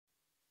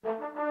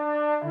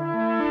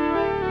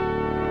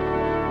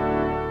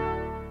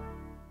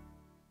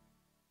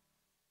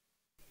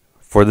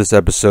For this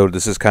episode,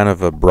 this is kind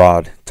of a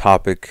broad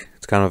topic.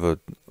 It's kind of a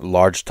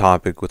large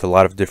topic with a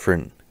lot of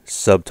different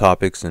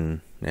subtopics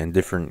and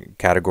different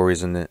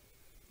categories in it.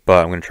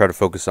 But I'm going to try to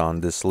focus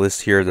on this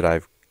list here that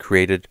I've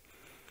created.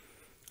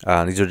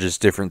 These are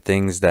just different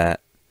things that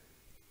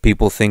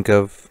people think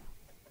of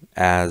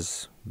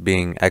as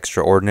being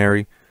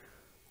extraordinary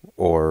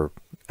or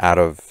out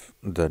of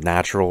the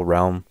natural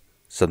realm,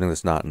 something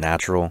that's not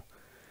natural.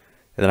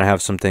 And then I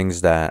have some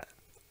things that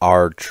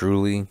are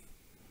truly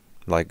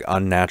like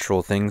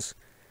unnatural things,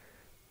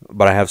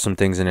 but I have some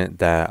things in it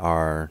that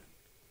are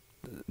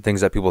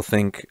things that people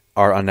think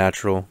are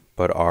unnatural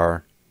but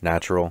are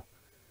natural.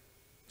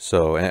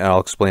 So, and I'll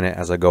explain it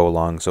as I go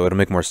along, so it'll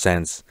make more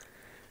sense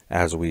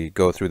as we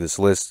go through this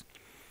list.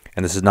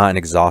 And this is not an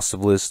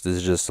exhaustive list, this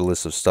is just a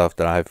list of stuff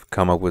that I've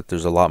come up with.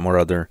 There's a lot more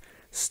other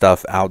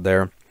stuff out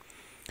there,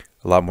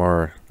 a lot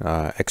more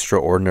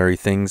extraordinary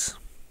things,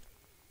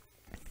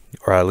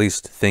 or at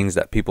least things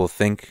that people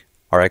think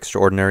are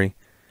extraordinary.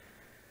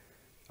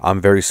 I'm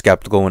very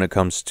skeptical when it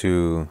comes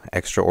to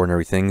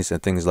extraordinary things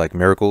and things like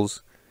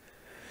miracles,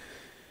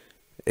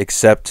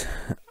 except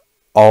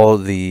all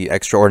the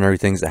extraordinary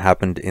things that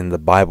happened in the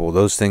Bible.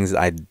 Those things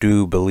I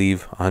do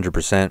believe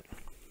 100%.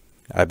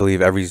 I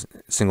believe every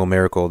single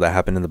miracle that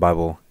happened in the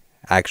Bible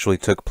actually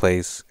took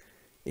place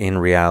in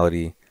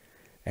reality,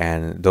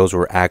 and those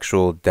were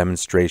actual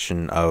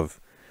demonstration of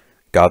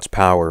God's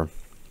power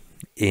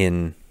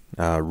in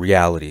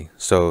reality.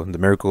 So the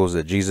miracles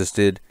that Jesus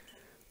did,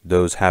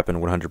 those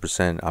happened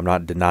 100%. I'm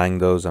not denying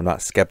those. I'm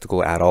not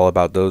skeptical at all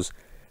about those,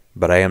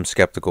 but I am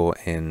skeptical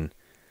in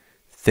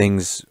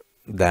things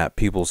that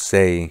people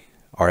say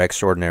are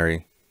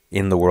extraordinary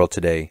in the world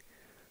today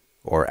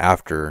or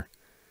after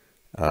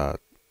the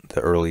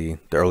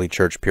early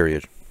church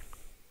period.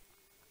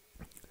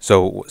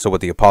 So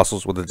what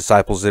the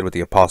disciples did, what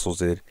the apostles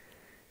did,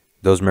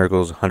 those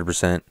miracles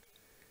 100%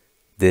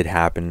 did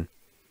happen.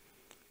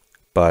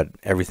 But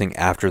everything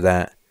after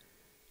that,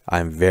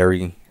 I'm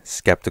very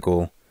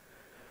skeptical,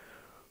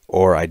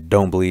 or I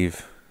don't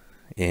believe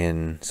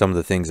in some of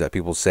the things that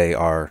people say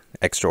are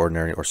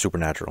extraordinary or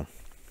supernatural.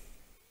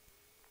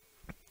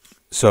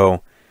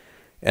 So,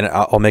 and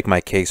I'll make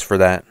my case for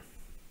that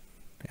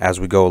as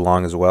we go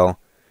along as well,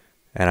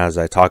 and as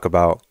I talk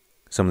about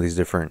some of these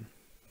different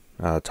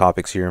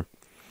topics here.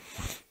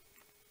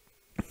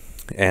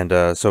 And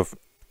and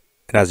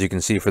as you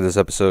can see for this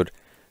episode,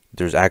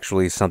 there's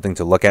actually something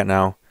to look at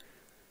now.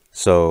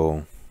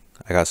 So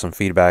I got some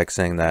feedback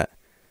saying that,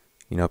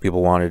 you know,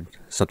 people wanted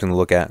something to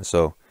look at.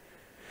 So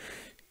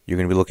you're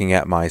going to be looking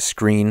at my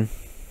screen,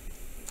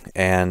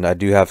 and I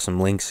do have some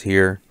links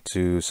here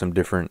to some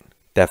different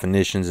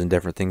definitions and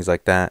different things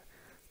like that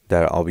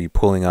I'll be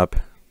pulling up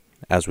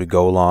as we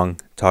go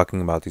along,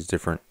 talking about these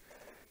different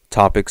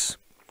topics.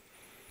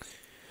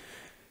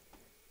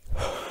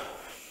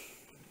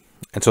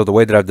 And so the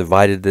way that I've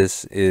divided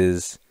this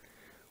is,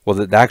 well,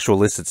 the actual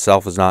list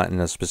itself is not in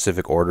a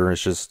specific order.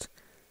 It's just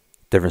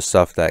different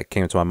stuff that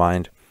came to my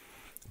mind.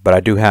 But I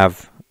do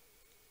have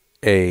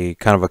a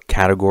kind of a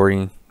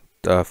category,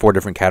 4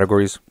 different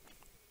categories.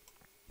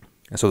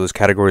 And so those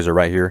categories are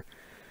right here.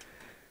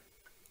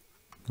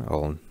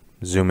 I'll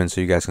zoom in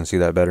so you guys can see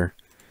that better.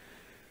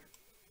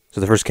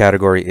 So the first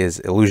category is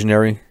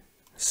illusionary,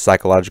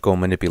 psychological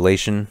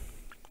manipulation.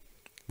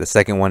 The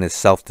second one is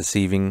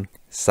self-deceiving,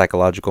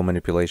 psychological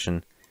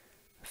manipulation.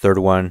 Third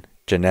one,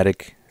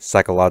 genetic,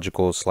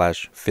 psychological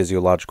 /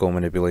 physiological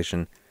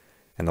manipulation.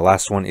 And the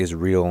last one is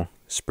real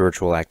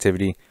spiritual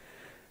activity.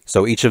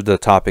 So each of the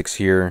topics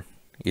here,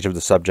 each of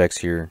the subjects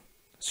here,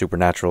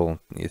 supernatural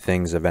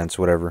things, events,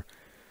 whatever,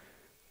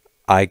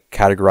 I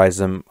categorize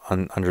them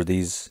under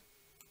these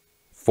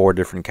 4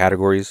 different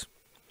categories.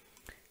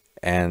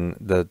 And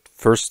the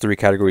first 3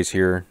 categories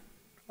here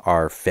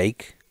are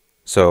fake.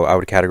 So I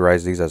would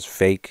categorize these as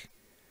fake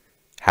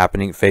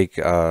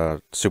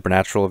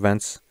supernatural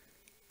events.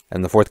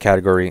 And the 4th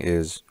category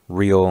is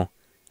real,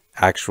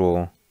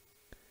 actual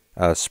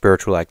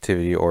spiritual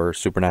activity or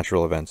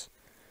supernatural events.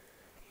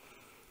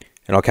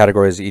 And I'll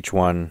categorize each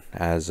one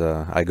as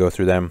I go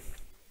through them.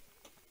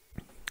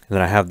 And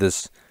then I have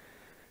this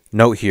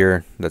note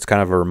here that's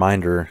kind of a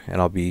reminder,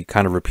 and I'll be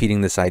kind of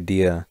repeating this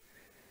idea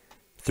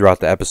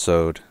throughout the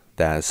episode,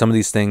 that some of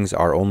these things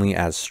are only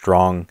as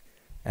strong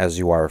as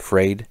you are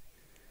afraid.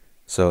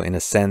 So in a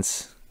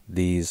sense,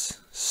 these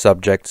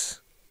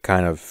subjects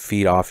kind of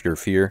feed off your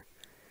fear,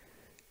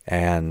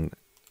 and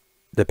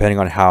depending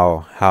on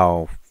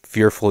how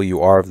fearful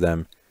you are of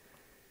them,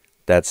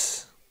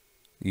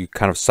 you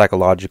kind of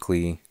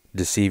psychologically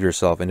deceive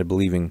yourself into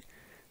believing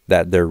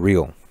that they're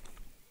real.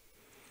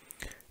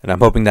 And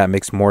I'm hoping that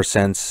makes more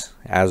sense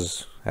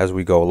as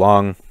we go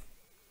along.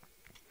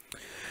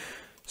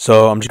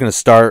 So I'm just going to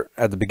start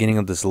at the beginning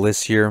of this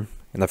list here.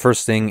 And the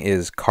first thing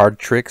is card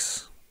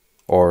tricks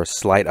or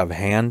sleight of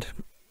hand.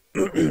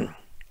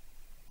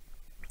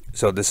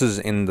 So this is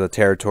in the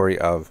territory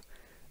of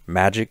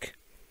magic.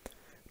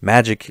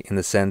 Magic in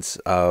the sense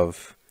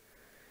of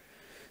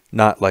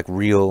not like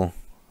real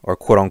or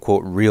quote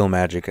unquote real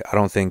magic. I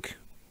don't think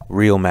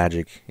real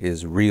magic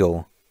is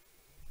real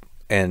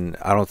And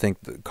I don't think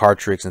the card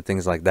tricks and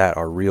things like that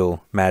are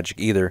real magic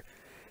either,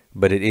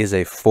 but it is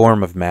a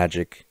form of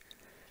magic.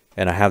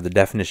 And I have the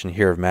definition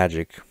here of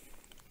magic.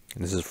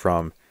 And this is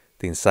from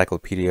the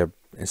Encyclopedia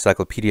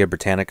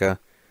Britannica,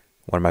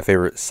 one of my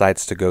favorite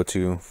sites to go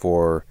to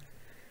for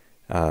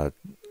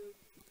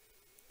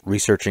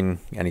researching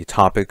any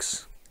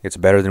topics. It's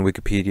better than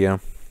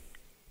Wikipedia,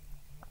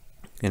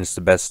 and it's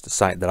the best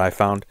site that I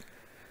found.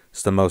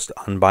 It's the most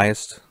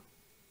unbiased,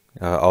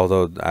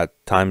 although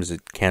at times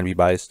it can be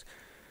biased.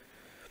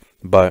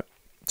 But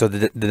so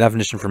the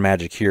definition for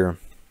magic here,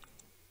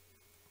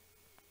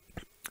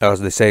 as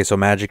they say, so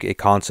magic, a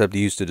concept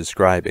used to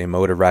describe a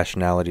mode of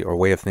rationality or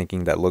way of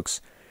thinking that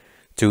looks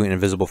to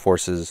invisible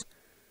forces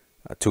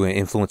to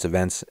influence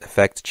events,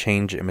 affect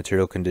change in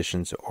material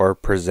conditions, or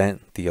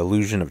present the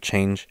illusion of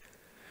change.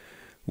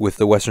 With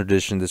the Western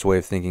tradition, this way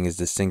of thinking is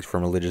distinct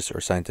from religious or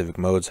scientific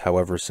modes.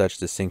 However, such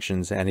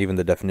distinctions and even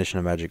the definition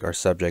of magic are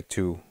subject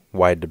to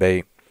wide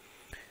debate.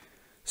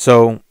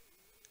 So,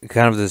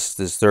 kind of this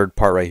third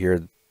part right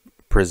here,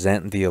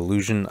 present the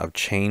illusion of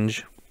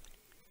change.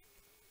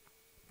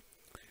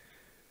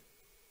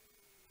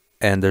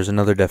 And there's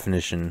another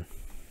definition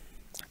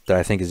that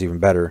I think is even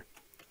better.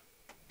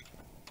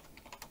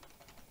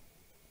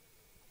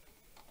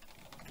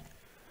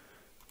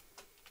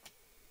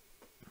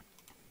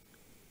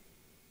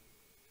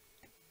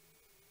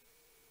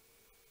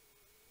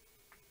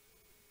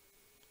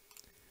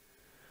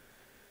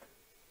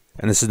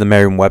 And this is the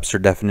Merriam-Webster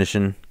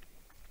definition.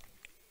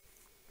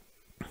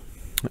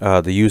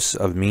 The use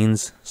of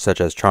means,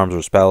 such as charms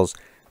or spells,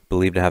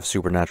 believed to have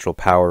supernatural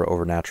power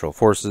over natural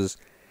forces,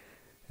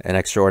 an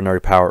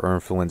extraordinary power or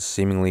influence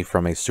seemingly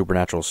from a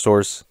supernatural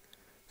source,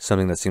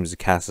 something that seems to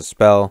cast a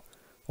spell,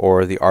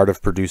 or the art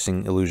of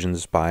producing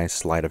illusions by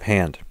sleight of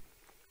hand.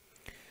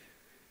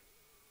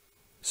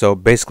 So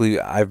basically,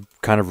 I've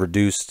kind of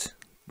reduced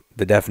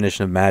the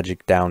definition of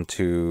magic down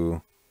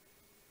to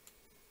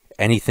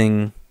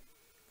anything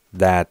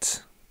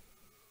that,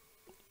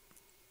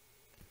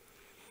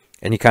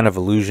 any kind of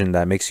illusion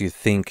that makes you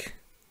think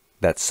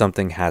that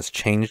something has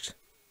changed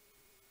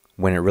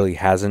when it really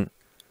hasn't,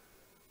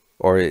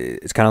 or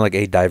it's kind of like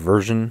a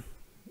diversion,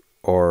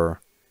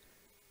 or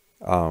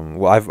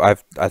I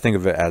think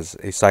of it as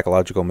a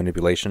psychological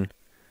manipulation.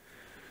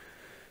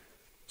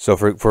 So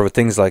for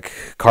things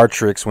like card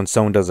tricks, when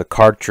someone does a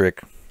card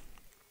trick,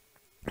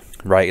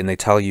 right, and they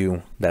tell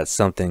you that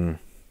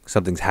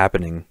something's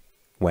happening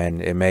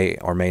when it may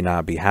or may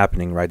not be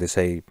happening, right? They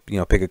say,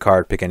 pick a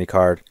card, pick any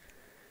card.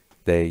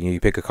 You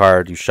pick a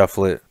card, you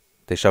shuffle it,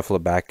 they shuffle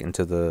it back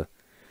into the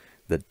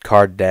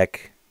card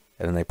deck,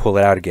 and then they pull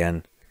it out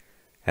again,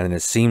 and then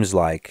it seems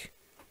like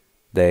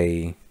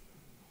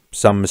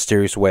some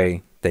mysterious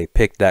way, they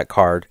picked that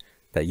card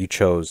that you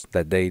chose,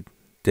 that they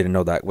didn't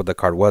know that what the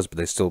card was, but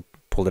they still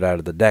pulled it out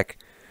of the deck.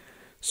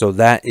 So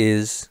that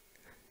is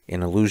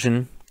an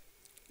illusion.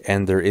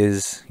 And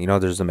there's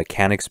the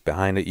mechanics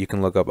behind it. You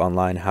can look up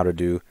online how to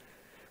do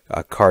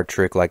a card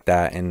trick like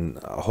that and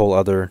a whole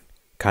other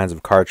kinds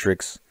of card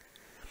tricks.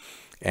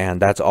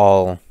 And that's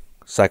all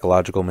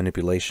psychological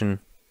manipulation.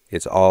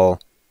 It's all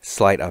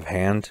sleight of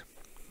hand,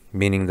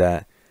 meaning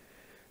that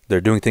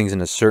they're doing things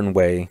in a certain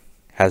way,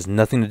 has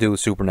nothing to do with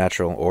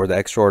supernatural or the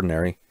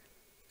extraordinary.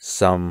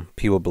 Some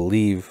people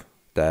believe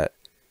that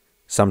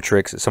some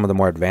of the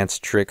more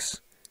advanced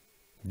tricks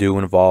do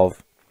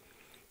involve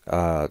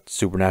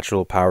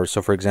supernatural powers.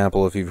 So for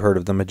example, if you've heard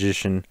of the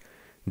magician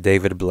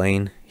David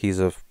Blaine, he's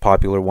a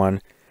popular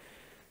one,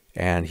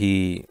 and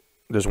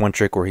there's one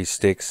trick where he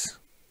sticks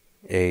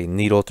a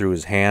needle through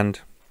his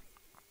hand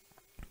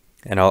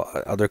and all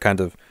other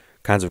kinds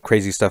of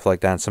crazy stuff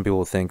like that. And some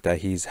people think that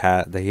he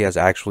has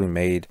actually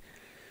made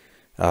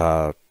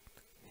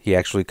he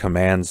actually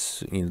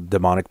commands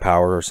demonic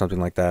power or something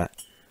like that.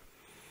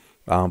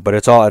 But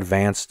it's all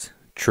advanced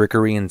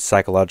trickery and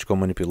psychological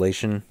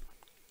manipulation.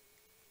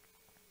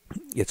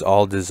 It's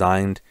all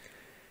designed,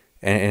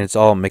 and it's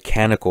all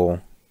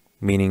mechanical,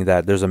 meaning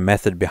that there's a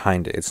method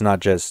behind it. It's not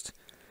just,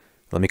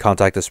 let me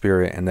contact the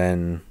spirit and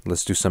then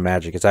let's do some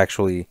magic. It's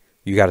actually,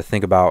 you got to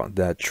think about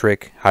that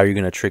trick. How are you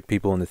going to trick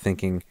people into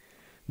thinking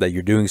that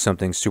you're doing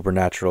something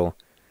supernatural?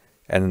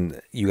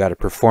 And you got to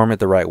perform it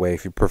the right way.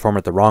 If you perform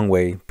it the wrong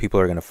way, people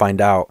are going to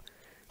find out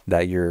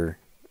that they're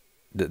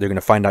going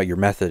to find out your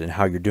method and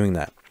how you're doing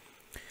that.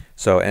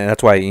 So, and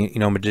that's why,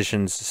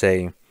 magicians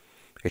say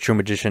a true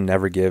magician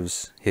never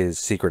gives his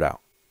secret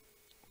out,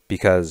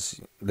 because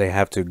they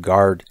have to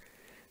guard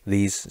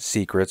these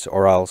secrets,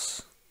 or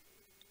else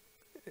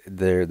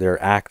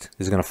their act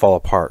is going to fall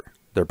apart.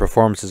 Their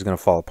performance is going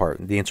to fall apart.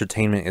 The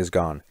entertainment is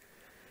gone.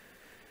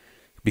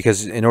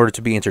 Because in order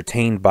to be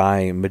entertained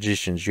by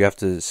magicians, you have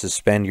to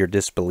suspend your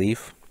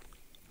disbelief.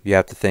 You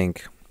have to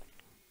think,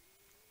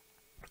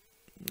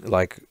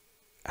 like,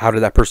 how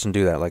did that person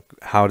do that? Like,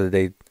 how did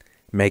they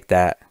make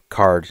that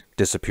card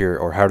disappear?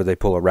 Or how did they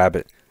pull a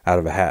rabbit out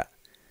of a hat?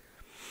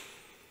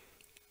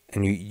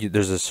 And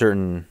there's a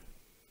certain,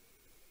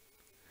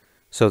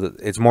 so that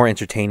it's more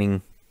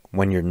entertaining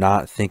when you're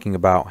not thinking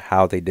about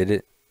how they did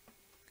it,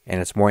 and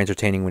it's more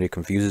entertaining when it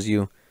confuses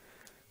you.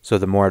 So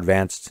the more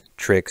advanced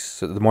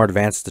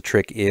the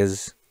trick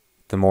is,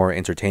 the more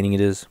entertaining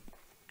it is.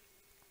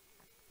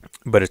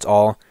 But it's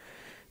all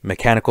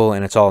mechanical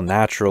and it's all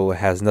natural. It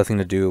has nothing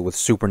to do with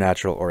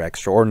supernatural or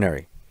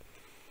extraordinary.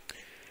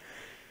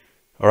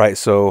 All right,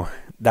 so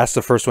that's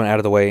the first one out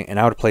of the way, and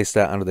I would place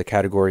that under the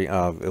category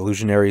of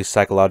illusionary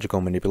psychological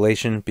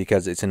manipulation,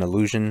 because it's an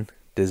illusion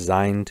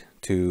designed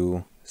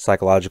to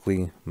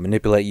psychologically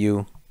manipulate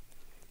you.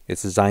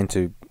 It's designed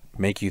to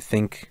make you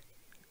think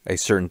a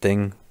certain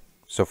thing.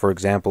 So for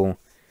example,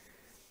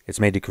 it's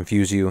made to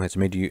confuse you. It's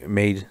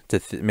made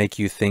to make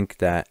you think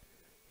that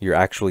you're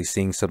actually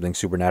seeing something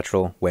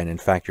supernatural when in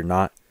fact you're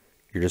not.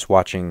 You're just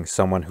watching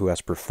someone who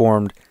has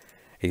performed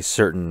a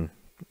certain,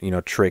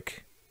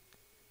 trick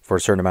for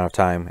a certain amount of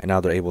time, and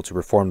now they're able to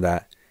perform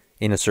that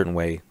in a certain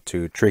way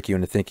to trick you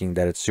into thinking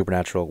that it's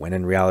supernatural, when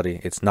in reality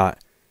it's not.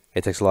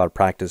 It takes a lot of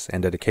practice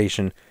and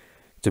dedication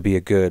to be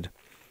a good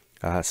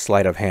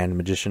sleight of hand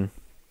magician.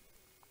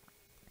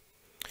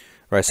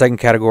 All right, second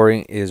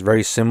category is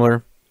very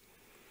similar.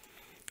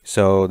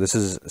 So this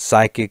is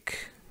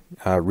psychic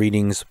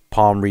readings,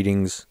 palm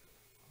readings,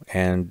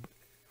 and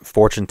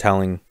fortune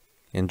telling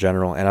in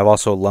general. And I've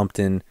also lumped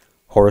in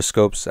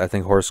horoscopes. I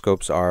think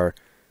horoscopes are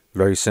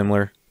very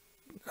similar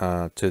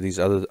to these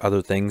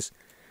other things.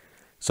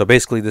 So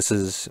basically, this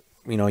is,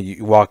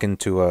 you walk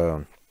into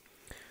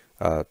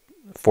a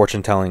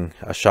fortune telling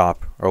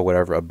shop or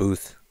whatever, a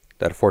booth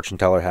that a fortune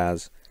teller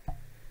has.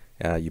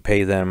 You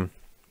pay them.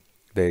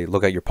 They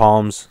look at your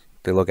palms.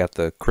 They look at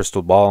the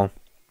crystal ball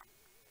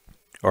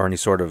or any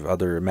sort of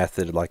other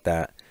method like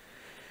that.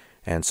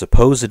 And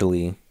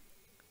supposedly,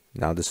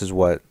 now this is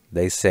what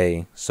they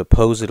say,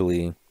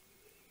 supposedly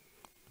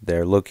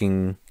they're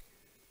looking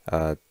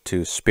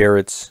to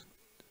spirits.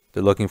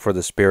 They're looking for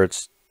the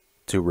spirits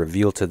to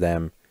reveal to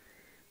them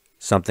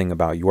something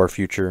about your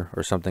future,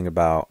 or something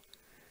about,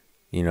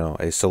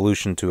 a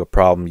solution to a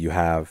problem you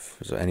have,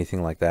 so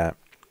anything like that.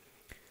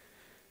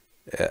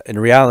 In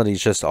reality,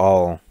 it's just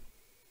all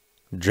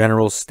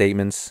general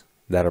statements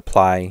that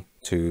apply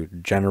to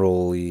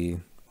generally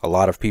a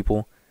lot of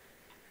people.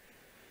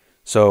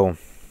 So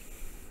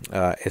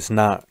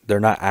they're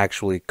not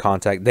actually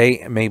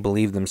they may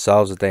believe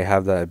themselves that they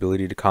have the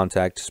ability to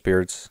contact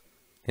spirits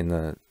in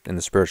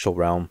the spiritual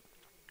realm.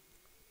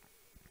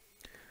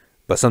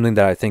 But something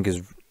that I think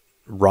is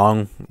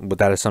wrong with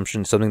that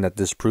assumption, something that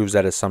disproves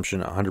that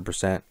assumption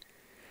 100%,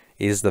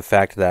 is the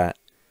fact that,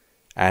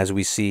 as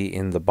we see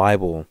in the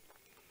Bible,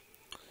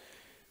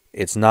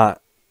 it's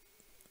not,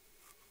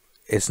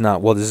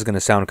 well, this is going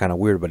to sound kind of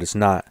weird, but it's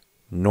not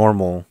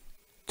normal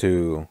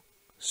to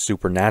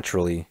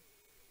supernaturally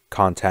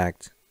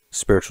contact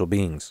spiritual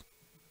beings.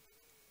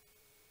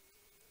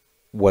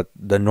 What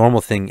the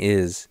normal thing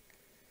is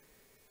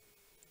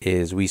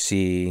we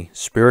see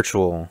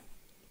spiritual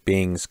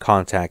beings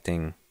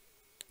contacting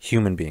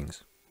human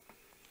beings.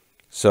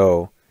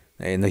 So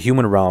in the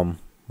human realm,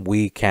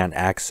 we can't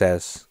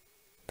access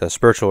the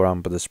spiritual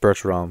realm, but the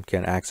spiritual realm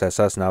can access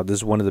us. Now, this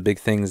is one of the big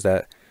things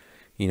that,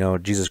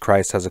 Jesus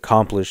Christ has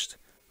accomplished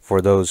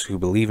for those who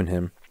believe in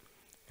him,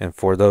 and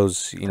for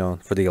those,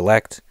 for the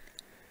elect,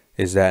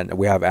 is that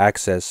we have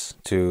access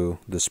to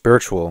the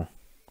spiritual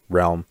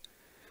realm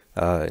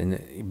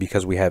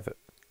because we have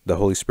the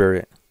Holy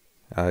Spirit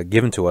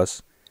given to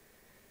us.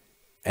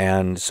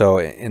 And so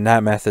in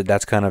that method,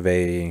 that's kind of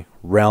a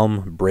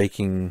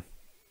realm-breaking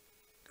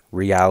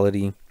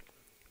reality,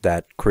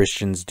 that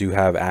Christians do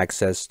have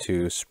access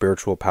to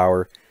spiritual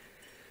power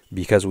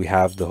because we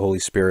have the Holy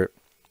Spirit.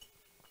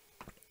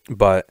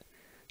 But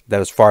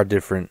that is far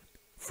different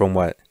from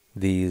what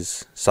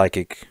these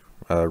psychic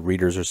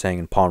readers are saying,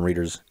 and palm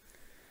readers.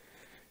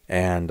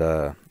 And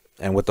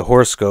with the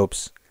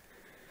horoscopes,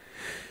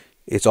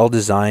 it's all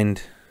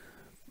designed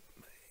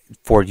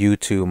for you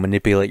to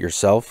manipulate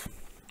yourself.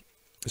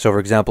 So, for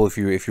example, if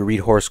you read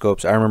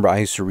horoscopes, I remember I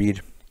used to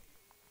read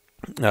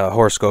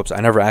horoscopes.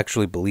 I never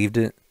actually believed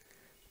it,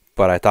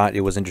 but I thought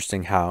it was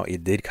interesting how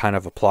it did kind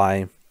of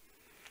apply.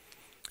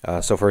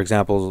 So, for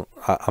example,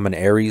 I'm an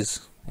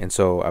Aries, and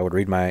so I would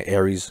read my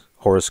Aries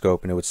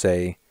horoscope, and it would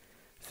say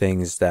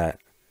things that,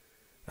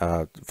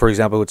 for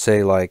example, it would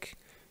say like,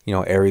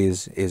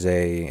 Aries is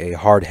a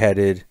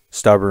hard-headed,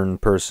 stubborn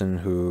person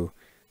who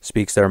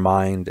speaks their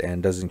mind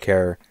and doesn't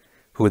care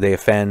who they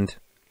offend,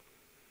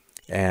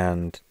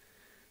 and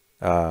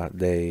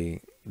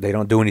they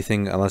don't do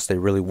anything unless they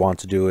really want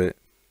to do it.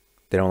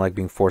 They don't like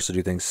being forced to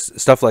do things,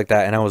 stuff like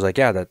that. And I was like,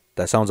 yeah,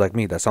 that sounds like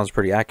me. That sounds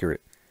pretty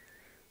accurate.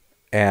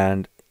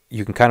 And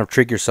you can kind of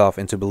trick yourself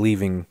into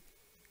believing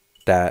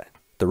that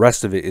the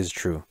rest of it is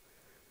true.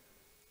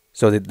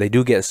 So they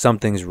do get some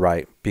things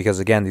right, because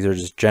again, these are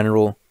just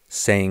general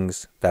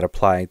sayings that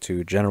apply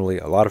to generally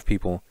a lot of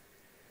people.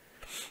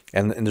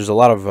 And there's a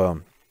lot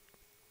of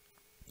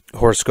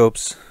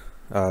horoscopes,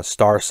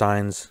 star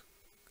signs,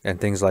 and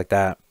things like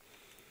that.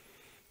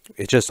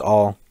 It's just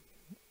all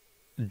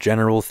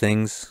general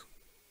things.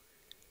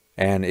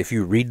 And if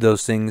you read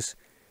those things,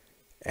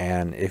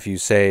 and if you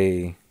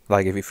say,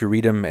 like, if you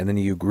read them and then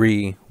you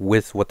agree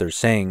with what they're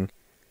saying,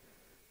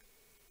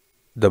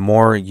 the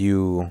more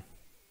you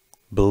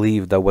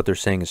believe that what they're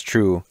saying is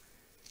true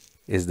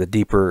is the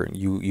deeper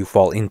you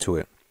fall into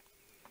it.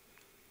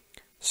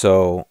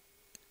 So,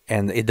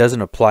 and it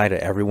doesn't apply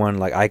to everyone.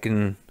 Like, I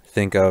can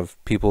think of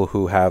people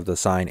who have the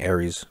sign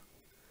Aries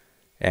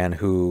and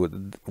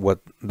who what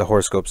the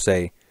horoscopes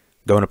say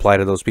don't apply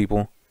to those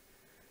people.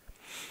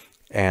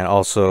 And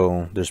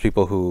also there's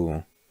people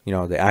who, you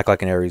know, they act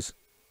like an Aries,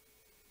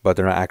 but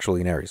they're not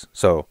actually an Aries.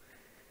 So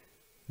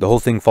the whole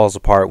thing falls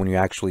apart when you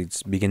actually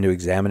begin to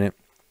examine it.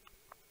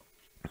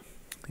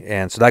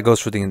 And so that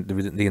goes for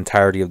the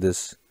entirety of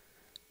these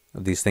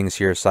things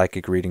here: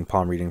 psychic reading,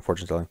 palm reading,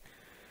 fortune telling.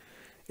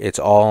 It's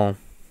all,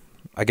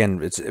 again,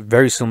 it's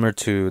very similar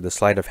to the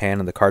sleight of hand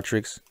and the card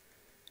tricks,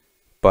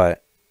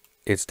 but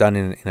it's done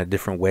in a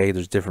different way.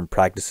 There's different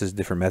practices,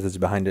 different methods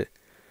behind it,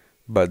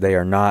 but they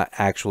are not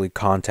actually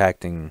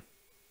contacting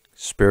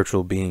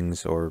spiritual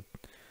beings, or,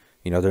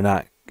 you know, they're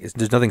not,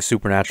 there's nothing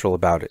supernatural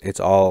about it. It's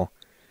all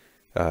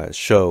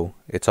show.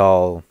 It's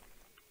all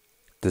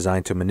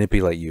designed to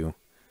manipulate you.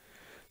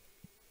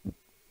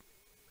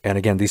 And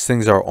again, these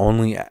things are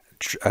only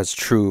as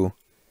true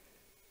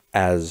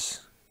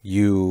as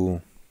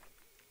you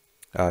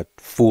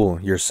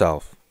fool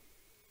yourself.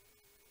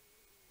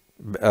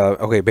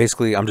 Okay,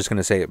 basically, I'm just going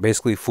to say it.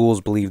 Basically, fools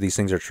believe these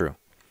things are true.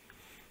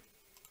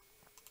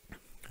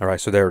 All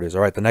right, so there it is.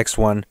 All right, the next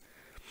one,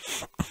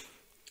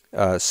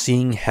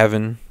 seeing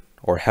heaven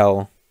or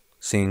hell,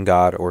 seeing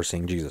God, or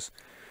seeing Jesus.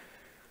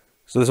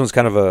 So this one's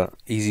kind of a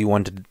easy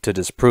one to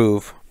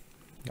disprove.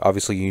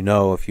 Obviously, you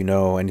know, if you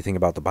know anything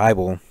about the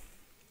Bible,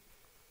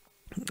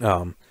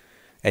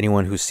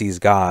 anyone who sees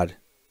God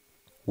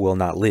will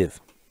not live.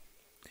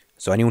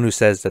 So anyone who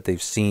says that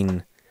they've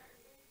seen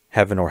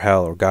heaven or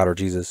hell or God or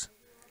Jesus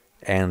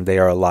and they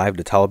are alive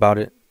to tell about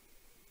it,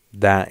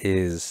 that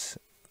is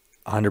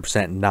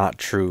 100% not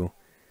true.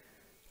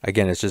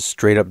 Again, it's just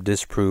straight up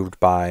disproved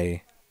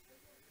by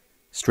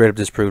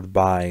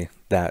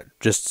that,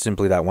 just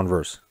simply that one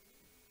verse.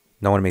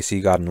 No one may see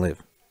God and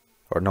live,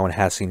 or no one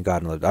has seen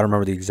God and lived. I don't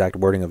remember the exact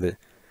wording of it,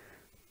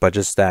 but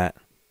just that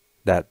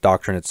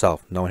doctrine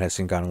itself. No one has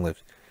seen God and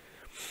lived.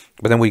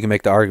 But then we can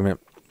make the argument,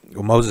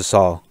 well, Moses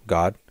saw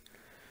God.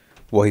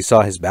 Well, he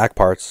saw his back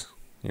parts.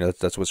 You know,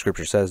 that's what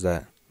Scripture says,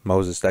 that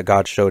that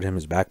God showed him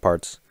his back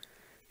parts.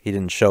 He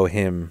didn't show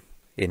him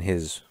in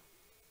his,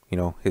 you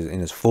know, in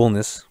his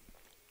fullness.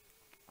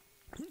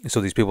 So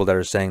these people that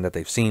are saying that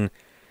they've seen,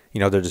 you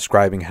know, they're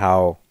describing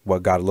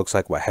what God looks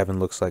like, what heaven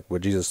looks like,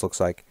 what Jesus looks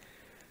like.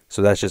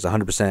 So that's just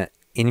 100%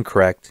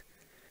 incorrect.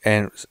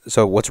 And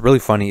so what's really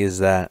funny is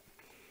that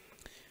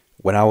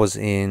when I was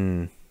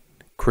in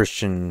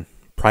Christian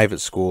private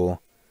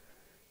school,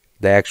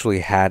 they actually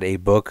had a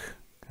book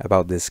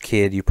about this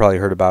kid. You probably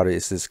heard about it.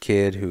 It's this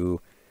kid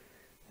who,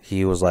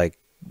 he was like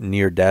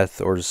near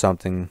death or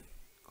something,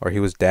 or he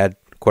was dead,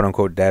 quote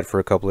unquote dead, for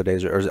a couple of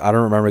days, or I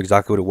don't remember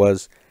exactly what it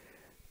was,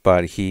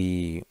 but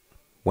he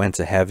went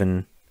to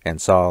heaven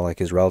and saw like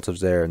his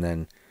relatives there. And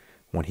then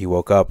when he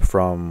woke up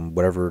from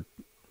whatever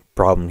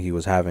problem he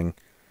was having,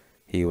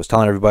 he was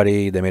telling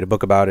everybody. They made a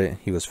book about it.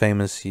 He was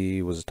famous.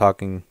 He was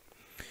talking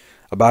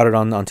about it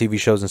on TV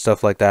shows and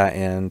stuff like that,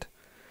 and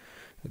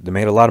they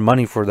made a lot of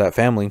money for that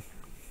family.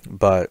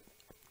 But,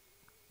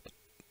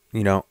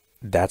 you know,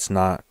 that's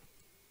not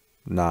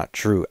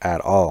true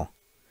at all.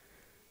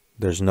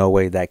 There's no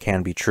way that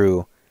can be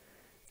true.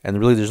 And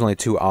really, there's only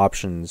two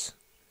options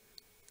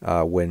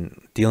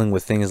when dealing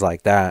with things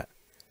like that.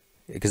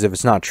 Because if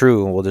it's not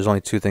true, well, there's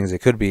only two things it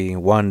could be.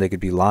 One, they could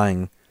be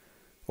lying,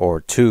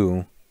 or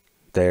two,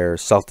 they're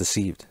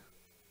self-deceived.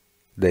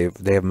 They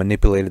have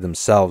manipulated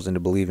themselves into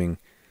believing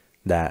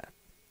that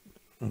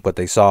what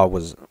they saw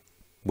was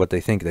what they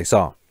think they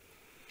saw.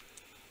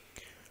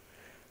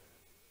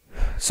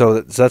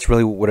 So that's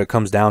really what it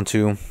comes down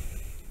to.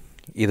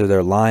 Either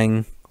they're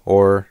lying,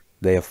 or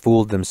they have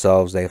fooled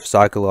themselves. They have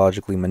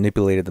psychologically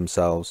manipulated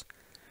themselves.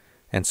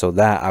 And so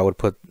that, I would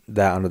put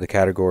that under the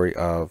category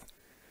of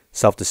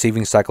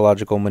self-deceiving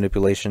psychological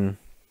manipulation.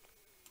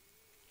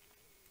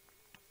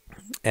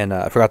 And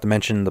I forgot to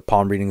mention, the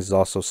palm readings is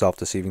also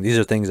self-deceiving. These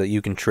are things that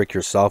you can trick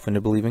yourself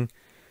into believing,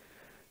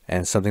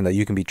 and something that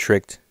you can be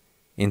tricked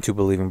into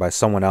believing by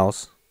someone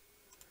else.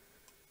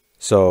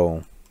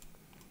 So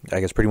I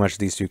guess pretty much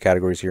these two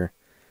categories here.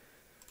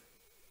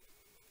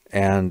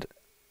 And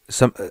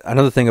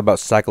another thing about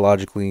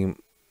psychologically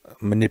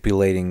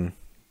manipulating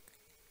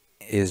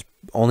is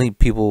only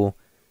people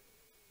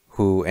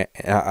who,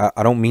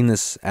 I don't mean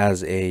this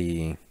as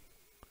an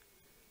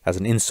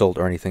insult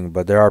or anything,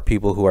 but there are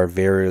people who are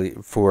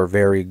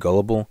very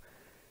gullible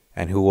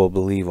and who will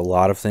believe a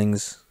lot of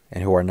things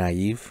and who are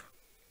naive.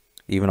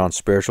 Even on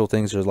spiritual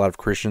things, there's a lot of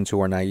Christians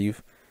who are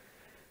naive,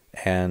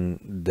 and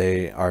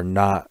they are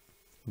not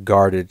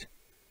guarded.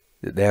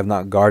 They have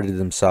not guarded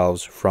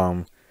themselves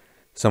from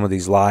some of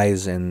these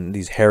lies and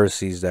these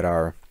heresies that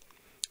are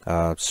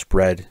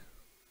spread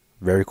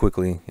very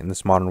quickly in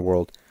this modern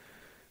world.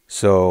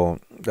 So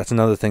that's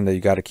another thing that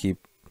you got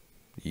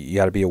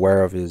to be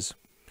aware of, is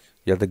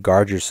you have to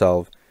guard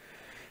yourself,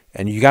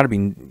 and you got to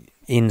be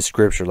in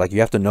Scripture. Like,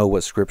 you have to know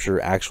what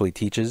Scripture actually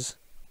teaches,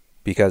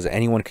 because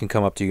anyone can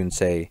come up to you and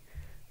say,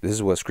 this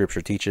is what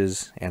Scripture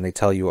teaches, and they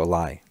tell you a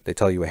lie. They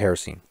tell you a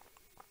heresy.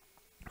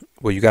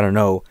 Well, you got to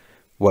know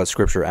what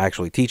Scripture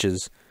actually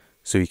teaches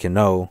so you can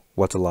know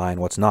what's a lie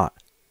and what's not,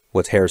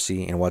 what's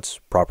heresy and what's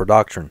proper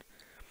doctrine.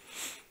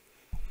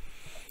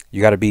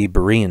 You got to be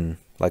Berean,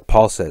 like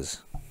Paul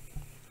says.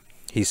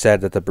 He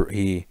said that that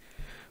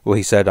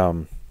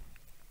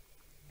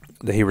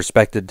he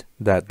respected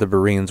that the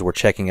Bereans were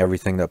checking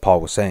everything that Paul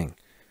was saying.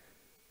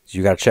 So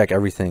you got to check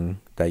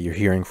everything that you're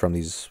hearing from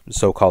these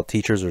so-called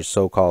teachers or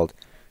so-called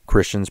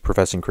Christians,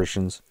 professing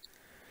Christians.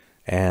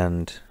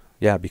 And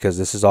yeah, because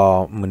this is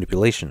all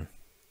manipulation.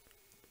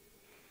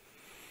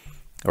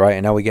 All right,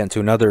 and now we get into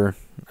another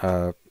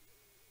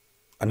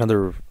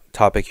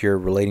topic here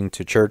relating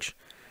to church,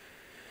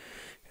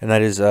 and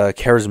that is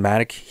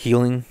charismatic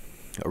healing,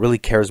 a really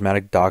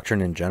charismatic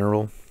doctrine in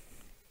general.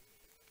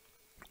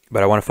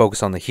 But I want to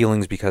focus on the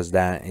healings because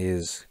that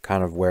is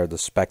kind of where the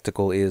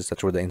spectacle is.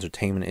 That's where the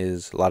entertainment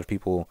is. A lot of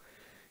people,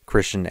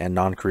 Christian and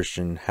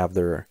non-Christian, have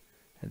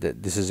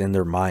this is in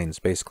their minds,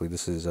 basically.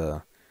 This is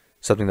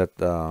something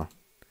that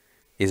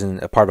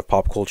isn't a part of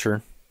pop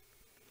culture.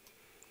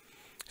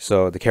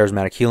 So the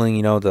charismatic healing,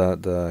 you know,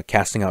 the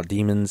casting out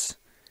demons,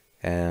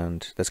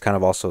 and that's kind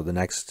of also the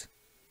next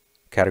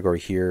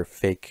category here,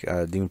 fake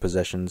demon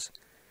possessions.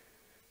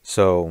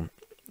 So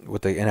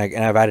with and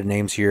I've added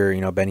names here,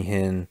 you know, Benny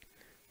Hinn,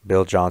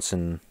 Bill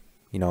Johnson,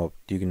 you know,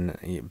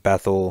 Deacon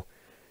Bethel,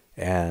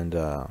 and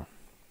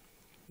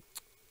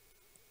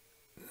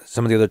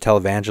some of the other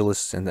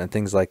televangelists and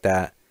things like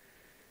that,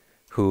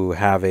 who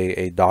have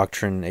a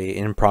doctrine, a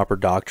improper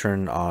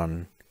doctrine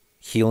on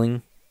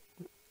healing,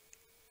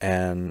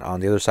 and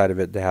on the other side of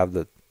it, they have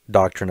the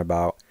doctrine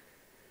about,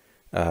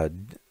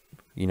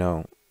 you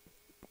know,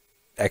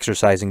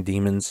 exorcising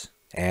demons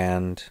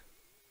and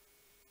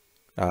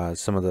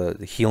some of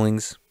the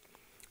healings.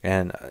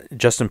 And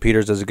Justin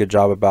Peters does a good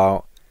job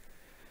about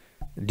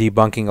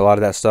debunking a lot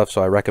of that stuff,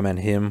 so I recommend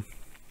him.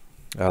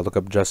 Look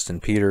up Justin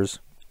Peters.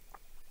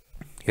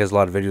 He has a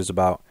lot of videos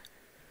about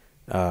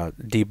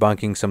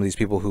debunking some of these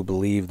people who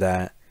believe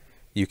that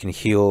you can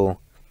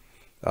heal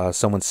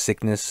someone's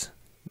sickness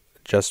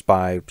just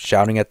by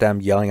shouting at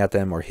them, yelling at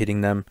them, or hitting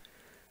them.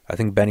 I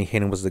think Benny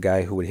Hinn was the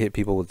guy who would hit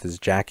people with his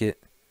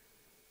jacket.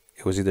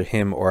 It was either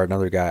him or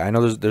another guy. I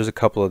know there's a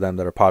couple of them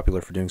that are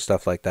popular for doing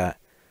stuff like that.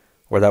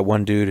 Or that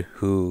one dude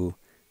who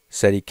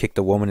said he kicked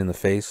a woman in the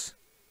face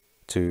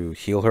to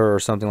heal her or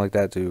something like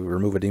that, to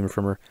remove a demon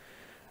from her.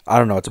 I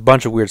don't know. It's a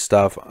bunch of weird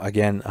stuff.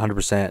 Again,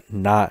 100%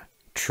 not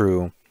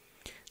true.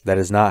 That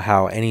is not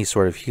how any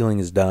sort of healing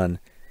is done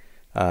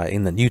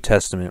in the New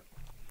Testament.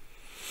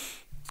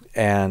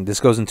 And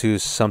this goes into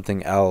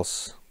something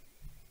else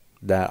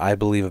that I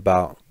believe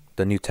about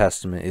the New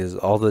Testament, is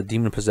all the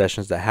demon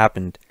possessions that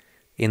happened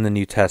in the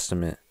New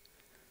Testament.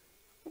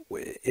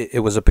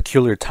 It was a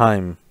peculiar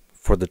time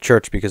for the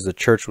church, because the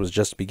church was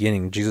just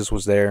beginning. Jesus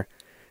was there,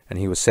 and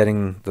he was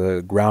setting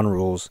the ground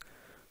rules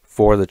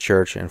for the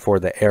church and for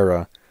the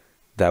era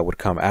that would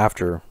come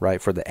after,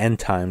 right? For the end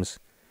times,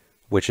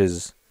 which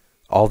is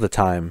all the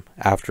time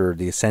after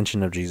the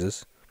ascension of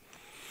Jesus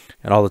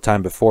and all the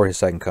time before his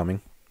second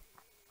coming.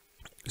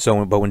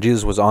 So, but when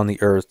Jesus was on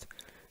the earth,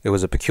 it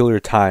was a peculiar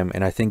time,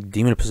 and I think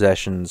demon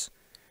possessions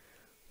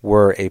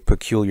were a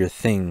peculiar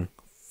thing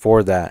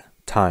for that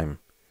time.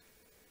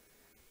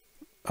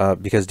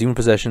 Because demon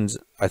possessions,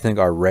 I think,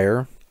 are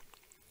rare.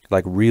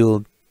 Like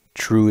real,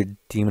 true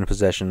demon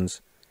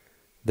possessions,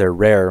 they're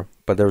rare,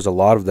 but there was a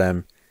lot of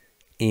them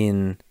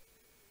in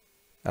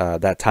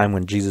that time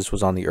when Jesus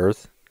was on the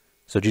earth.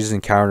 So Jesus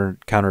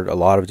encountered a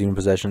lot of demon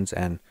possessions,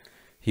 and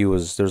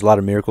there's a lot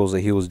of miracles that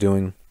he was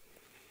doing.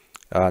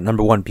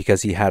 Number one,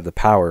 because he had the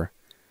power.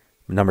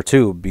 Number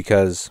two,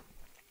 because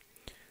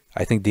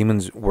I think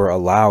demons were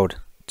allowed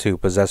to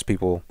possess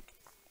people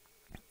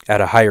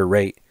at a higher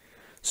rate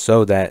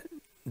so that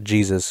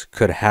Jesus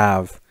could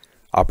have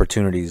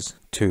opportunities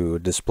to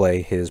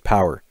display his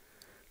power,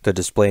 to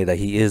display that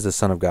he is the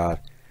Son of God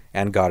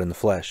and God in the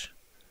flesh.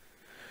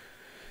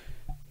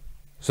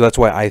 So that's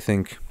why I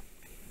think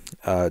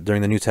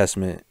during the New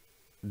Testament,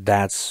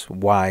 that's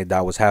why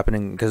that was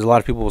happening. Because a lot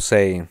of people will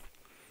say,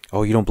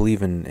 oh, you don't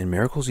believe in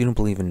miracles? You don't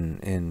believe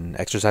in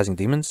exorcising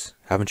demons?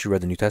 Haven't you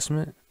read the New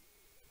Testament?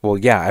 Well,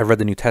 yeah, I've read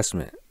the New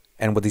Testament.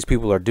 And what these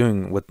people are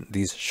doing, what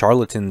these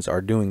charlatans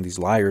are doing, these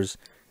liars,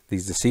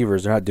 these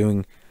deceivers, they're not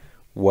doing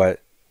what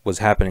was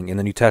happening in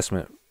the New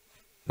Testament.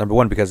 Number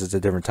one, because it's a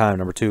different time.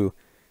 Number two,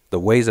 the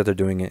ways that they're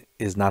doing it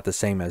is not the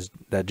same as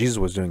that Jesus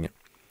was doing it.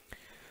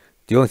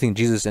 The only thing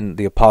Jesus and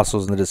the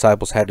apostles and the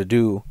disciples had to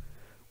do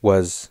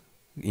was,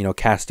 you know,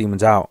 cast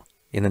demons out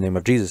in the name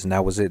of Jesus, and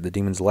that was it. The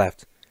demons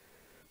left.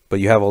 But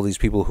you have all these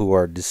people who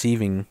are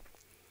deceiving,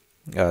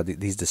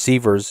 these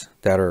deceivers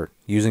that are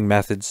using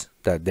methods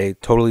that they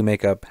totally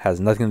make up, has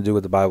nothing to do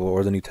with the Bible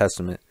or the New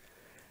Testament.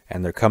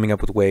 And they're coming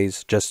up with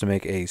ways just to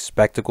make a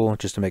spectacle,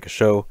 just to make a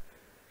show,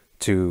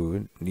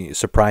 to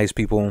surprise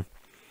people.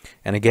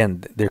 And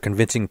again, they're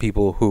convincing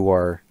people who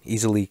are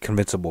easily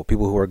convincible,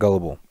 people who are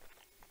gullible,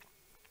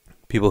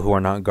 people who are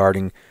not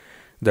guarding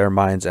their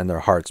minds and their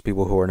hearts,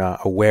 people who are not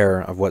aware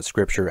of what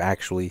Scripture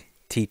actually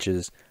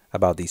teaches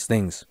about these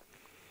things.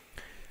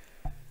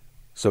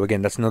 So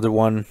again, that's another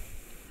one.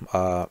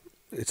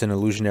 It's an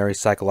illusionary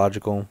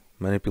psychological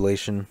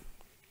manipulation.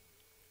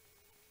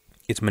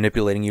 It's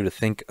manipulating you to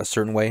think a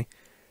certain way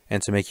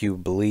and to make you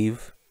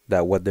believe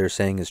that what they're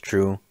saying is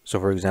true. So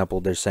for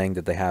example, they're saying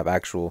that they have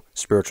actual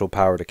spiritual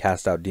power to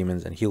cast out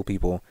demons and heal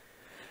people,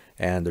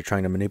 and they're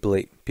trying to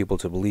manipulate people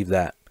to believe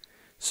that.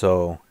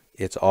 So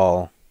it's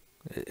all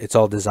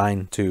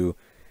designed to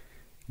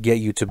get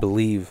you to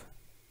believe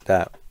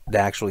that they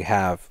actually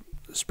have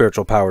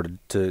spiritual power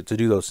to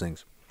do those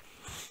things.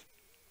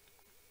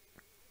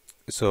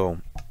 So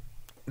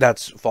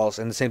that's false.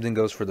 And the same thing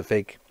goes for the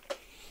fake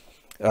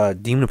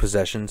demon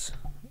possessions.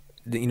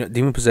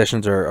 Demon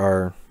possessions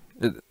are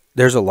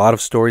there's a lot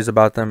of stories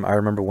about them. I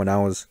remember when I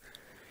was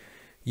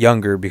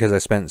younger, because I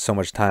spent so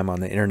much time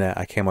on the internet,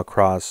 I came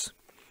across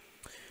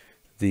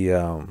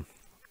the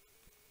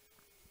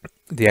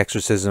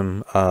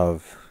exorcism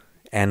of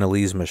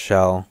Annalise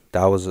Michel.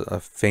 That was a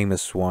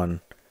famous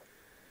one,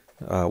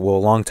 a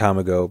long time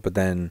ago, but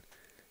then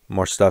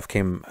more stuff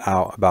came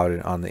out about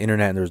it on the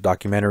internet, and there was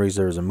documentaries,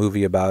 there was a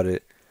movie about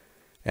it,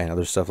 and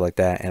other stuff like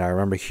that. And I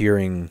remember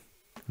hearing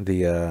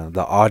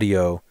the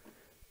audio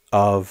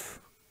of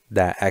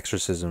that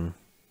exorcism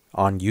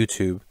on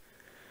YouTube.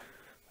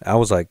 I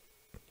was like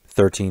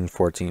 13,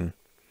 14.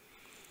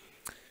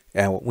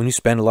 And when you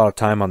spend a lot of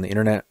time on the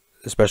internet,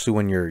 especially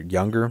when you're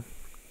younger,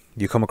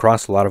 you come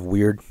across a lot of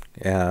weird,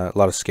 a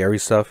lot of scary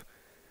stuff.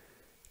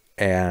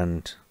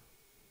 And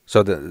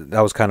so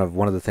that was kind of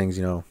one of the things,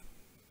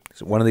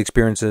 one of the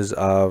experiences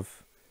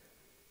of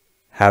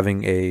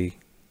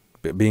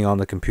being on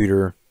the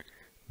computer,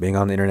 being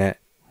on the internet,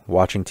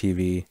 watching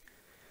TV.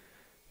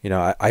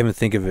 I even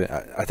think of it,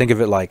 I think of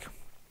it like,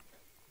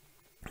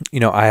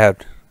 I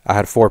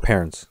had 4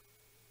 parents,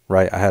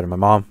 right? I had my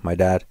mom, my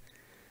dad,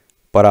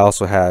 but I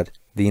also had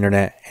the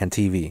internet and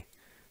TV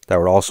that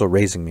were also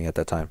raising me at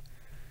that time.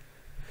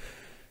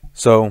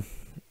 So,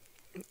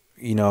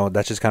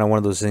 that's just kind of one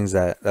of those things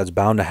that's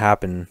bound to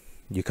happen.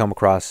 You come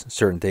across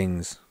certain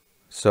things.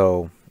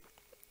 So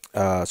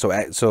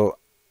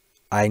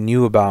I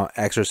knew about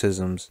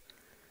exorcisms,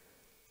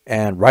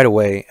 and right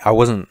away I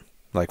wasn't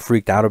like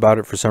freaked out about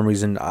it. For some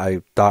reason,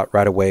 I thought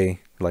right away,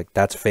 like,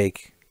 that's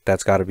fake.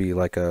 That's got to be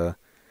like a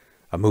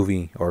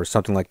movie or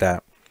something like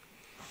that.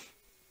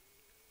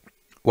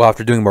 Well,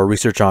 after doing more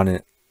research on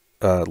it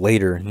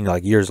later,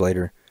 like years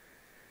later,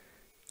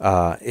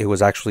 it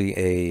was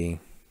actually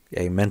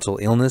a mental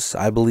illness,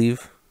 I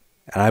believe.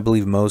 And I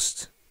believe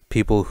most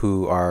people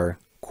who are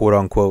quote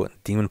unquote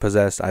demon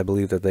possessed, I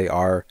believe that they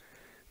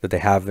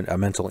have a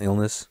mental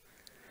illness.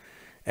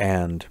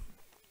 And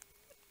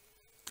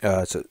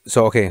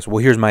so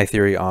here's my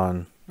theory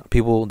on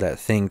people that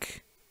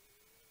think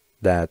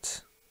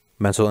that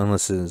mental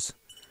illnesses,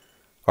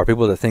 or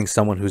people that think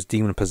someone who's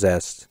demon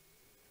possessed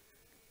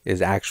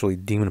is actually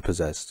demon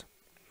possessed.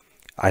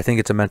 I think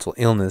it's a mental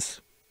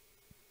illness,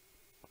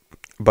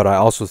 but I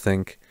also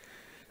think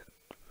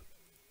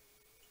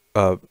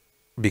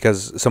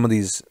because some of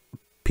these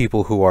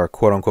people who are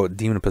quote unquote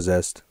demon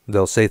possessed,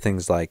 they'll say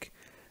things like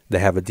they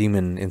have a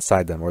demon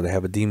inside them, or they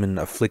have a demon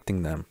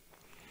afflicting them,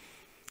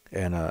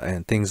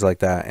 and things like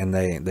that, and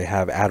they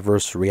have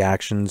adverse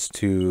reactions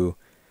to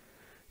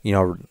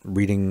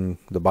reading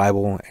the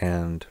Bible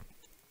and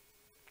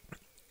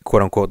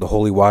quote unquote the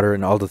holy water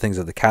and all the things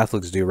that the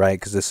Catholics do, right?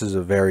 Because this is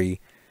a very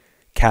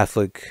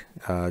Catholic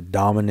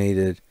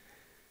dominated,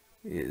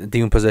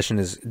 demon possession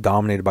is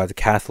dominated by the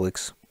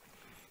Catholics.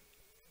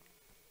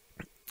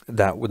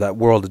 That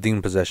world of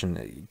demon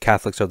possession,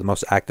 Catholics are the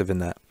most active in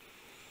that.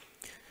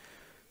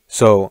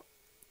 So,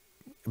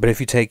 but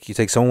if you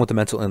take someone with a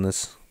mental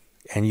illness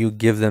and you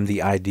give them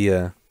the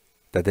idea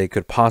that they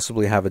could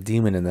possibly have a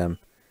demon in them,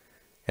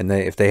 and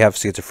if they have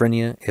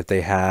schizophrenia, if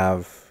they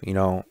have,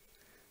 a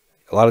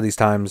lot of these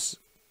times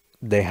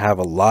they have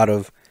a lot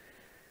of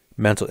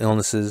mental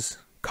illnesses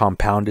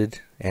compounded,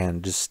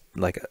 and just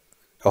like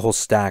a whole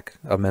stack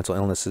of mental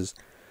illnesses.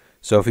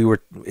 So if you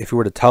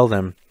were to tell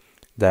them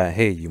that,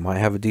 hey, you might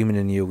have a demon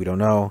in you, we don't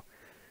know,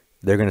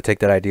 they're going to take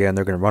that idea and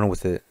they're going to run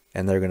with it,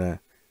 and they're going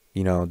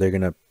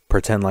to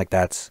pretend like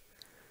that's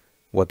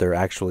what they're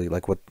actually,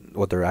 like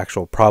what their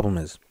actual problem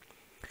is.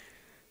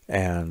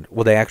 And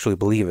will they actually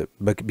believe it?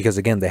 But because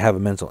again, they have a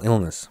mental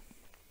illness.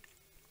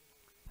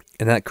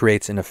 And that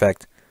creates an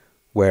effect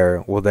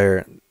where,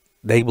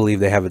 they believe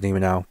they have a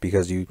demon now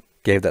because you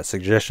gave that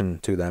suggestion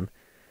to them.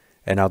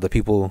 And now the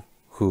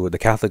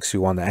Catholics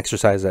who want to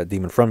exorcise that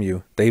demon from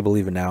you, they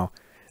believe it now.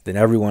 Then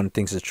everyone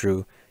thinks it's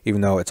true,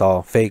 even though it's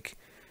all fake.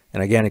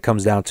 And again, it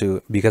comes down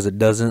to, because it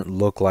doesn't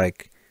look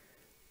like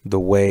the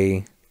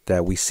way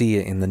that we see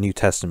it in the New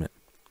Testament.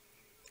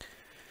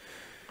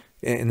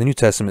 In the New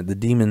Testament, the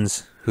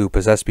demons who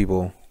possessed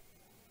people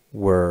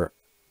were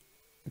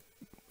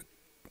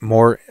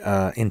more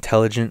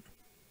intelligent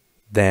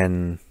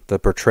than the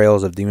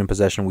portrayals of demon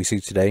possession we see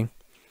today.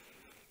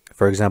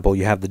 For example,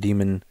 you have the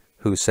demon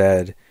who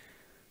said,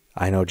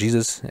 I know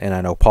Jesus and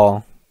I know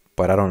Paul,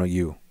 but I don't know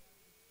you.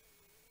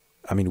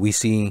 I mean, we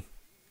see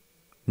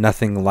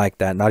nothing like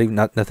that.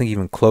 Nothing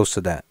even close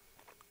to that.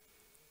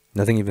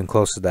 Nothing even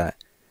close to that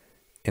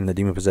in the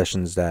demon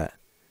possessions that,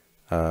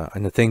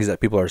 and the things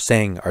that people are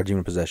saying are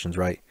demon possessions,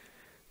 right?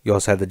 You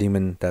also had the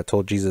demon that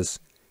told Jesus,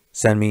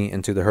 "Send me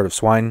into the herd of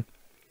swine."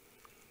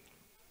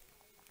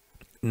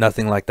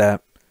 Nothing like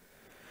that.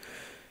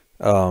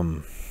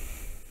 And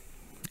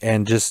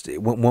just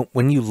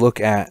when you look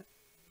at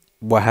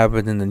what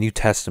happened in the New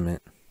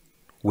Testament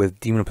with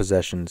demon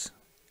possessions,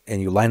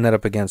 and you line that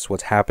up against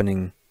what's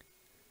happening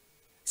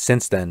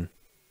since then,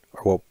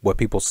 or what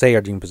people say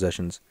are demon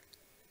possessions,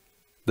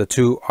 the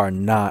two are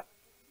not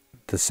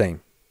the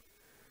same.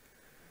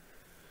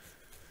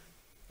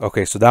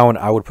 Okay, so that one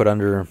I would put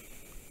under,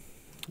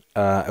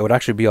 it would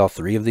actually be all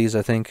three of these,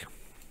 I think.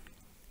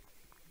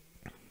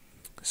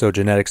 So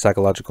genetic,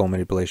 psychological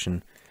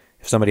manipulation.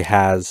 If somebody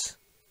has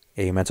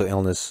a mental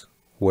illness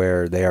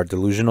where they are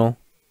delusional,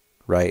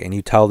 right, and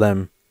you tell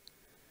them,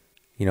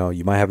 you know,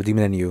 you might have a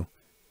demon in you,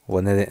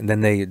 well,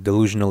 then they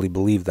delusionally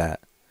believe that.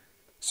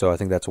 So I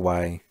think that's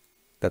why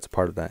that's a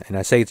part of that. And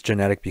I say it's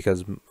genetic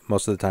because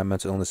most of the time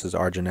mental illnesses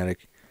are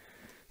genetic.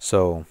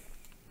 So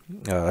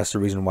that's the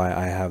reason why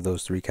I have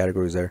those three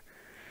categories there.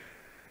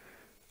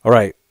 All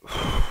right.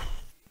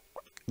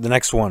 The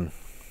next one,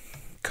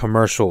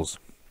 commercials.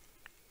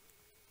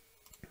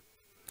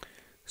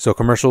 So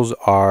commercials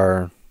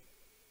are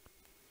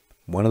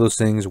one of those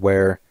things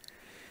where,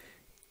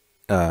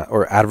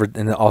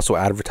 and also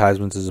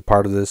advertisements is a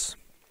part of this.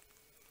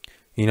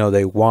 You know,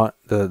 they want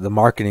the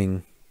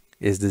marketing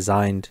is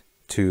designed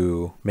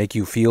to make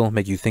you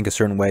think a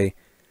certain way,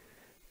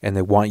 and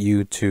they want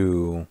you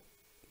to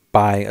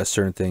buy a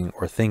certain thing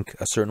or think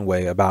a certain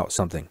way about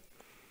something.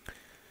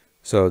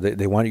 So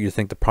they want you to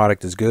think the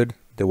product is good.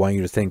 They want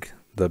you to think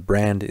the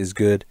brand is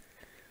good.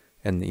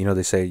 And, you know,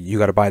 they say, you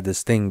got to buy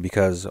this thing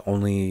because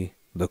only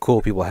the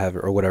cool people have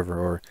it or whatever.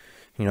 Or,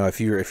 you know, if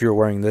you're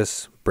wearing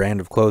this brand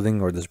of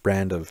clothing or this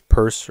brand of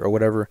purse or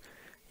whatever,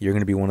 you're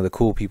going to be one of the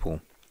cool people.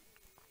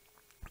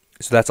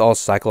 So that's all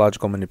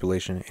psychological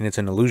manipulation. And it's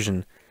an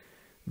illusion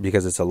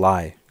because it's a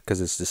lie, because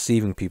it's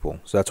deceiving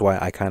people. So that's why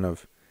I kind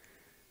of,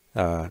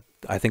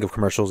 I think of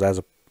commercials as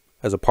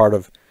a part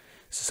of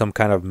some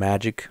kind of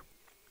magic.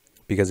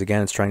 Because,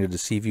 again, it's trying to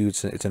deceive you.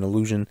 It's an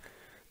illusion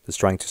that's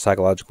trying to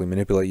psychologically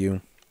manipulate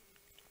you.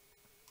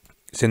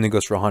 Same thing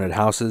goes for haunted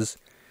houses.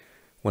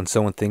 When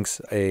someone thinks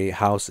a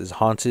house is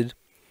haunted,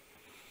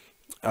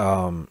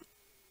 the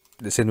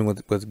same thing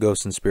with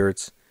ghosts and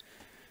spirits.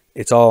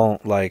 It's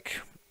all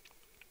like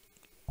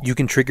you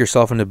can trick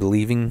yourself into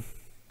believing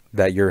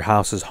that your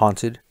house is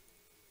haunted,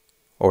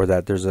 or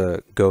that there's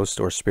a ghost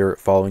or spirit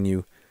following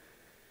you,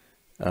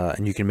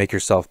 and you can make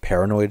yourself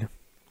paranoid.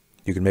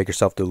 You can make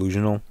yourself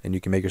delusional, and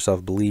you can make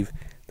yourself believe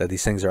that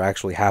these things are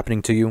actually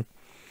happening to you.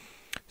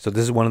 So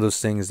this is one of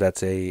those things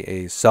that's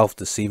a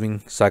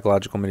self-deceiving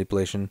psychological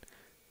manipulation,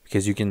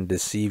 because you can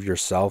deceive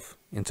yourself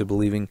into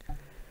believing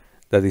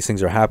that these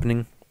things are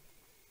happening.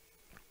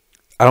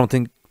 I don't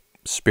think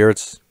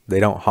spirits, they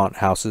don't haunt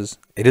houses.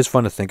 It is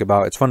fun to think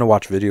about. It's fun to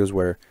watch videos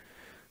where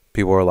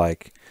people are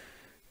like,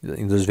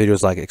 there's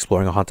videos like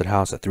exploring a haunted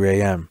house at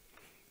 3 a.m.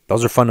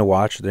 Those are fun to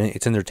watch.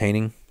 It's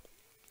entertaining.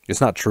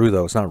 It's not true,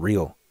 though. It's not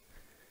real.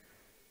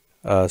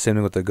 Same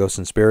thing with the ghosts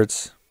and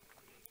spirits,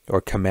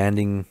 or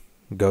commanding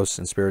ghosts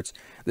and spirits.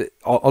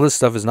 All this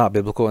stuff is not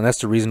biblical, and that's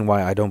the reason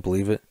why I don't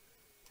believe it.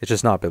 It's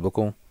just not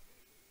biblical,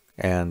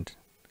 and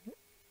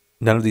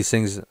none of these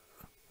things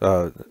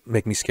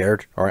make me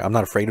scared, or I'm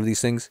not afraid of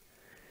these things.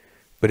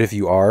 But if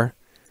you are,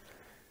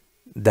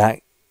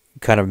 that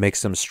kind of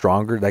makes them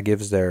stronger. That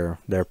gives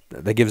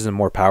that gives them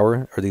more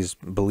power, or these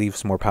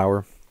beliefs more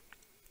power.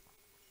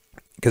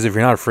 Because if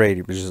you're not afraid,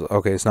 you're just,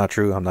 okay, it's not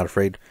true, I'm not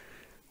afraid,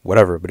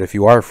 whatever. But if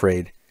you are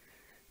afraid,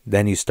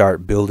 then you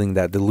start building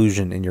that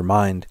delusion in your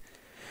mind,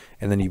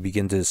 and then you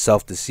begin to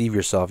self-deceive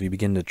yourself. You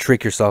begin to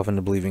trick yourself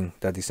into believing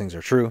that these things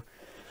are true.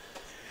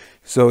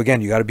 So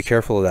again, you got to be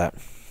careful of that.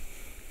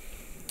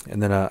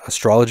 And then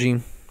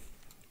astrology,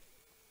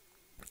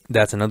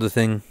 that's another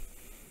thing,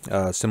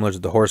 similar to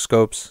the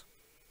horoscopes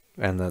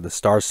and the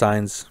star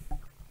signs.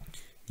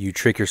 You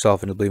trick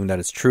yourself into believing that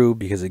it's true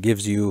because it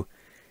gives you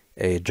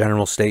a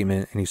general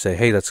statement, and you say,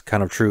 hey, that's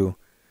kind of true,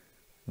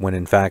 when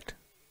in fact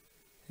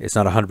it's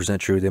not 100%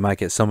 true. They might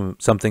get some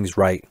things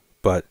right,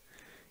 but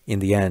in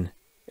the end,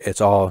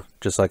 it's all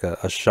just like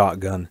a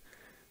shotgun.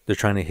 They're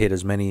trying to hit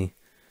as many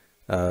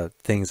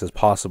things as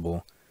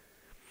possible,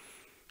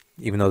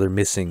 even though they're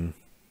missing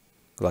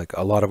like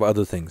a lot of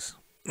other things.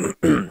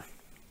 All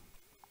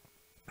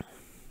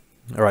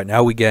right,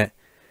 now we get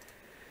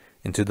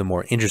into the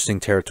more interesting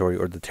territory,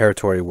 or the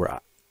territory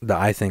that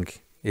I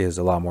think is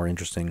a lot more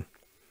interesting.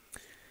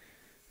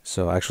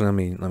 So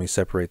actually, let me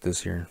separate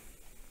this here.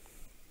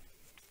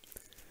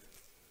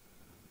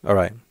 All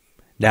right,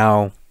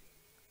 now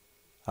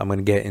I'm going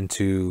to get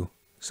into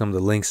some of the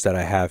links that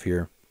I have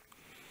here.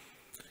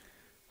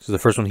 So the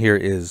first one here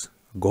is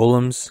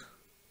Golems,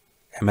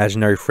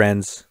 Imaginary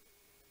Friends,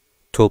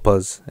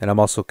 Tulpas, and I'm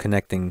also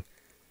connecting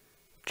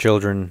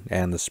children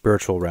and the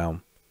spiritual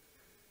realm.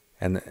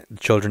 and the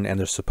children and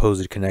their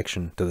supposed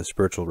connection to the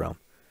spiritual realm.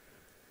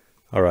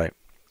 All right,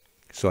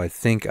 so I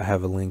think I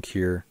have a link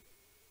here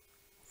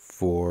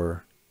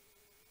for...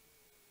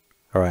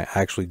 All right,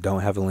 I actually don't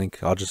have a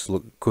link. I'll just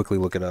quickly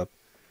look it up.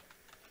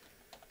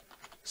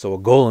 So a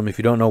golem, if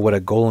you don't know what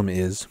a golem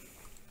is,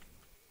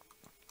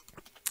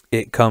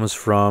 it comes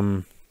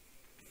from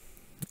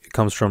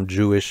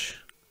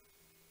Jewish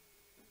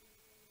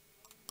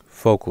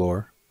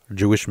folklore,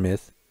 Jewish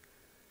myth,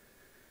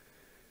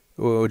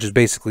 which is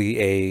basically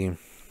a...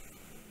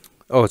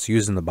 Oh, it's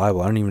used in the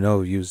Bible. I don't even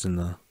know it's used in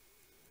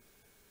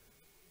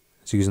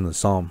the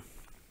Psalm.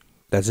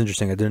 That's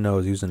interesting. I didn't know it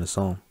was used in the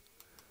Psalm.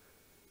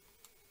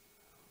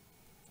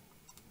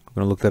 I'm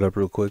going to look that up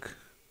real quick.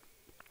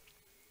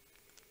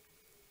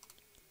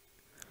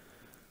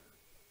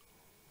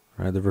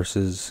 All right, the verse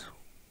is,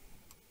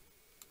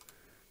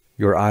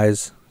 "Your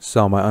eyes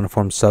saw my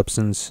unformed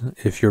substance.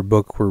 If your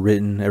book were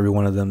written, every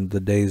one of them, the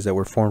days that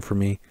were formed for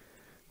me,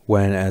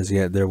 when as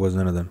yet there was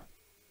none of them."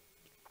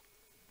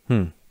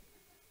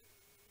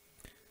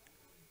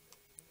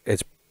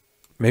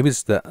 Maybe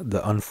it's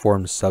the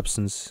unformed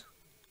substance.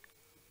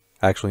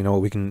 Actually, no,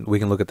 we can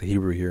look at the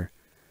Hebrew here.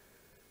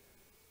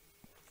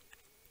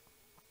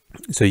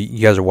 So you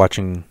guys are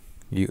watching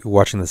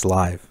this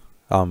live.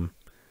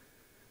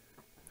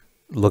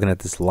 Looking at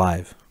this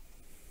live.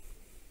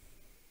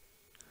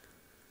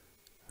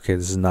 Okay,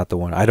 this is not the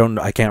one.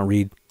 I can't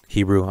read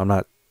Hebrew.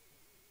 I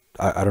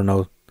don't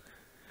know.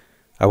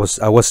 I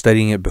was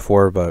studying it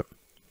before, but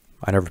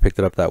I never picked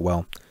it up that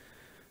well.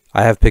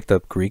 I have picked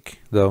up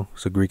Greek though,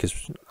 so Greek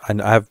is...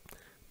 I have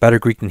better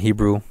Greek than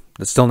Hebrew.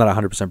 It's still not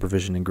 100%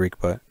 proficient in Greek,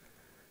 but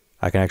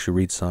I can actually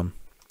read some.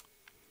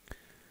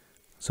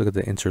 Let's look at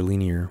the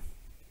interlinear.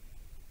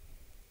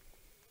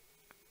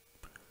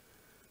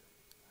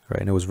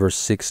 Right, and it was verse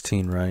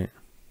 16, right?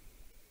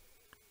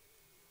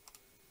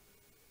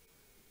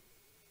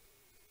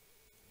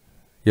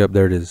 Yep,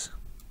 there it is.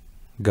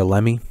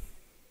 Golemi.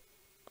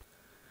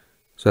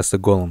 So that's the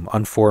golem,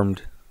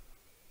 unformed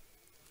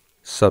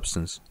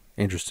substance.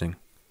 Interesting.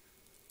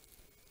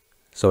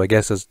 So I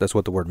guess that's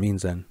what the word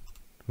means then.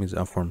 It means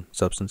unformed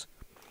substance.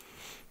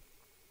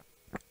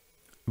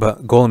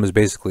 But golem is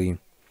basically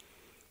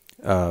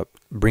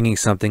bringing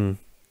something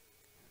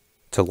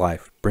to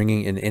life,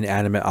 bringing an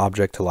inanimate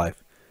object to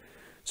life.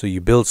 So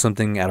you build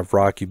something out of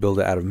rock, you build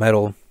it out of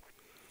metal,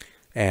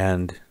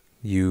 and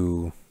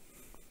you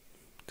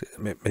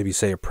maybe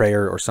say a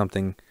prayer or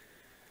something,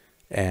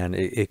 and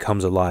it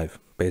comes alive,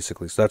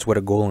 basically. So that's what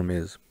a golem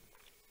is.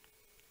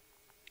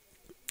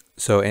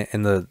 So,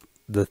 and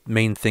the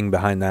main thing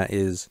behind that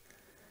is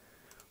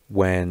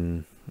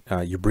when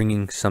you're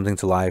bringing something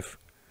to life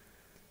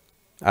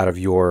out of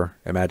your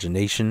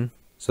imagination.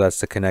 So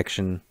that's the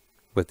connection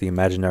with the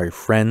imaginary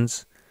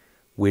friends,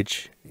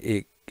 which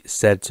it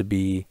said to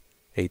be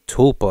a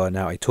tulpa.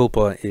 Now, a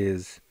tulpa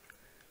is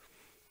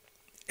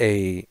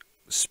a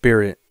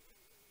spirit,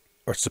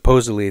 or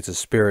supposedly it's a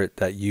spirit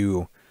that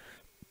you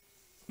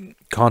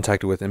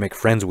contact with and make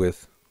friends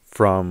with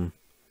from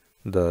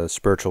the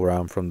spiritual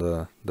realm, from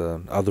the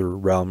other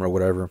realm or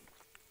whatever.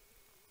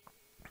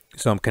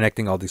 So I'm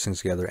connecting all these things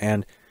together,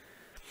 and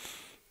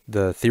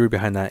the theory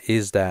behind that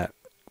is that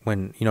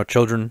when,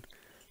 children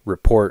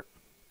report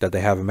that they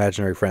have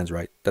imaginary friends,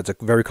 right? That's a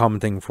very common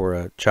thing for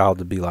a child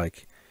to be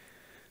like,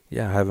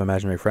 yeah, I have an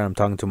imaginary friend, I'm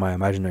talking to my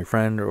imaginary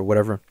friend or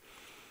whatever.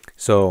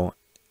 So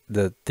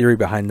the theory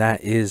behind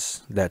that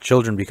is that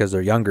children, because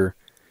they're younger,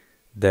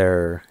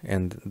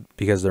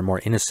 because they're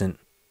more innocent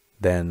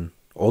than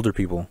older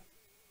people,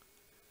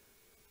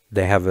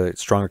 they have a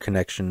stronger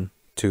connection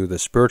to the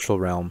spiritual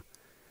realm.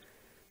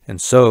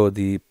 And so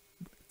when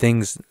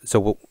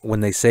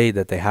they say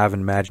that they have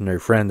an imaginary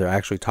friend, they're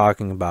actually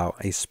talking about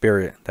a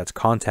spirit that's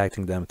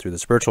contacting them through the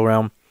spiritual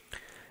realm,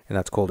 and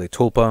that's called a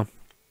tulpa.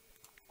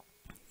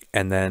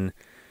 And then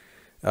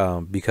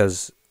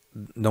because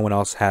no one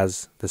else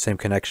has the same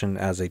connection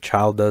as a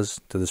child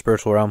does to the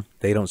spiritual realm,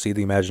 they don't see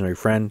the imaginary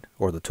friend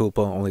or the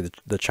tulpa, only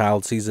the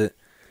child sees it.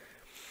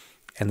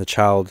 And the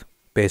child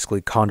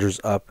basically conjures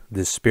up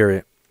this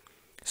spirit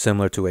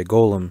similar to a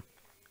golem,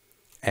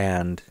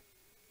 and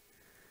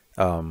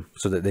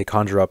so that they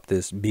conjure up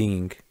this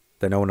being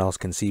that no one else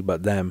can see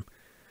but them.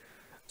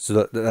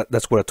 So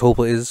that's what a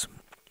tulpa is.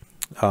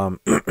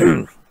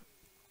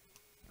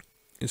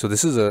 So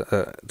this is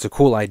it's a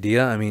cool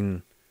idea. I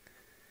mean,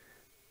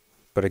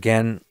 but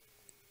again,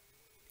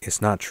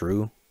 it's not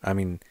true. I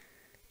mean,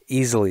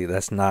 easily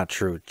that's not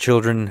true.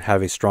 Children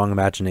have a strong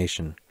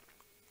imagination.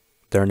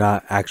 They're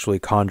not actually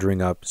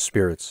conjuring up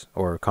spirits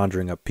or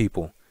conjuring up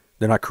people.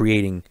 They're not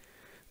creating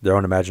their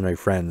own imaginary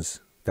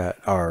friends that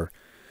are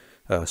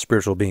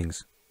spiritual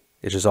beings.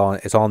 It's all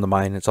in the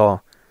mind. It's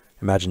all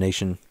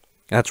imagination.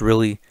 And that's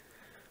really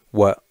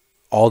what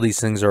all these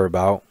things are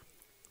about.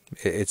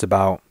 It's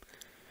about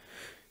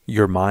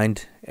your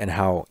mind and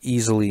how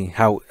easy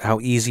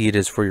it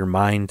is for your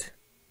mind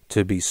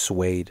to be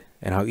swayed,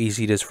 and how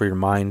easy it is for your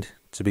mind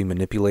to be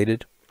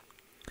manipulated.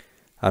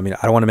 I mean, I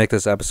don't want to make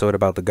this episode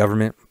about the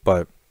government,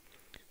 but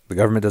The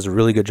government does a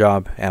really good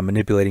job at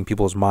manipulating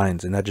people's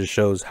minds, and that just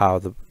shows how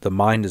the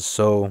mind is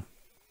so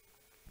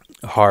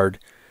hard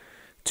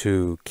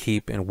to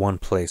keep in one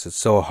place. It's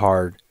so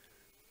hard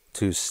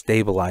to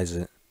stabilize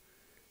it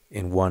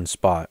in one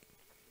spot.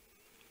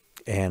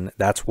 And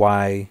that's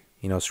why,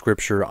 you know,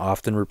 scripture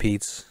often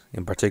repeats,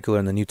 in particular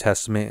in the New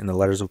Testament, in the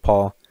letters of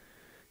Paul,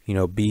 you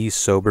know, be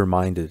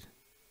sober-minded.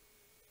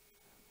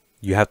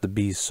 You have to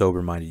be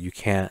sober-minded. You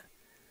can't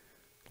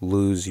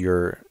lose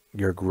your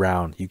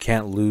ground. You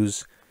can't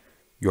lose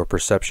your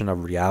perception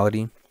of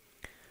reality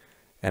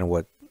and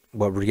what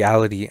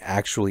reality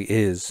actually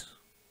is,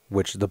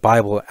 which the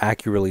Bible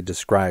accurately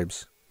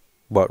describes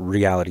what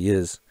reality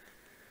is.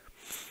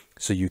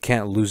 So you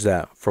can't lose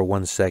that for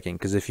 1 second,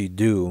 because if you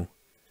do,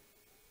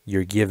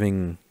 you're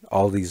giving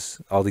all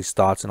these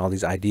thoughts and all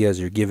these ideas,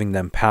 you're giving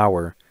them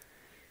power,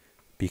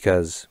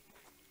 because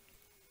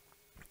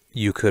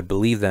you could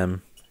believe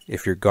them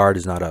if your guard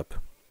is not up.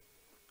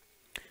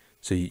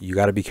 So you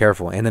got to be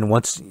careful. And then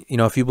once, you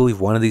know, if you believe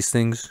one of these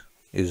things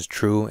is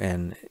true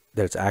and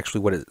that it's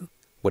actually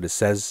what it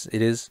says it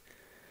is,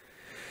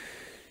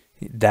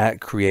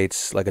 that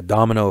creates like a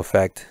domino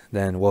effect.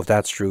 Then, well, if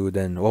that's true,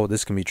 then, oh,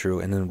 this can be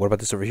true. And then what about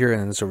this over here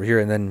and this over here?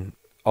 And then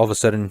all of a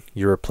sudden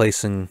you're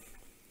replacing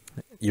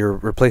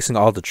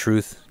all the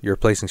truth. You're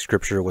replacing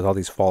scripture with all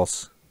these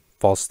false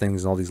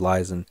things and all these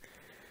lies. And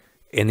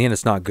in the end,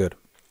 it's not good.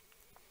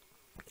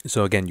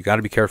 So again, you got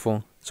to be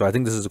careful. So I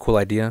think this is a cool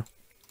idea.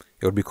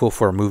 It would be cool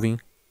for a movie,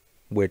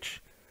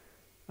 which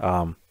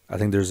I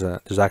think there's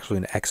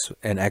actually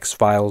an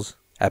X-Files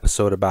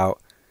episode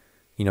about,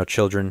 you know,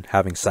 children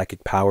having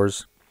psychic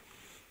powers.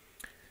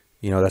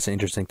 You know, that's an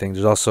interesting thing.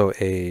 There's also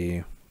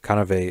a kind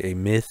of a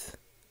myth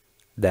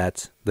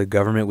that the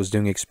government was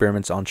doing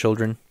experiments on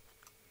children,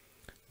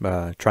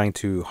 trying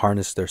to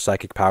harness their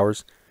psychic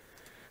powers.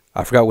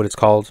 I forgot what it's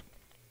called,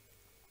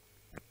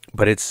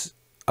 but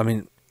I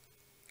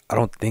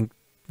don't think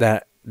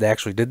that they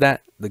actually did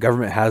that. The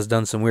government has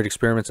done some weird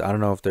experiments. I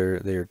don't know if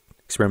they're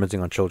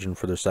experimenting on children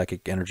for their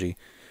psychic energy.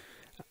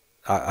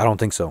 I don't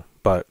think so,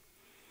 but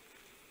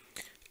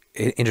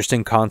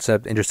interesting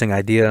concept, interesting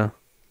idea,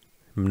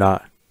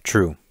 not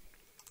true.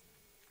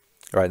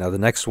 All right, now the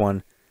next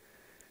one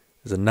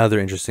is another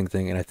interesting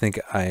thing, and I think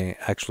I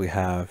actually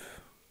have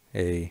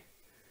a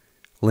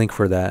link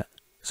for that.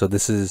 So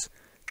this is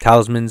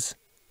Talismans,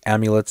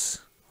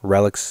 Amulets,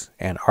 Relics,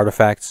 and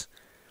Artifacts.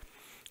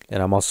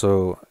 And I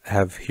also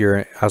have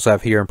here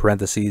in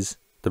parentheses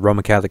the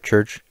Roman Catholic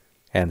Church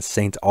and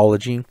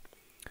Saintology,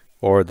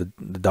 or the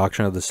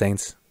doctrine of the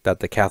saints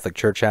that the Catholic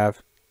Church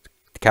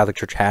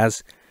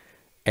has,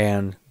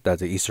 and that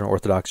the Eastern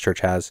Orthodox Church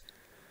has.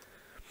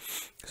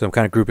 So I'm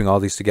kind of grouping all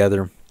these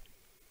together.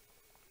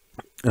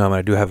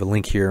 I do have a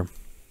link here.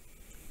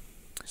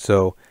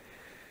 So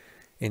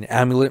an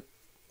amulet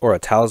or a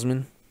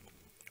talisman,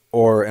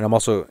 and I'm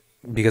also,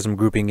 because I'm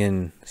grouping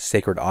in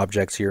sacred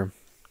objects here,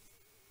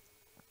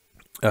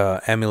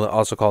 amulet,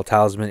 also called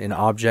talisman, an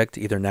object,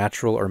 either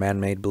natural or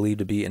man-made, believed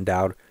to be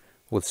endowed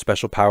with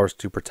special powers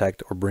to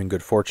protect or bring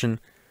good fortune.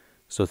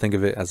 So think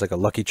of it as like a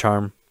lucky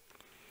charm.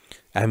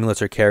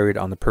 Amulets are carried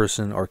on the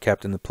person or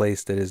kept in the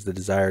place that is the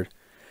desired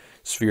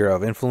sphere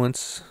of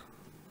influence.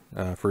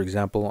 For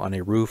example, on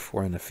a roof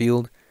or in a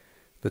field.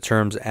 The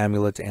terms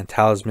amulet and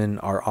talisman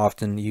are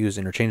often used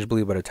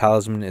interchangeably, but a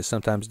talisman is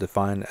sometimes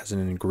defined as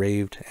an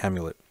engraved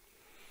amulet.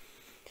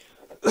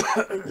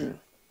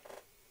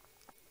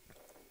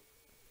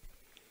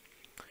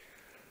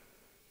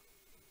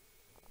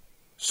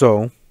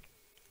 So,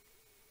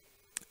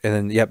 and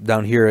then, yep,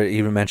 down here it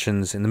even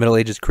mentions, in the Middle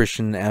Ages,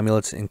 Christian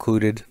amulets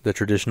included the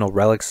traditional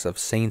relics of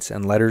saints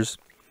and letters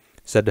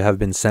said to have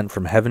been sent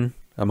from heaven.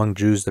 Among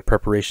Jews, the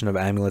preparation of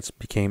amulets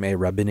became a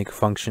rabbinic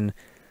function.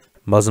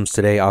 Muslims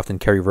today often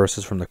carry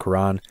verses from the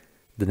Quran,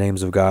 the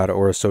names of God,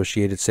 or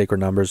associated sacred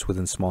numbers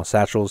within small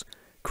satchels.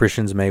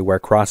 Christians may wear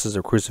crosses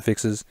or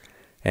crucifixes,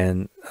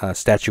 and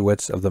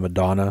statuettes of the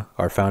Madonna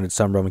are found in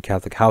some Roman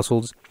Catholic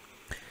households.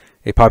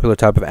 A popular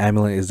type of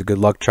amulet is the good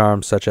luck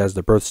charm, such as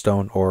the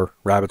birthstone or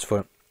rabbit's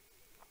foot.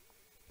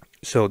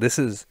 So this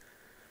is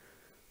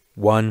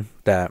one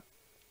that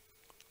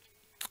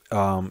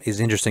is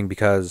interesting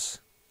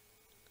because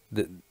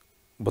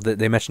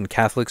they mentioned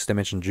Catholics, they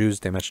mentioned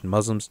Jews, they mentioned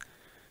Muslims,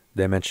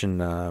 they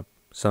mentioned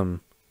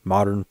some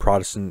modern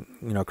Protestant,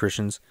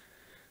 Christians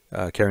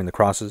carrying the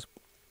crosses.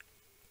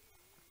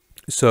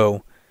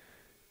 So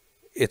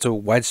it's a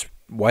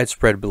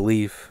widespread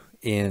belief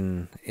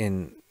in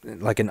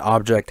like an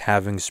object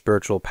having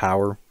spiritual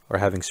power or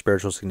having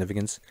spiritual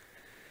significance.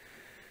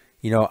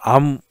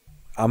 I'm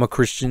a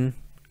Christian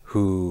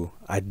who,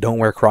 I don't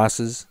wear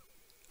crosses.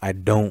 I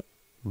don't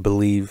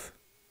believe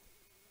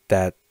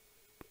that,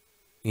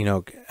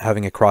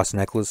 having a cross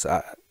necklace.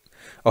 I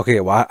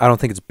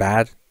don't think it's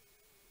bad,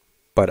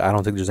 but I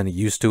don't think there's any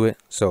use to it.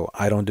 So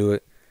I don't do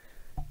it,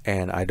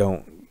 and I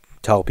don't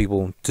tell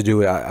people to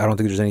do it. I don't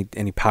think there's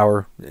any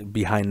power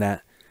behind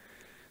that.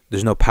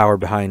 There's no power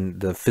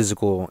behind the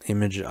physical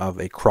image of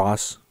a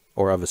cross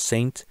or of a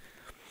saint.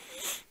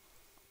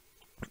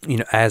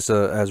 as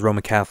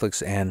Roman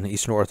Catholics and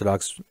Eastern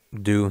Orthodox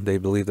do, they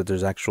believe that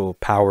there's actual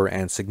power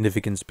and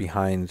significance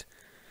behind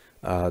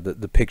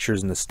the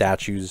pictures and the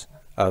statues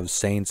of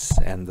saints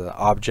and the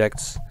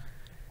objects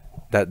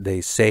that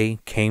they say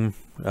came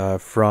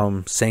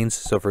from saints.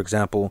 So, for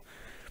example,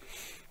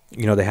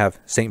 they have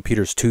St.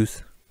 Peter's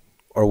tooth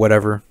or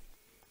whatever,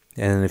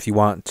 and if you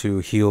want to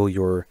heal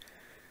your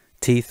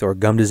teeth or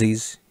gum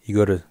disease, you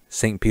go to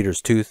St.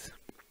 Peter's tooth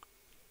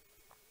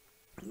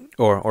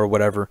or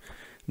whatever.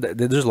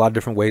 There's a lot of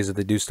different ways that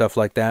they do stuff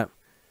like that,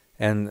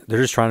 and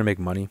they're just trying to make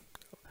money.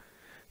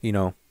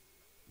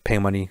 Pay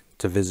money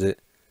to visit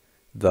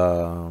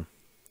the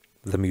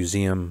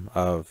museum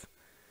of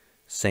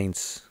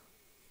saints'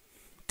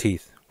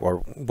 teeth or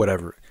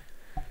whatever.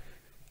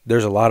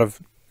 There's a lot of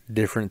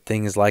different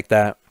things like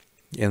that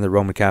in the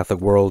Roman Catholic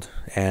world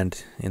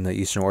and in the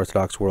Eastern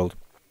Orthodox world.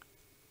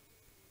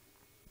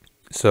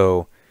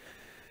 So,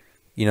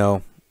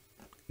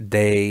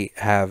 they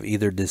have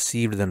either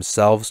deceived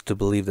themselves to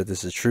believe that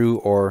this is true,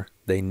 or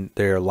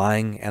they're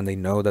lying and they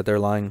know that they're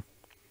lying.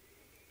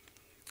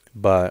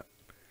 But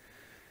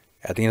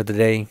at the end of the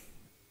day,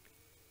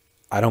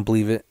 I don't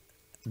believe it.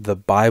 The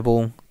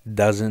Bible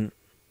doesn't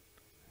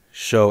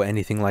show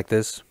anything like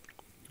this.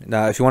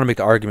 Now, if you want to make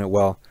the argument,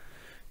 well,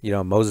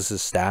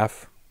 Moses'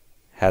 staff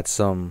had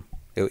some,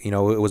 it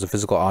was a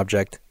physical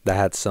object that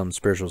had some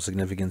spiritual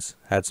significance,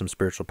 had some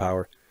spiritual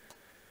power.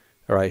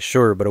 All right,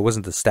 sure, but it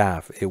wasn't the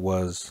staff. It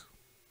was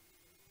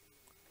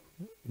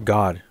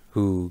God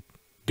who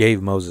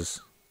gave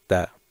Moses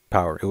that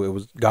power. It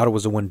was God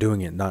was the one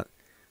doing it,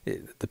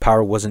 the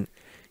power wasn't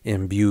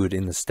imbued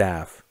in the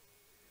staff.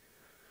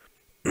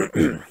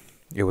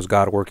 It was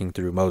God working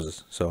through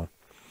Moses. So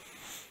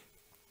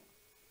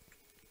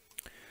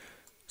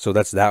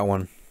that's that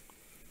one.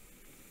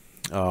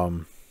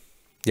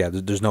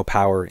 There's no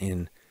power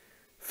in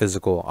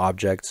physical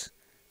objects.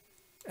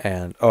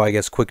 And I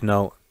guess quick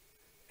note,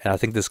 and I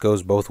think this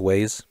goes both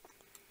ways.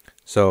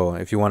 So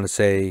if you want to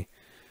say,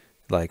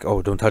 like,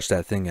 don't touch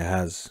that thing,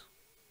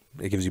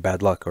 it gives you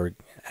bad luck, or it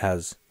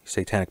has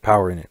satanic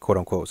power in it, quote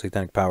unquote,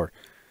 satanic power.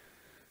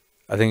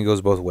 I think it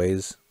goes both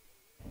ways.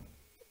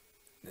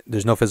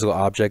 There's no physical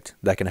object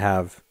that can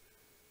have,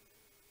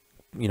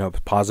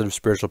 positive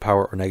spiritual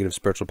power or negative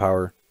spiritual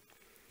power.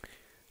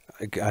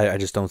 I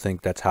just don't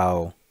think that's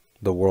how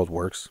the world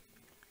works.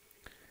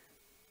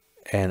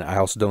 And I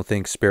also don't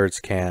think spirits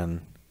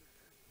can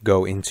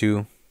go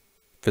into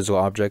physical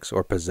objects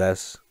or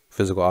possess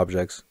physical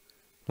objects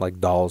like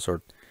dolls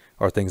or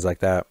things like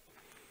that.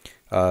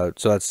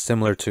 So that's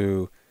similar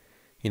to,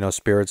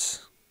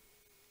 spirits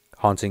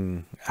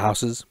haunting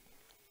houses.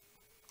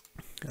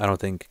 I don't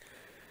think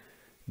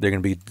they're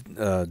going to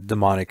be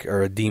demonic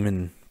or a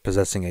demon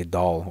possessing a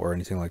doll or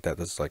anything like that.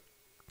 That's like,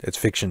 it's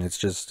fiction. It's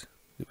just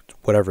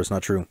whatever. It's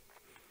not true.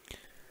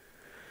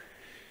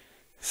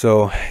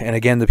 So, and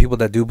again, the people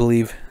that do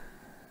believe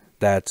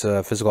that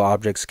physical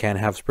objects can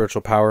have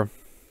spiritual power,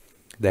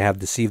 they have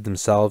deceived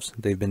themselves.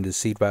 They've been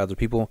deceived by other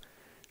people.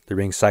 They're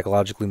being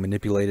psychologically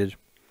manipulated.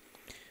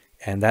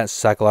 And that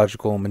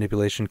psychological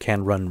manipulation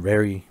can run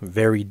very,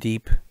 very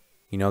deep.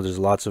 There's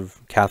lots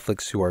of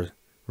Catholics who are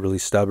really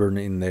stubborn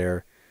in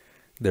their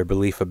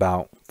belief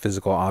about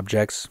physical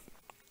objects,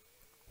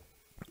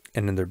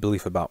 and in their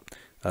belief about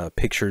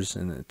pictures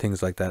and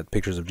things like that.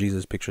 Pictures of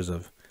Jesus, pictures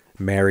of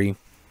Mary.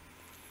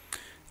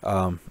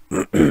 So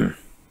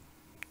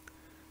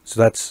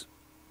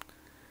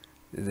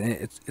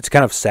it's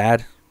kind of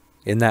sad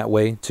in that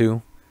way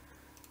too.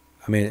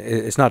 I mean,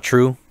 it's not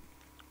true,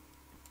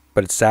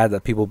 but it's sad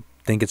that people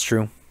think it's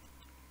true,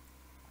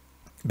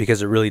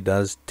 because it really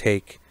does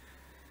take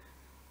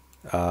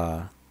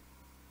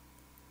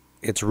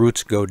its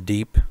roots go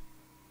deep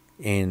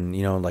in,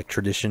 like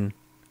tradition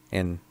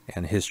and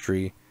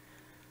history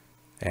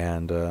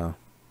and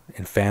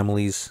in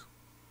families.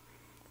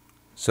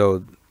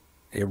 So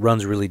it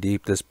runs really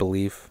deep, this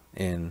belief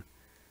in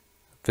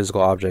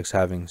physical objects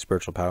having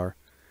spiritual power.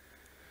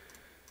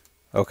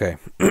 Okay.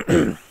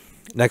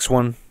 Next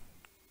one,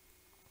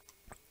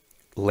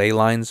 ley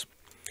lines.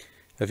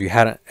 If you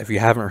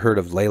haven't heard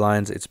of ley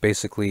lines, it's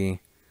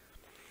basically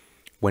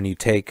when you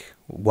take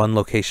one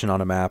location on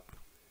a map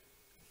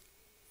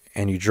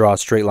and you draw a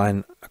straight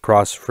line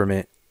across from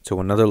it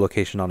to another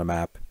location on a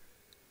map,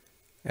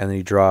 and then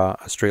you draw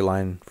a straight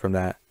line from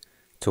that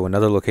to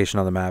another location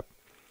on the map.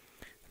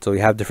 So you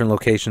have different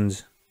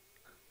locations.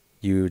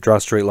 You draw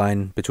a straight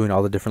line between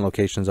all the different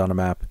locations on a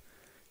map,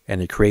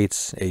 and it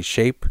creates a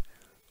shape,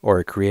 or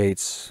it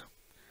creates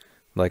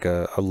like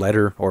a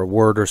letter or a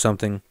word or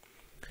something.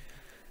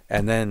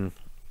 And then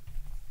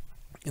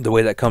the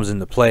way that comes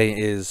into play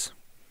is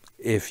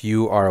if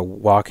you are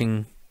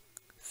walking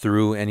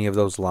through any of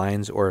those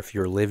lines, or if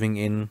you're living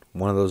in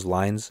one of those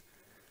lines,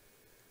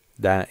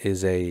 that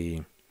is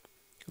a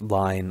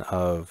line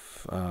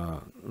of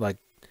like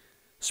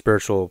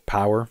spiritual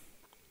power,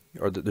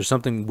 or there's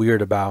something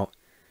weird about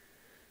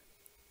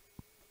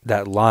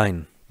that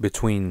line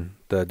between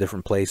the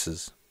different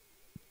places.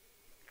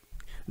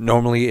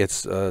 Normally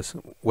it's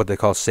what they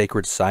call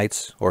sacred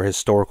sites or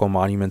historical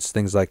monuments,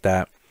 things like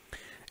that.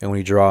 and when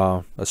you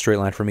draw a straight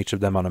line from each of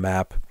them on a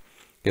map,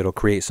 it'll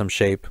create some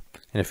shape.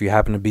 And if you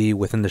happen to be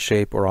within the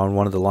shape or on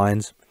one of the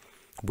lines,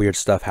 weird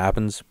stuff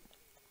happens.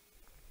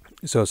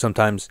 So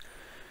sometimes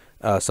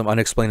some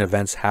unexplained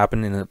events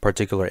happen in a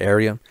particular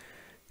area,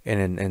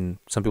 and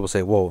some people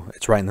say, whoa,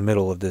 it's right in the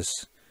middle of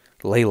this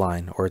ley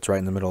line, or it's right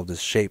in the middle of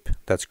this shape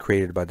that's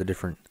created by the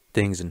different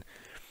things. And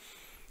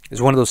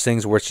it's one of those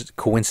things where it's just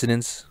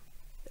coincidence,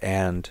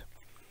 and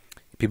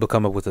people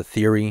come up with a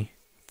theory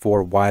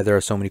for why there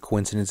are so many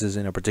coincidences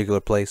in a particular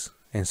place.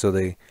 And so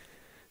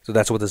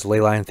that's what this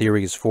ley line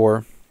theory is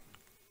for.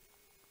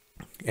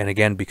 And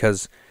again,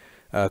 because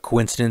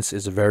coincidence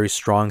is a very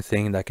strong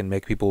thing that can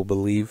make people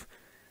believe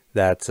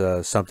that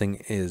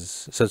something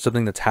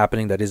that's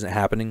happening that isn't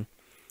happening.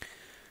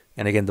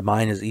 And again, the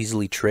mind is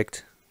easily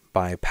tricked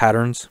by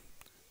patterns.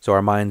 So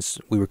our minds,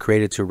 we were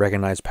created to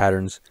recognize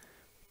patterns,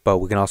 but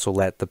we can also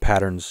let the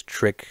patterns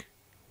trick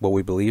what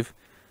we believe.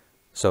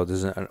 So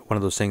this is one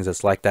of those things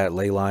that's like that,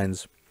 ley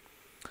lines.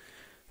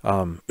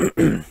 So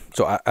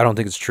I don't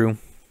think it's true.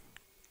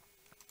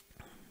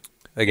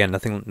 Again,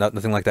 nothing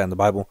like that in the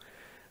Bible.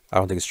 I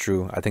don't think it's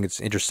true. I think it's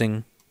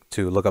interesting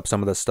to look up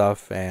some of this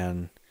stuff,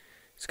 and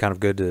it's kind of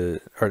good to,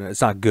 or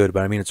it's not good,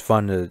 but I mean it's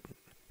fun to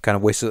kind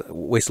of waste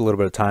a little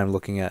bit of time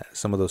looking at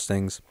some of those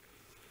things.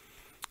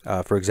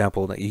 For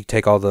example, you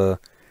take all the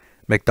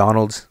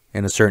McDonald's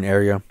in a certain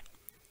area,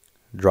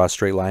 draw a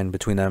straight line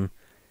between them,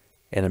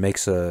 and it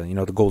makes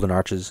the golden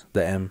arches,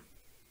 the M,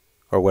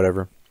 or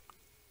whatever.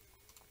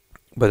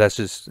 But that's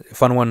just a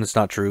fun one. It's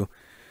not true.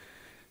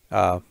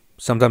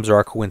 Sometimes there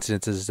are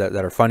coincidences that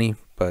are funny,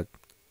 but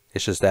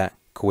it's just that,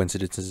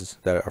 coincidences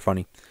that are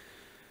funny.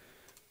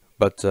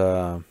 But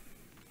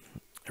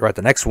right,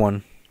 the next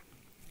one,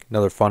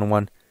 another fun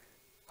one,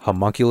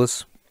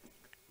 Homunculus.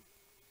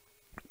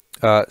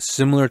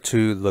 Similar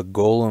to the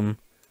Golem.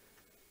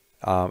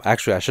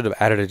 Actually, I should have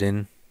added it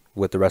in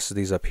with the rest of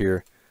these up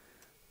here.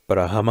 But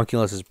a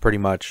Homunculus is pretty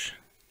much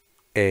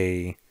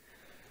a...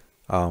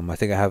 I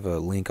think I have a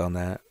link on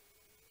that.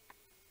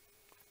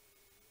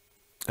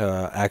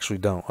 Actually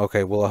don't.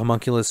 Okay, well, a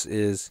Homunculus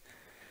is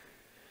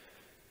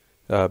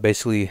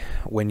basically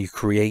when you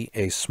create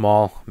a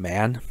small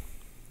man.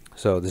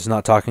 So this is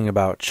not talking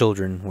about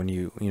children when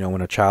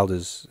when a child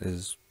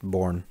is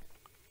born.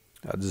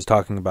 This is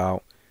talking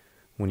about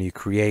when you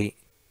create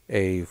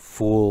a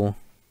full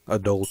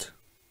adult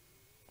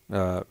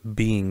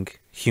being,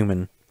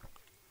 human,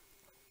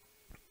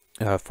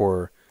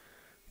 for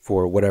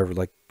whatever,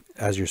 like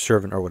as your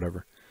servant or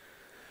whatever.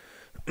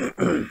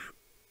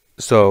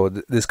 So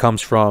this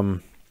comes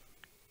from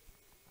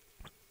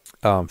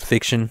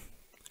fiction,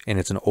 and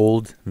it's an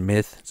old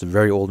myth. It's a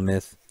very old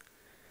myth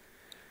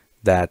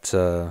that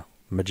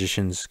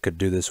magicians could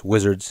do this.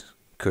 Wizards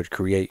could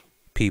create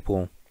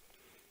people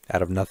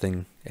out of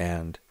nothing,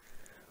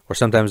 or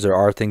sometimes there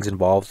are things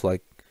involved,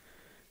 like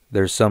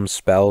there's some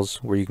spells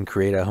where you can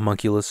create a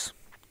homunculus.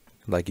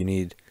 Like you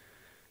need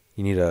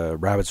a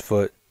rabbit's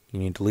foot, you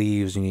need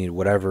leaves, you need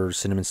whatever,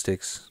 cinnamon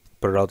sticks,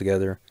 put it all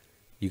together,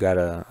 you got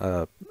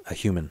a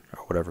human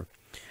or whatever.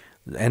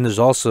 And there's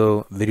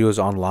also videos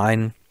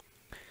online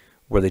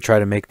where they try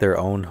to make their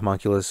own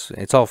homunculus.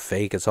 It's all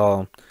fake, it's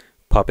all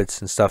puppets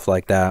and stuff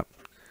like that.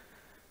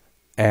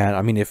 And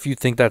I mean, if you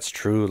think that's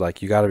true,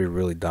 like, you got to be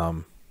really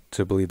dumb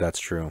to believe that's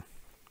true.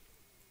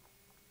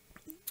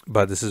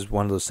 But this is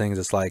one of those things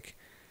that's like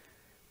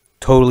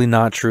totally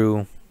not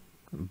true.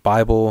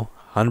 Bible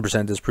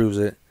 100% disproves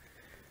it.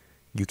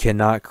 You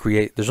cannot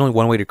create, there's only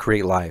one way to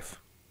create life.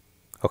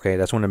 Okay,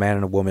 that's when a man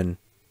and a woman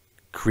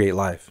create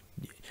life.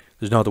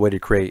 There's no other way to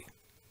create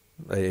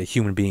a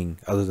human being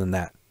other than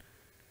that.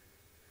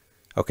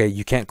 Okay,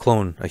 you can't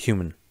clone a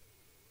human.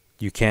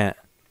 You can't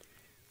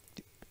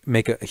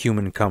make a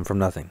human come from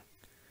nothing.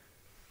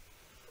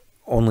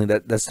 Only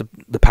that's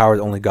the power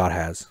that only God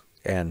has.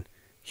 And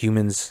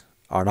humans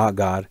are not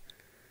God,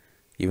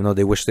 even though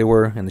they wish they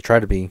were, and they try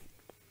to be,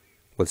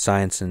 with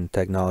science and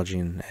technology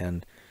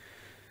and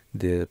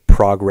the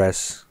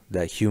progress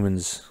that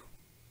humans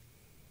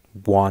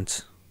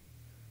want.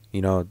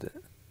 You know,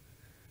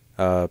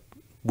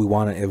 we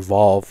want to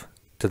evolve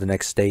to the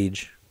next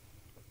stage,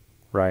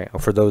 right?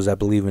 For those that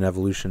believe in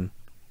evolution,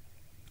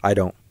 I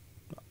don't.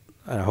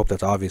 And I hope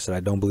that's obvious that I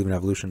don't believe in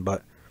evolution,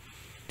 but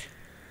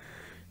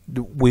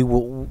we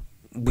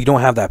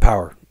don't have that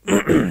power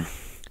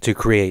to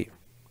create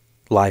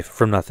life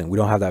from nothing. We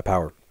don't have that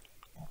power.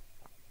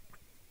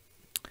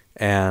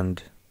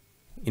 And,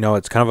 you know,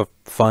 it's kind of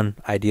a fun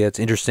idea. It's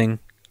interesting.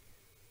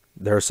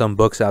 There are some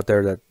books out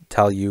there that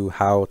tell you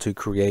how to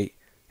create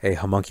a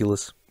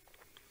homunculus,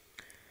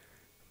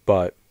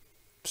 but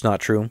it's not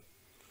true.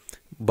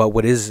 But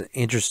what is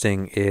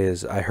interesting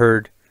is I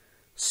heard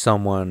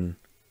someone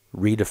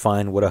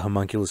redefine what a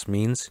homunculus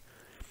means,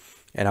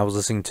 and I was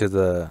listening to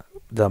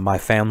the My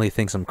Family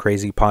Thinks I'm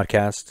Crazy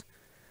podcast.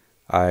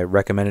 I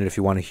recommend it if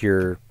you want to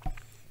hear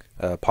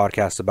a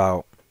podcast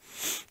about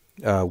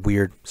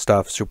weird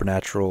stuff,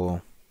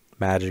 supernatural,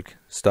 magic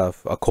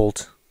stuff,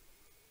 occult.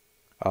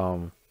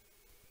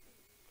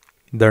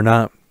 They're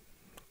not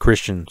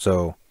Christian,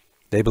 so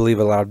they believe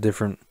a lot of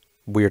different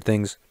weird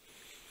things.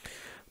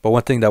 But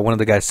one thing that one of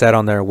the guys said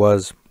on there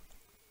was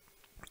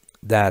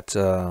that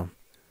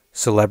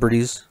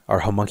celebrities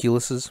are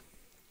homunculuses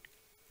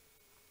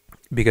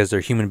because they're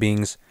human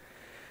beings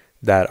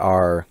that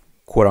are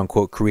quote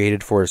unquote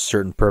created for a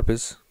certain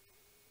purpose.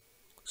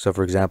 So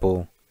for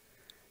example,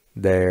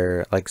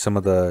 they're like some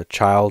of the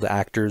child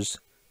actors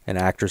and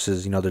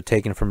actresses, you know, they're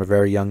taken from a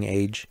very young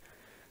age.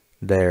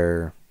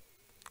 They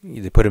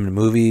put them in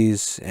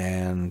movies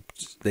and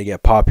they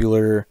get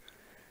popular,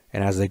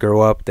 and as they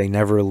grow up, they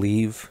never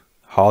leave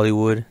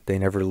Hollywood. They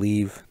never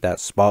leave that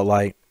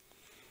spotlight.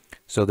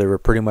 So they were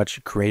pretty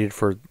much created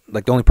for,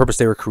 like, the only purpose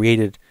they were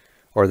created,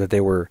 or that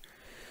they were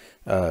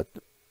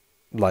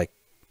like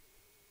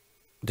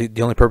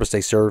the only purpose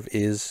they serve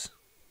is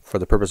for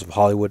the purpose of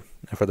Hollywood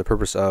and for the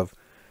purpose of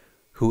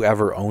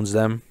whoever owns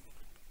them.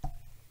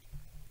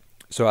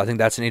 So I think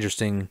that's an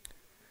interesting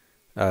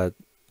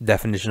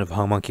definition of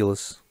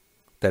homunculus.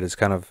 That is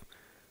kind of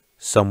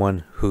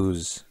someone who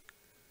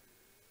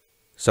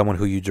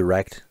you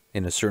direct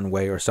in a certain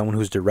way, or someone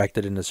who's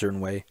directed in a certain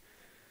way,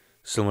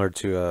 similar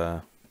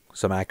to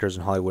some actors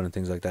in Hollywood and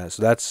things like that.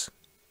 So that's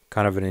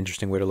kind of an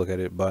interesting way to look at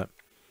it. But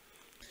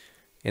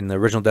in the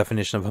original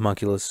definition of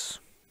homunculus,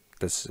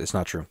 it's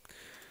not true.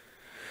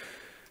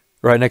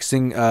 Right, next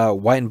thing,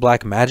 white and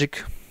black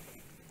magic.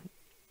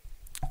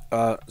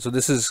 So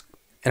this is,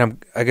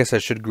 and I guess I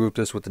should group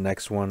this with the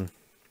next one.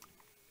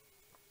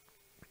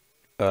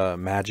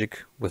 Magick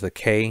with a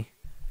K,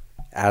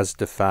 as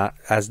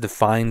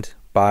defined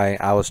by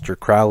Aleister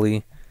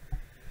Crowley.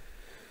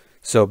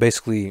 So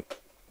basically,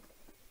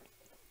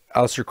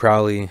 Aleister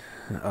Crowley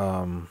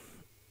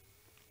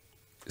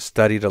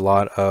studied a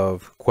lot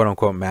of quote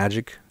unquote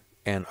magic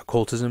and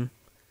occultism,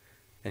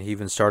 and he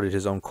even started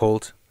his own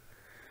cult.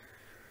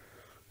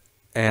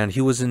 And he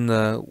was in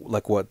the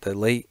late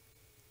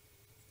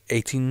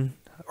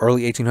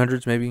early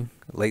 1800s, maybe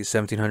late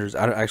 1700s.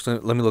 Actually,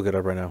 let me look it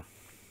up right now.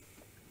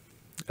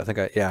 I think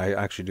I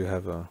actually do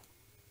have a...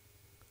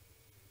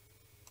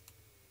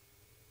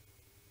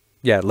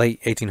 Yeah, late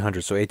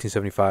 1800s, so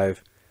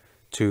 1875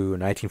 to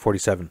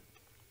 1947.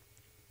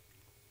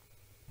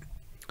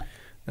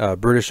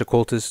 British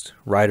occultist,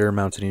 writer,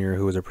 mountaineer,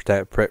 who was a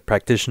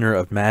practitioner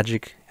of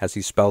magic, as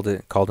he spelled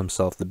it, called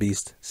himself the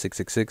Beast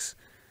 666.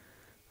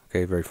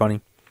 Okay, very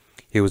funny.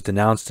 He was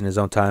denounced in his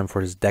own time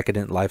for his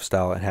decadent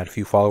lifestyle and had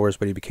few followers,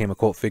 but he became a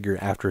cult figure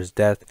after his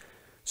death.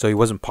 So he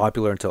wasn't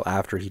popular until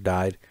after he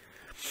died.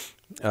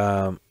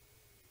 And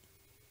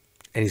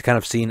he's kind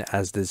of seen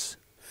as this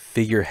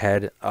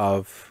figurehead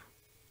of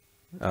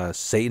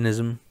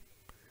Satanism,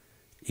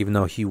 even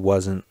though he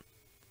wasn't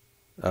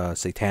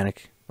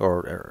satanic,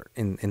 or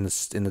in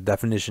the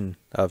definition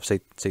of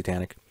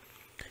satanic,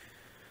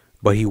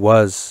 but he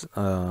was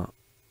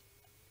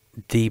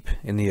deep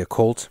in the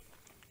occult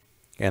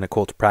and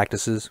occult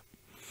practices.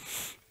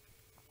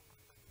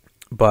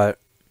 But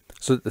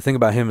so the thing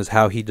about him is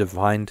how he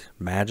defined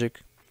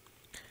magic.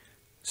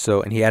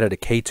 So, and he added a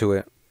K to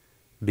it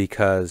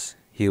because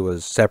he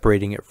was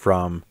separating it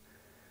from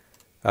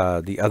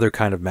the other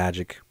kind of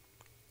magic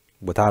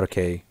without a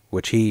K,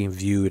 which he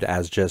viewed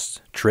as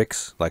just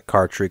tricks, like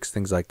card tricks,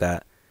 things like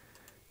that.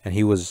 And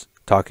he was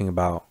talking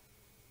about,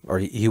 or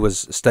he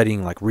was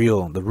studying like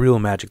the real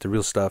magic, the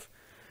real stuff,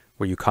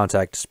 where you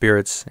contact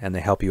spirits and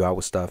they help you out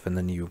with stuff, and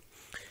then you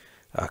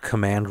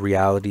command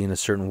reality in a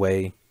certain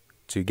way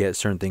to get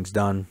certain things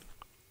done.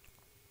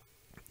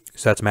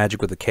 So that's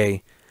magic with a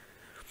K.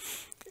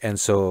 And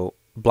so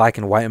black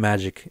and white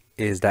magic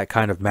is that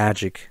kind of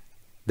magic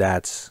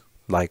that's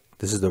like,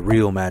 this is the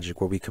real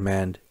magic where we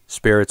command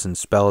spirits and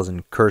spells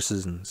and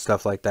curses and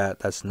stuff like that.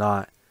 That's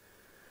not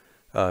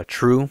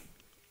true.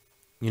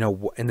 You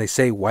know, and they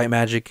say white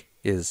magic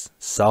is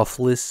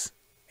selfless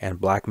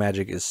and black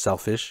magic is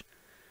selfish.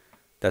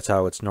 That's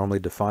how it's normally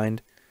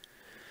defined.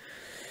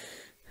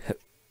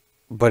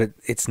 But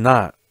it's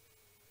not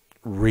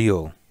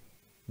real.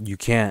 You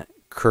can't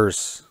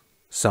curse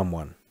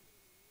someone,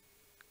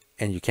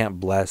 and you can't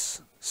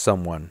bless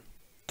someone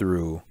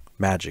through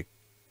magic.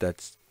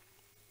 It's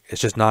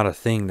just not a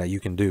thing that you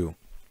can do.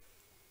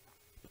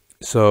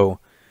 So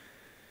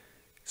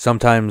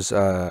sometimes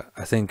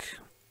I think,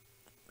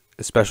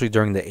 especially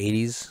during the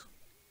 80s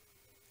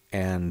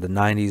and the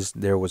 90s,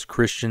 there was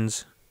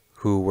Christians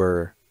who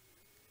were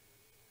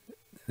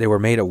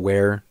made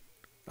aware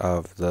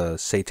of the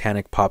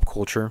satanic pop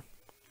culture,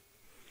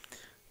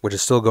 which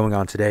is still going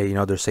on today. You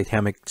know, there's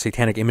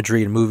satanic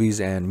imagery in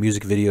movies and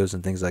music videos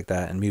and things like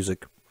that, and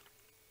music.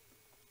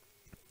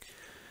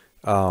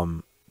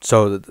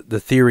 So the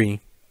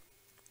theory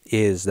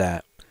is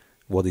that,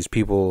 well, these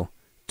people,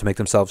 to make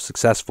themselves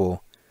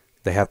successful,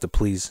 they have to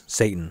please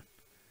Satan.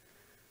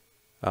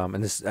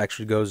 And this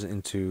actually goes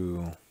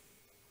into,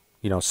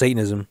 you know,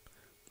 Satanism,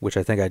 which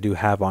I think I do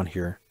have on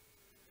here.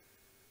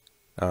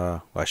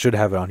 Well, I should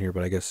have it on here,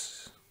 but I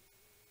guess...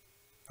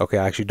 Okay,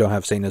 I actually don't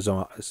have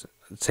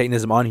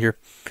Satanism on here.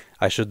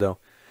 I should, though.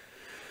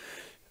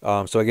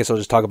 So I guess I'll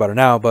just talk about it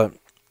now. But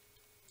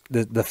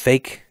the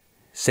fake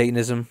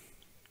Satanism,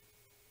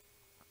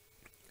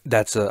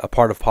 that's a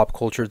part of pop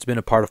culture. It's been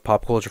a part of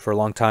pop culture for a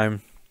long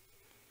time.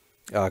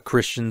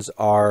 Christians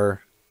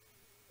are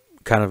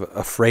kind of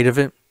afraid of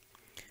it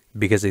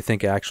because they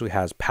think it actually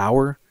has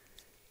power.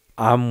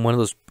 I'm one of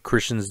those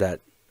Christians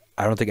that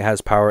I don't think it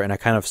has power, and I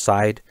kind of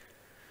side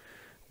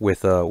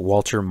with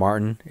Walter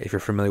Martin, if you're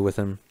familiar with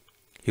him.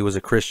 He was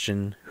a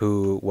Christian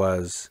who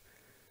was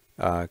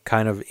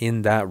kind of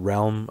in that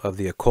realm of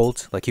the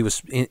occult. Like he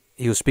was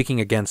speaking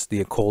against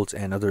the occult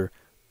and other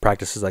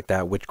practices like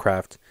that,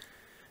 witchcraft,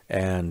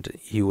 and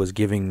he was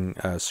giving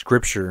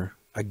scripture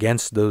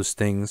against those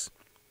things.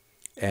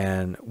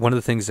 And one of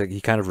the things that he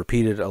kind of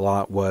repeated a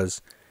lot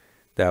was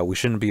that we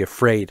shouldn't be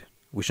afraid.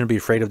 We shouldn't be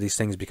afraid of these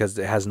things because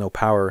it has no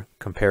power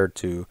compared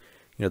to,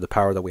 the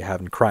power that we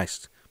have in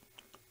Christ.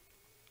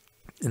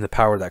 And the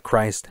power that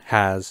Christ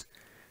has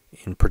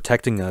in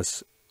protecting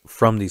us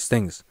from these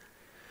things.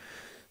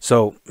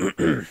 So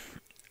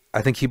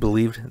I think he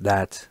believed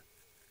that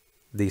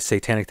these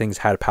satanic things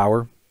had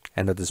power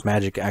and that this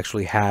magic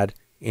actually had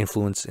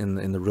influence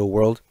in the real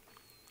world.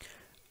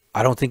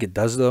 I don't think it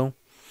does, though.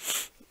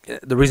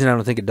 The reason I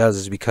don't think it does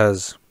is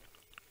because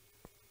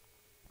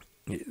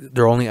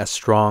they're only as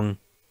strong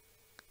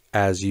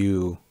as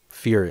you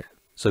fear it.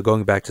 So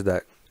going back to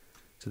that,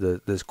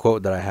 this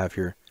quote that I have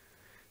here,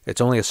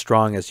 it's only as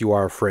strong as you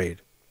are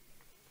afraid.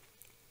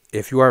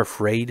 If you are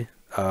afraid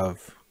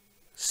of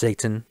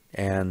Satan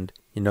and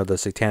the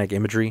satanic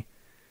imagery,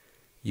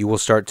 you will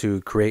start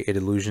to create a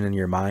delusion in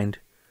your mind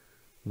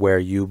where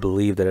you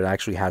believe that it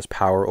actually has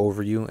power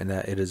over you and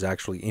that it is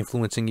actually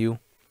influencing you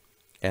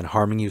and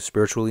harming you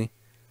spiritually.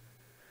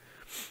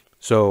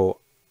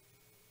 So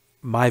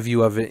my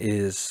view of it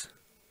is,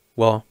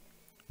 well,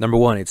 number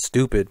one, it's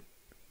stupid,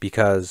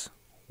 because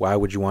why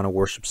would you want to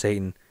worship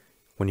Satan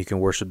when you can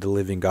worship the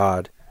living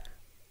God?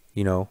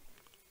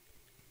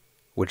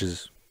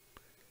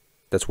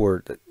 That's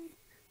where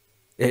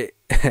it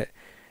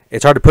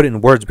it's hard to put it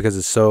in words because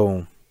it's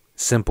so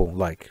simple.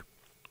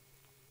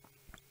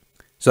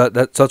 So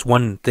that's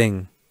one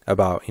thing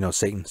about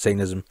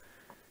Satanism.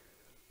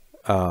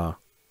 And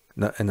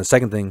the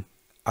second thing,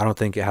 I don't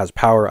think it has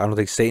power. I don't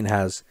think Satan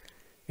has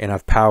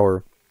enough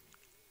power.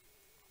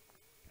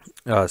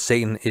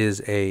 Satan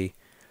he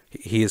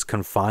is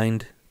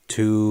confined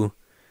to,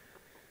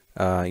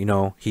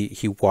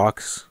 he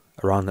walks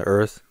around the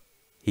earth.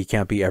 He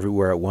can't be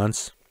everywhere at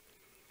once.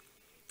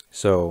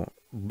 So,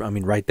 I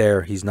mean, right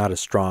there, he's not as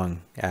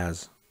strong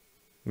as,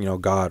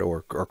 God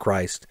or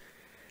Christ.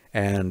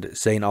 And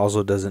Satan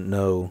also doesn't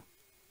know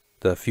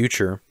the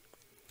future,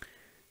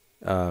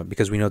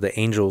 because we know the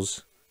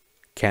angels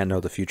can't know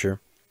the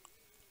future.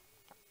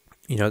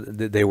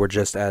 They were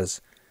just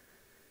as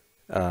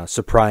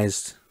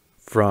surprised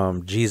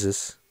from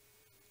Jesus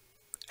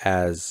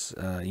as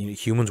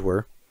humans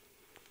were.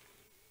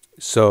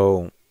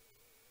 So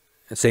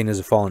Satan is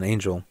a fallen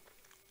angel,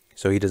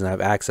 so he doesn't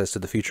have access to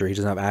the future. He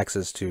doesn't have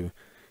access to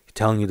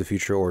telling you the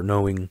future or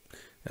knowing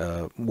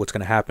what's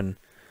going to happen.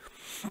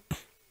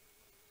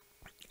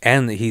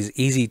 And he's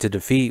easy to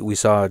defeat. We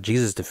saw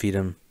Jesus defeat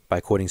him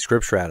by quoting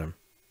scripture at him.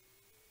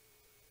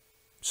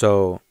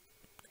 So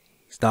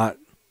he's not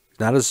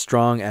as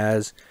strong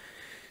as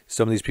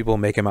some of these people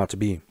make him out to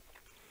be.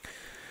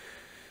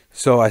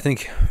 So I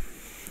think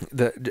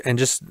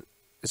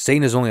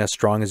Satan is only as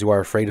strong as you are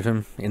afraid of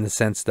him, in the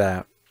sense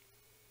that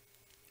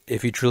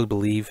if you truly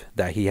believe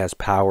that he has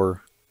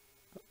power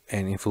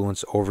and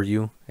influence over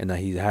you, and that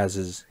he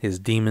has his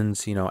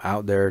demons,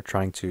 out there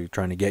trying to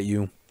get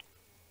you,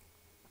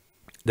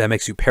 that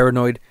makes you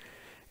paranoid,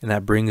 and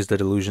that brings the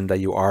delusion that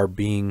you are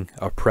being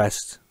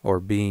oppressed or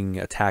being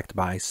attacked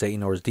by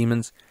Satan or his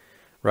demons,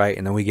 right?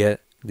 And then we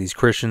get these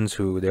Christians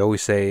who they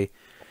always say,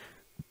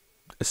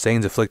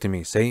 Satan's afflicting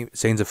me.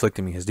 Satan's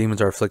afflicting me. His demons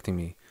are afflicting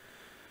me.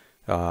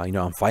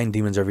 I'm fighting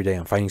demons every day.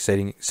 I'm fighting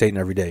Satan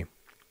every day.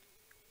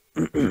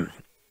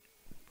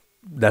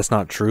 That's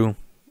not true.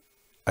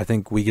 I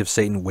think we give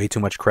Satan way too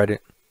much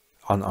credit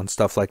on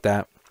stuff like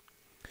that.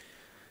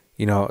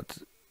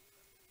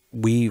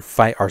 We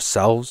fight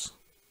ourselves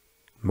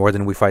more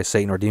than we fight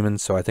Satan or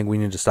demons. So I think we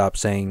need to stop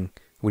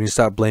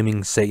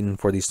blaming Satan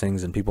for these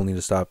things, and people need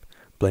to stop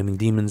blaming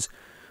demons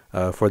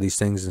for these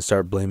things and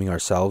start blaming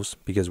ourselves,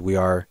 because we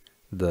are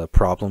the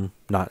problem,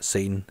 not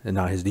Satan and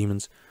not his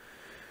demons.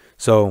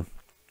 So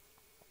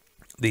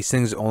these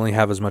things only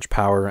have as much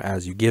power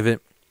as you give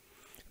it.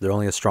 They're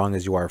only as strong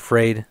as you are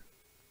afraid.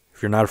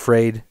 If you're not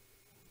afraid,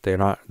 they're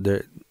not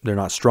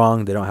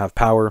strong. They don't have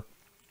power.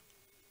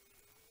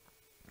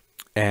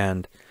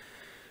 And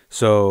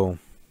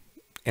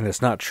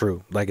it's not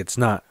true. It's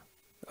not.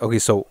 Okay,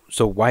 so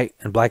white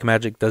and black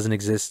magic doesn't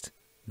exist.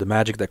 The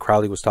magic that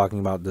Crowley was talking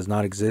about does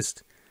not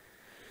exist.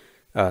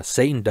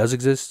 Satan does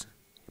exist,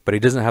 but he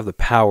doesn't have the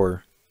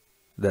power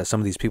that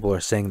some of these people are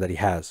saying that he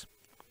has.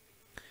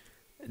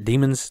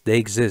 Demons, they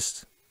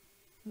exist.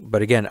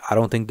 But again, I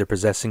don't think they're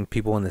possessing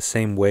people in the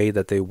same way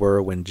that they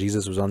were when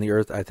Jesus was on the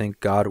earth. I think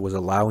God was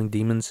allowing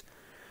demons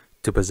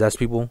to possess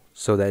people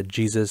so that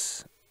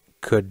Jesus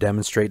could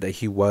demonstrate that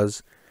he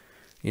was,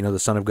 the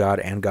Son of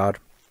God and God.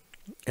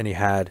 And he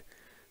had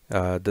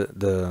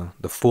the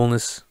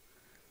fullness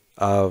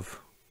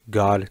of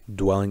God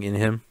dwelling in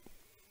him.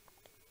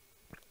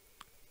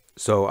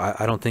 So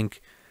I don't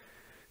think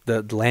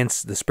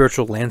the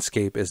spiritual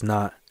landscape is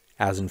not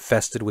as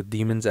infested with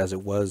demons as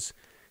it was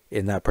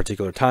in that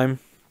particular time.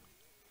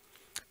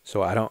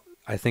 So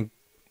I think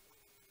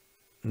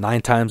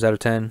 9 times out of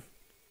 10,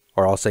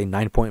 or I'll say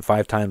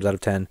 9.5 times out of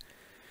 10,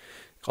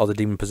 all the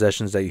demon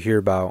possessions that you hear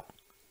about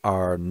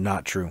are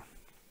not true.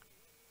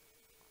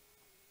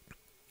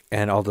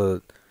 And all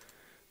the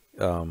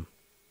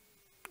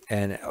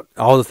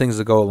things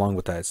that go along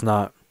with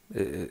that,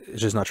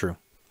 it's just not true.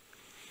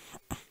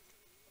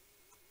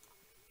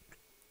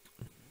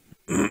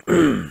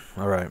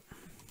 All right.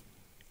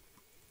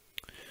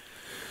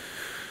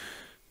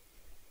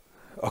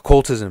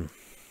 Occultism.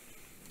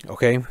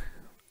 Okay.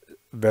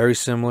 Very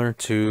similar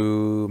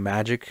to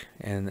magic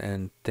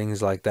and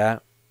things like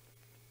that.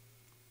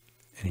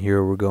 And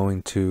here we're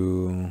going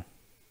to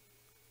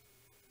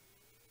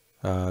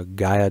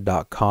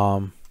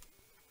Gaia.com.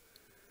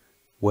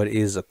 What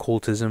is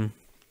occultism?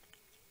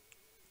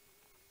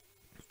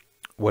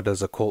 What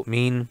does occult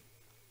mean?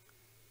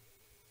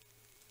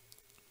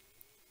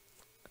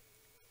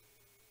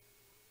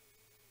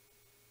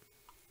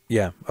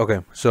 Yeah,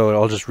 okay. So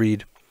I'll just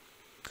read.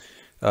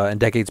 In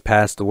decades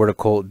past, the word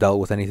occult dealt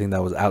with anything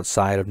that was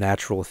outside of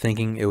natural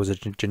thinking. It was a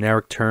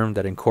generic term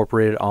that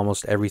incorporated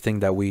almost everything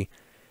that we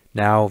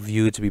now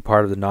view to be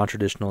part of the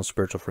non-traditional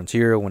spiritual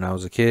frontier. When I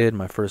was a kid,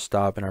 my first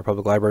stop in our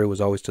public library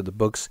was always to the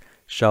books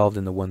shelved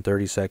in the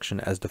 130 section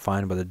as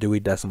defined by the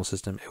Dewey Decimal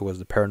System. It was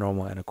the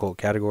paranormal and occult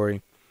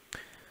category.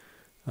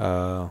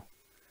 There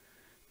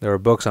were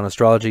books on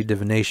astrology,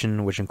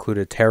 divination, which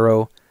included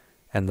tarot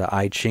and the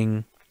I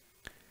Ching,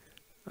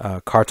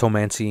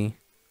 cartomancy,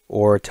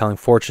 or telling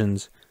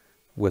fortunes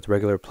with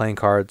regular playing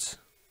cards,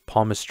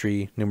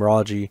 palmistry,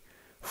 numerology,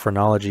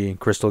 phrenology,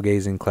 crystal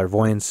gazing,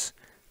 clairvoyance,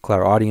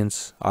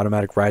 clairaudience,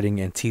 automatic writing,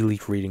 and tea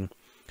leaf reading.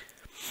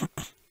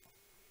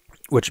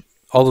 Which,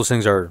 all those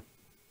things are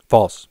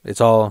false.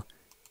 It's all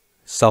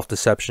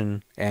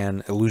self-deception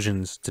and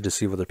illusions to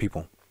deceive other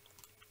people.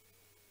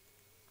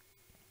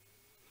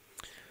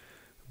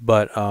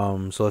 But,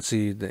 so let's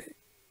see.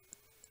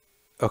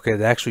 Okay,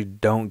 they actually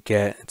don't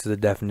get to the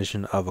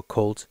definition of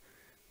occult,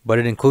 but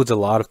it includes a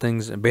lot of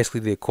things. And basically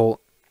the occult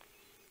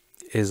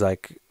is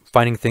like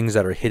finding things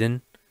that are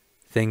hidden,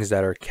 things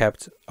that are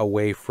kept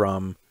away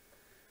from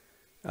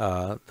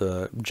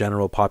the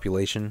general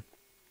population,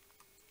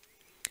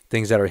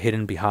 things that are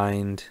hidden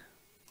behind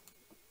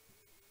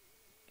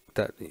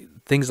that,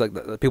 things like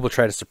that people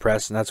try to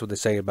suppress. And that's what they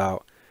say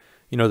about,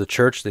 the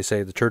church. They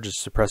say the church is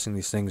suppressing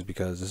these things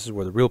because this is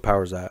where the real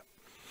power is at.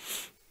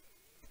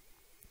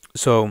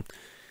 So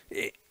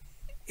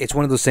it's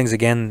one of those things,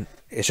 again,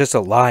 it's just a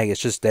lie.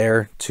 It's just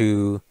there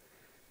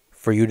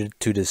for you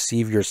to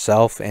deceive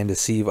yourself and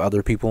deceive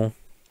other people.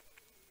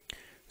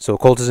 So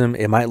occultism,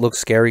 it might look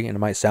scary and it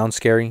might sound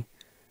scary,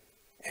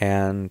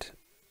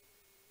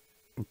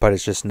 but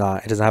it's just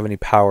not. It doesn't have any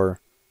power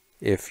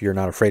if you're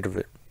not afraid of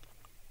it.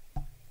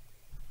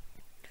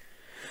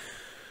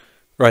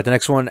 Right, the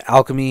next one,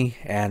 alchemy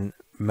and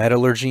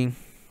metallurgy.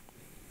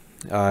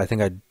 I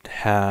think I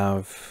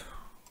have.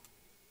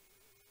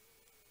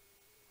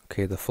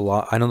 Okay,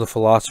 I know the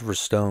Philosopher's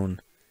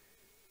Stone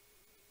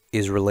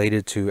is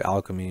related to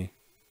alchemy,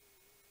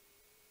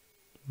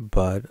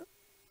 but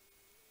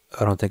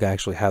I don't think I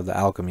actually have the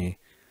alchemy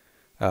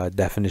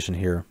definition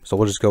here. So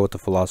we'll just go with the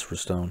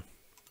Philosopher's Stone.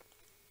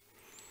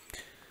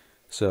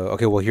 So,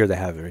 okay, well, here they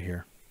have it right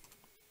here.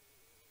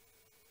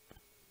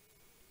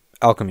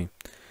 Alchemy.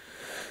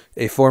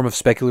 A form of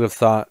speculative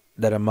thought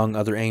that, among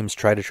other aims,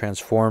 try to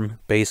transform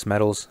base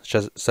metals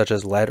such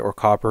as lead or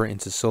copper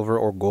into silver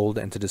or gold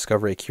and to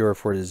discover a cure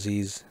for a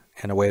disease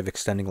and a way of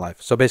extending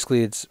life. So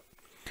basically it's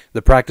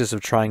the practice of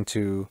trying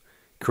to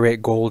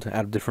create gold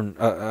out of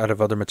out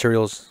of other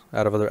materials,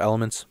 out of other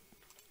elements.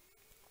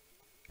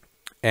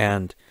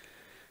 And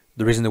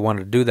the reason they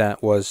wanted to do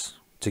that was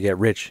to get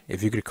rich.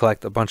 If you could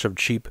collect a bunch of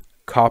cheap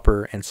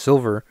copper and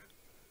silver,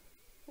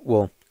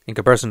 well, in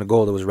comparison to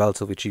gold, it was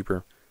relatively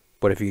cheaper.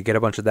 But if you get a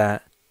bunch of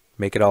that,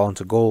 make it all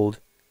into gold,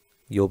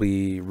 you'll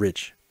be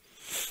rich.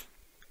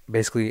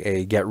 Basically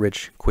a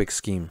get-rich-quick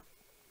scheme.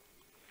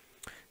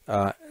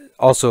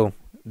 Also,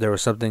 there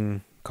was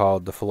something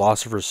called the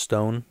Philosopher's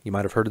Stone. You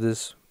might have heard of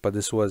this, but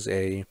this was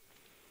a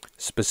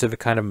specific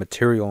kind of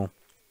material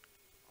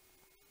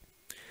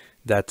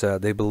that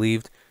they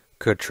believed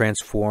could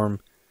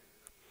transform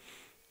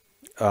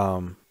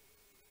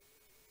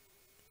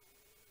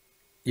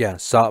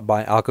sought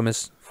by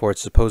alchemists for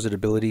its supposed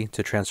ability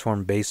to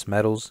transform base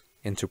metals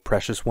into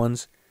precious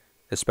ones,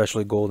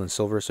 especially gold and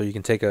silver. So you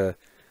can take a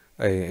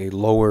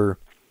lower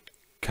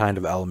kind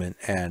of element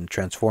and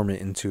transform it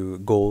into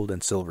gold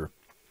and silver.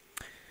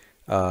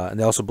 And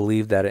they also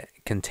believed that it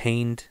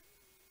contained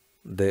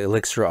the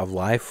elixir of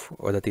life,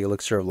 or that the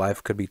elixir of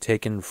life could be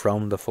taken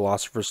from the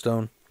Philosopher's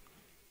Stone.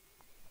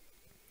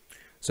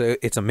 So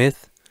it's a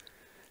myth,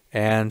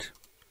 and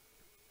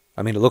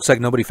I mean, it looks like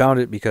nobody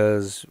found it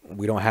because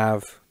we don't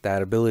have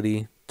that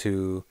ability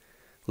to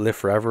live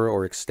forever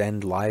or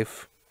extend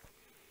life.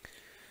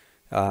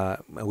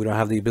 We don't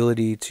have the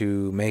ability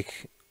to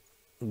make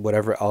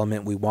whatever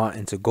element we want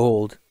into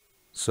gold,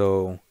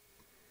 so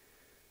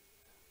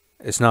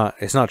it's not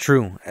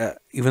true.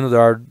 Even though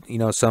there are, you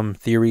know, some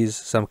theories,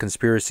 some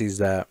conspiracies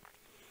that,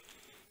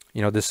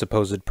 you know, this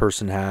supposed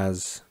person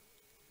has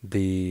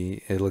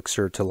the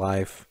elixir to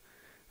life,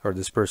 or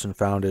this person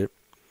found it.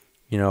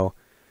 You know,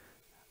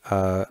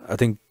 I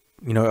think,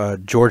 you know,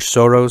 George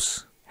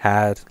Soros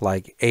had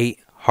like 8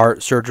 heart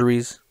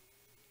surgeries.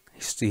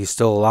 He's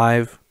still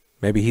alive.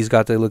 Maybe he's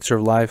got the elixir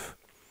of life.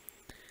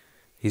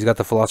 He's got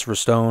the Philosopher's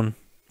Stone.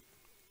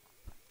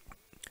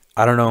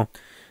 I don't know.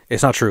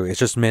 It's not true. It's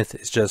just myth.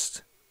 It's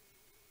just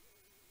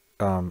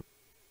a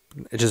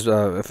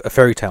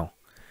fairy tale.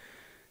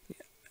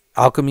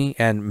 Alchemy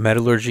and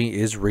metallurgy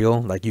is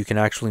real. Like, you can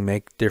actually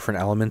make different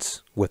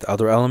elements with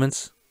other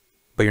elements,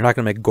 but you're not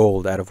going to make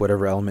gold out of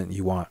whatever element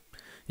you want.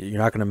 You're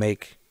not going to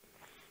make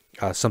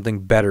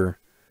something better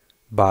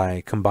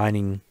by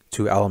combining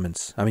 2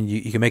 elements. I mean,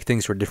 you can make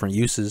things for different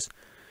uses.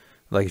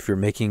 Like if you're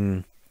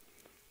making,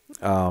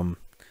 if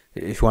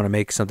you want to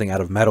make something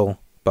out of metal,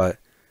 but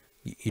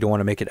you don't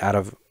want to make it out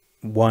of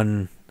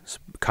one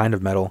kind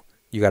of metal,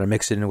 you got to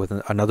mix it in with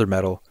another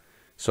metal,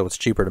 so it's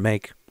cheaper to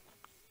make.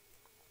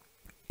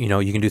 You know,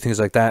 you can do things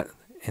like that,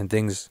 and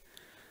things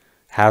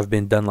have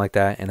been done like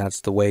that, and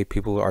that's the way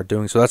people are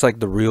doing. So that's like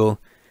the real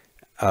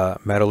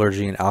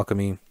metallurgy and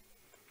alchemy.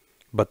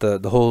 But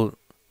the whole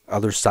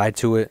other side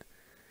to it,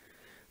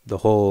 the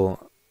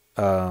whole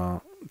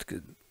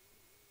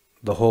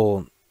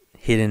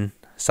hidden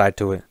side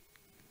to it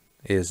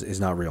is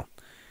not real.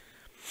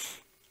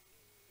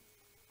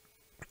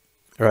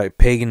 All right,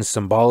 Pagan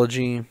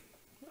Symbology.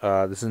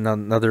 This is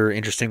another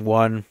interesting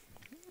one.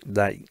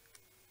 That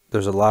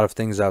there's a lot of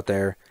things out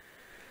there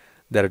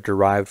that are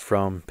derived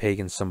from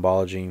Pagan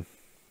Symbology,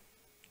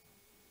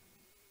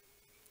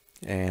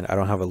 and I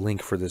don't have a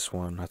link for this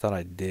one. I thought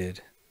I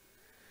did.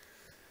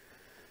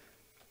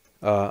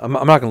 I'm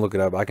not gonna look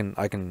it up. I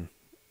can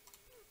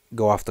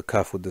go off the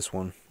cuff with this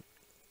one.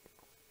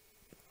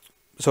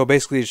 So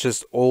basically, it's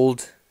just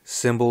old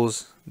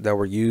symbols that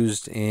were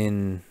used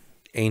in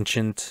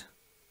ancient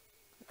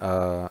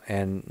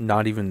and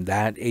not even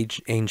that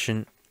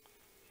ancient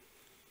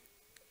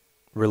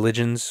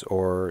religions,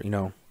 or, you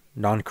know,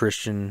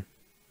 non-Christian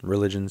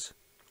religions.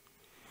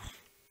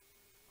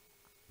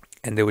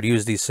 And they would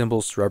use these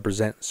symbols to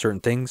represent certain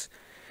things.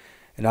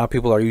 And now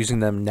people are using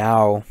them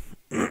now,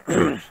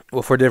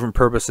 well, for different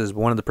purposes.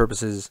 But one of the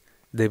purposes,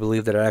 they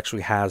believe that it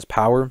actually has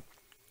power.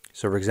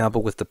 So, for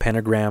example, with the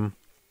pentagram,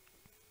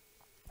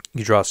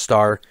 you draw a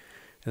star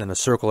and then a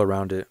circle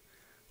around it.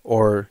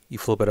 Or you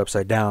flip it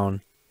upside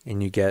down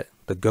and you get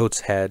the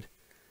goat's head,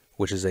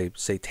 which is a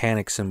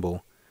satanic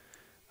symbol.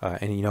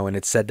 And, you know, and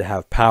it's said to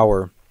have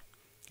power.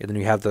 And then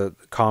you have the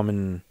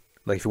common,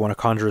 like if you want to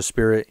conjure a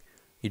spirit,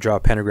 you draw a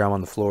pentagram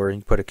on the floor,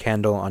 you put a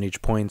candle on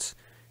each point,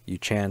 you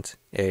chant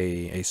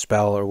a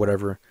spell or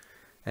whatever,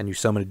 and you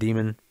summon a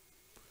demon.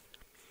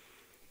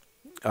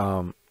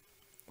 But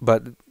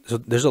so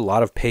there's a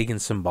lot of pagan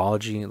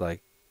symbology,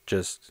 like,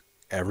 just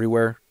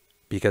everywhere,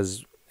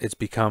 because it's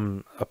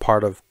become a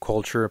part of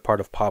culture, a part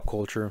of pop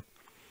culture.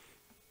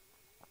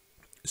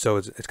 So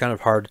it's kind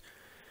of hard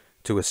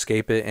to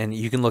escape it. And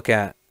you can look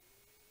at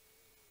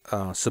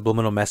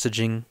subliminal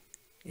messaging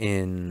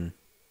in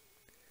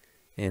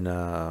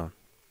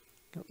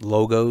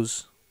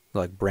logos,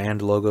 like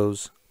brand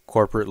logos,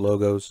 corporate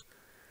logos,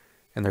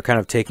 and they're kind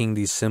of taking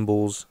these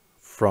symbols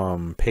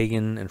from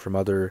pagan and from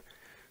other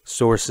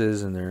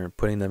sources, and they're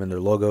putting them in their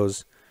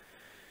logos.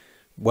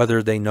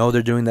 Whether they know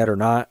they're doing that or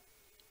not,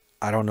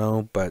 I don't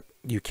know, but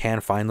you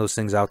can find those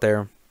things out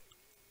there.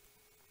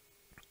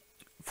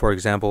 For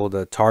example,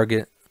 the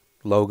Target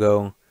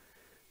logo,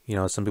 you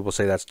know, some people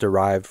say that's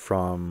derived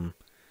from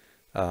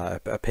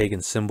a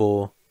pagan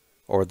symbol,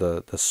 or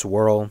the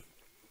swirl.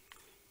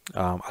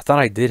 I thought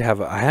I did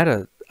have I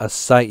had a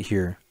site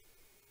here.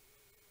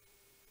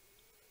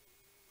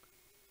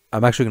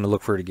 I'm actually going to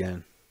look for it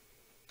again,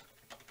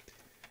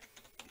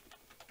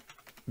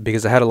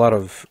 because I had a lot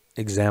of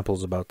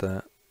examples about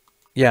that.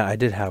 Yeah, I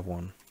did have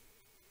one.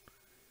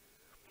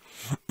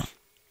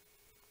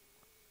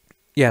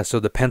 Yeah, so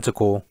the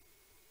pentacle,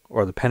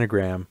 or the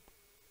pentagram,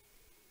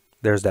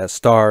 there's that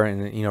star,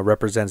 and it, you know,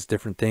 represents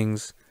different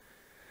things.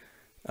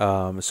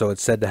 So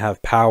it's said to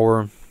have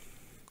power.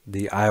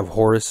 The Eye of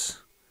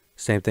Horus,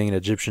 same thing, an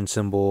Egyptian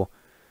symbol.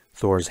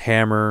 Thor's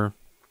hammer.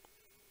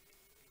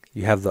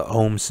 You have the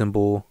Om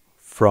symbol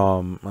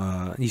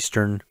from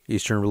Eastern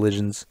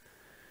religions,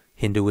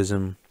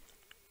 Hinduism,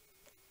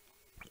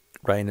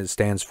 right? And it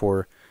stands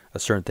for a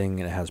certain thing,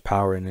 and it has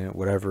power in it,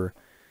 whatever.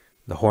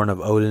 The Horn of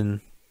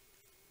Odin.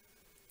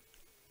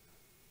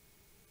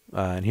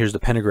 And here's the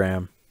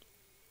pentagram.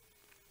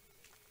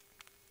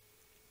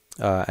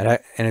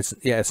 And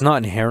it's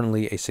not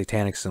inherently a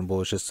satanic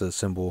symbol. It's just a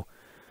symbol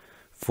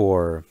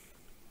for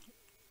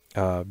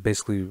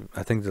basically,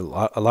 I think a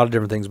lot of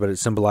different things, but it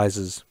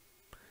symbolizes,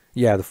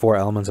 yeah, the 4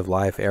 elements of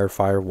life: air,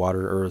 fire,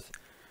 water, earth,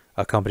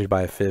 accompanied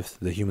by a 5th,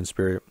 the human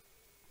spirit.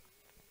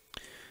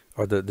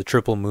 Or the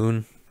triple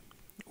moon,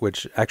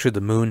 which actually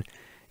the moon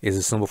is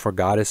a symbol for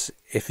goddess.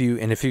 If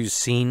you've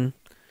seen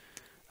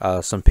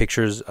some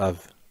pictures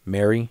of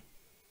Mary,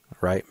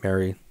 right?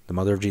 Mary, the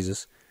mother of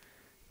Jesus.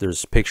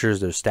 There's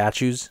pictures, there's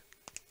statues,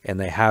 and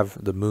they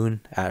have the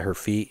moon at her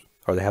feet,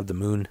 or they have the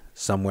moon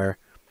somewhere.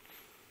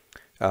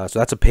 So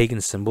that's a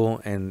pagan symbol,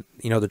 and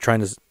they're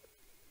trying to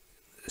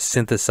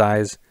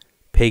synthesize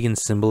pagan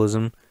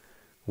symbolism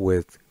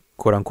with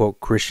quote-unquote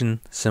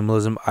Christian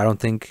symbolism. I don't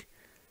think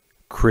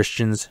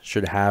Christians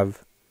should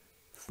have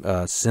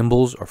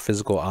symbols or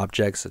physical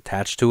objects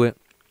attached to it.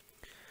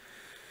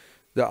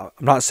 I'm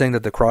not saying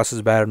that the cross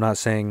is bad. I'm not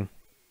saying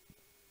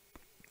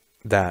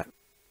that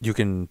you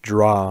can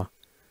draw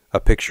a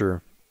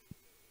picture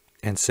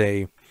and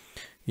say,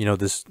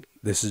 this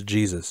is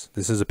Jesus.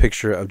 This is a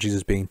picture of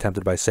Jesus being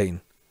tempted by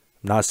Satan.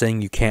 I'm not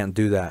saying you can't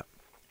do that.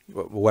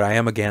 What I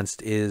am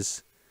against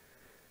is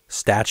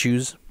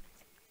statues.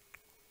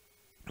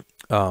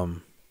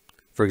 For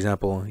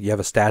example, you have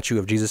a statue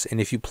of Jesus,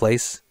 and if you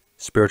place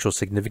spiritual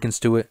significance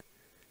to it,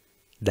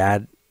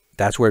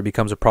 that's where it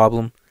becomes a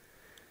problem.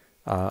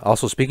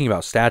 Also, speaking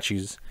about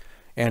statues,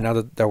 and now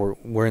that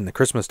we're in the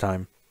Christmas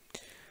time,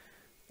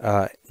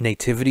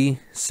 nativity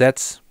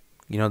sets,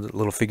 the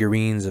little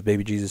figurines of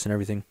baby Jesus and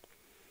everything.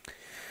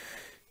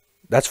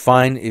 That's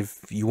fine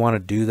if you want to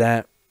do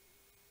that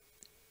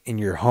in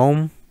your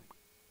home.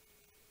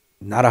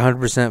 Not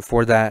 100%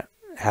 for that.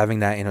 Having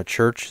that in a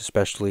church,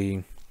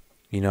 especially,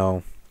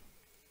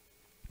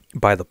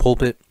 by the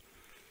pulpit.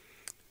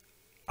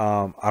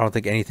 I don't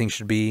think anything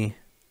should be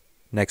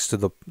next to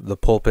the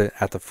pulpit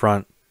at the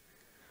front.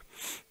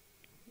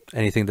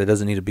 Anything that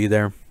doesn't need to be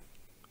there.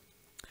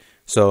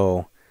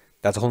 So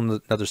that's a whole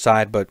other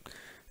side, but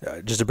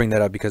just to bring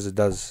that up because it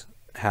does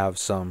have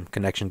some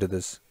connection to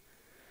this.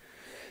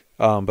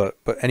 But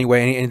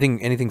anyway,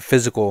 anything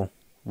physical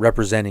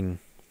representing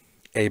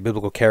a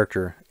biblical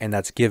character and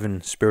that's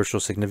given spiritual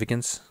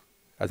significance,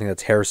 I think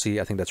that's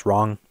heresy. I think that's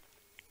wrong.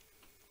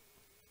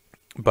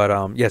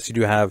 But yes, you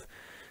do have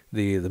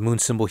the moon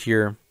symbol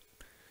here,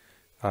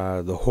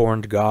 the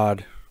horned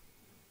god,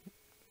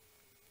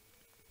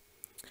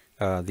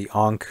 the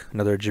Ankh,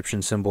 another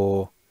Egyptian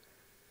symbol,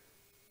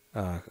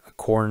 a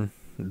corn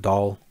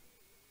doll,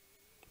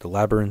 the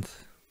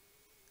labyrinth,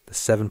 the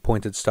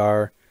 7-pointed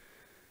star.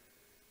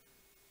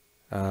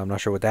 I'm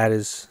not sure what that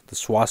is. The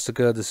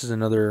swastika, this is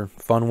another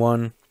fun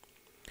one.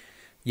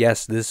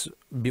 Yes, this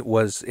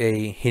was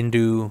a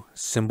Hindu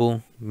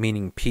symbol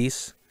meaning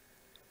peace.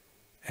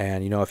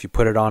 And, if you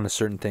put it on a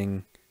certain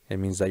thing, it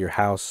means that your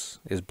house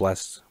is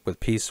blessed with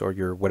peace, or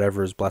your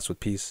whatever is blessed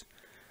with peace.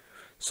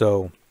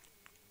 So,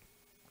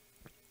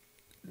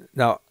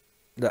 now,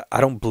 I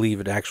don't believe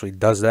it actually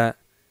does that,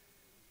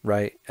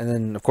 right? And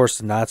then, of course,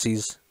 the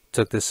Nazis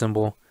took this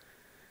symbol.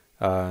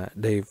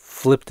 They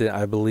flipped it,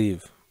 I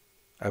believe.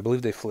 I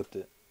believe they flipped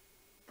it.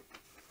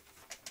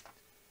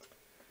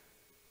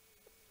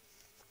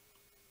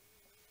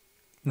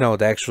 No,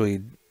 they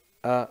actually,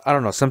 I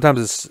don't know.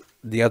 Sometimes it's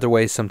the other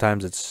way.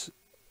 Sometimes it's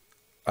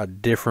a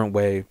different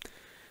way.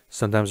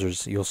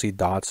 Sometimes you'll see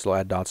dots. They'll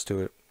add dots to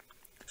it.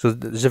 So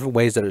there's different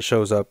ways that it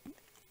shows up.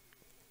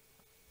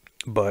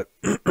 But,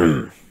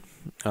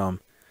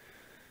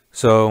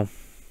 so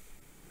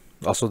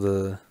also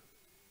the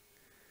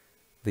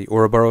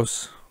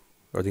Ouroboros,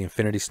 or the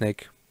infinity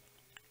snake,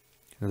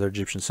 another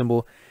Egyptian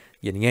symbol.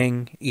 Yin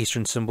Yang,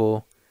 Eastern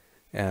symbol.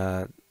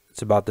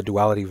 It's about the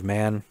duality of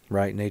man,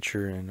 right?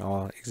 Nature and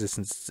all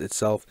existence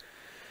itself.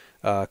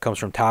 Comes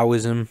from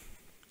Taoism.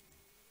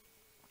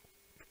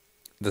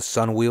 The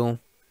sun wheel.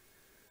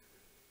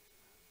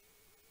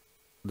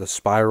 The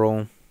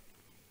spiral.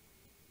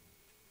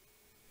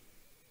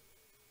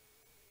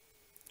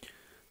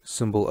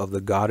 Symbol of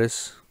the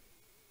goddess.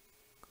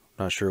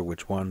 Not sure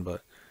which one,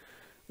 but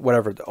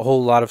whatever. A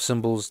whole lot of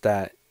symbols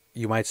that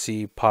you might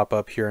see pop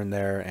up here and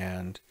there,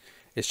 and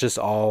it's just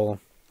all...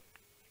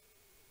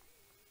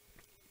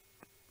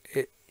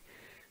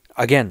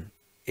 Again,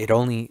 it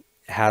only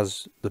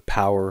has the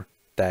power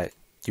that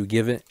you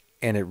give it,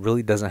 and it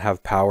really doesn't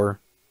have power.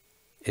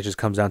 It just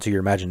comes down to your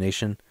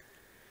imagination.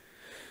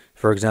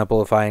 For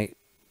example, if I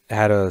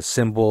had a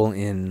symbol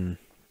in...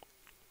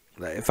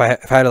 If I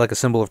had like a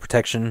symbol of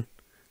protection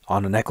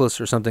on a necklace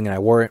or something, and I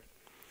wore it,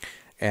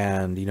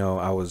 and,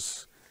 I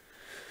was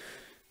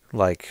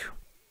like...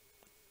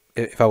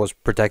 If I was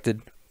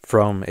protected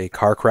from a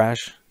car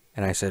crash,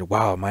 and I said,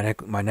 wow,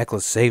 my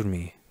necklace saved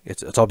me.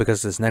 It's all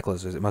because of this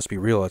necklace. It must be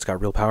real. It's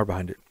got real power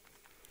behind it.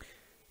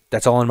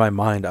 That's all in my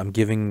mind. I'm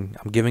giving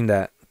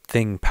that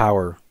thing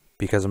power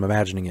because I'm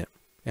imagining it,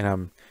 and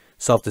I'm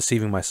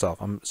self-deceiving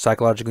myself. I'm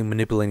psychologically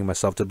manipulating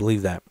myself to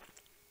believe that.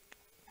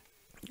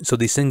 So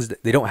these things,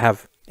 they don't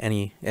have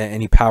any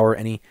power,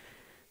 any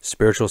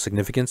spiritual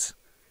significance.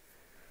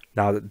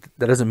 Now,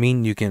 that doesn't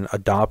mean you can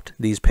adopt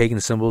these pagan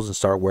symbols and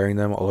start wearing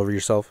them all over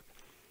yourself.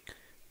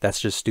 That's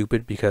just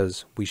stupid,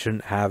 because we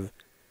shouldn't have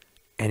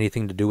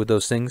anything to do with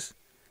those things.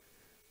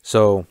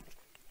 So,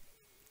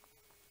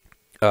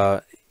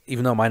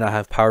 even though it might not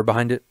have power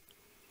behind it,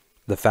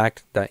 the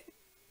fact that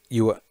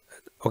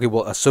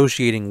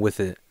associating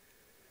with it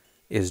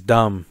is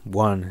dumb.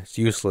 1, it's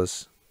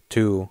useless.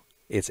 2,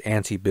 it's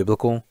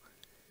anti-biblical.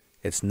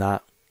 It's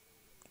not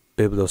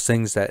biblical. Those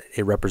things that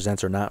it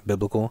represents are not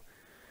biblical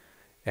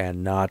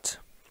and not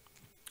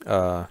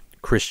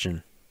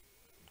Christian.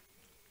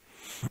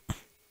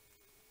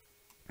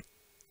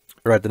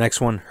 All right, the next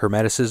one,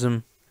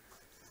 Hermeticism.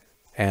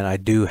 And I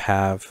do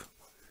have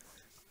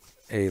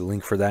a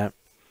link for that.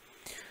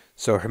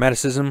 So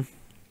Hermeticism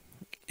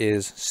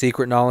is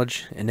secret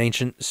knowledge, an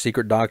ancient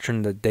secret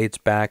doctrine that dates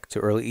back to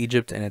early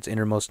Egypt, and its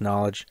innermost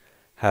knowledge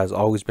has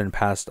always been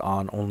passed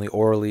on only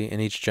orally. In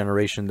each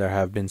generation, there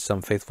have been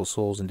some faithful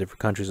souls in different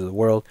countries of the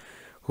world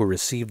who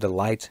received the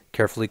light,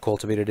 carefully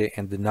cultivated it,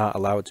 and did not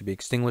allow it to be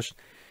extinguished.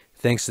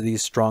 Thanks to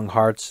these strong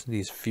hearts,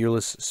 these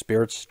fearless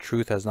spirits,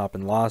 truth has not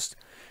been lost.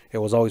 It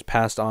was always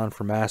passed on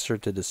from master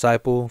to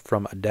disciple,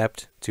 from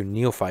adept to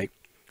neophyte,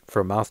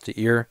 from mouth to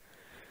ear.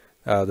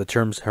 The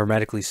terms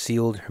hermetically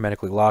sealed,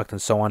 hermetically locked,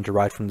 and so on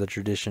derive from the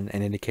tradition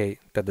and indicate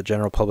that the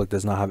general public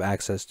does not have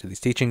access to these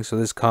teachings. So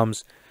this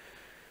comes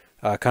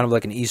kind of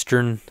like an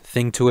Eastern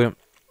thing to it,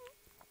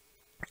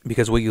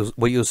 because what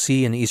you'll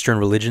see in Eastern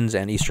religions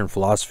and Eastern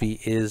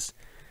philosophy is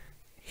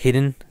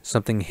hidden,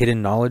 something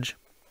hidden knowledge,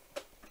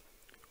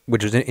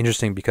 which is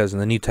interesting because in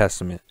the New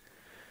Testament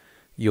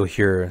you'll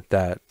hear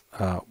that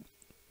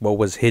what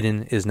was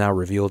hidden is now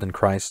revealed in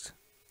Christ,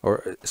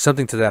 or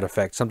something to that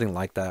effect, something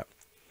like that.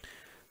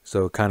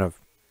 So kind of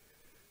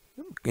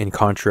in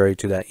contrary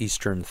to that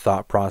Eastern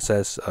thought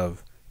process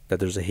of that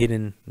there's a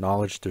hidden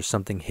knowledge, there's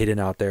something hidden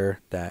out there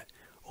that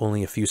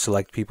only a few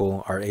select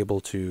people are able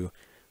to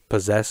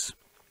possess.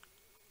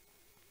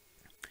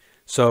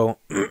 So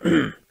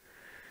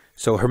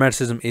so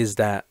Hermeticism is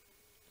that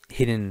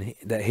hidden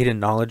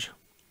knowledge.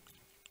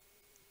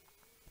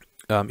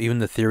 Even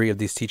the theory of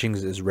these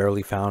teachings is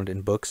rarely found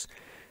in books,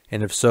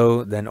 and if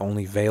so, then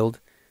only veiled.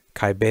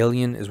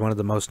 Kybalion is one of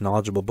the most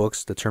knowledgeable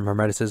books. The term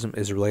Hermeticism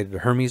is related to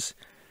Hermes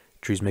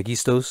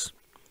Trismegistos.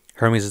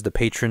 Hermes is the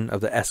patron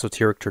of the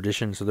esoteric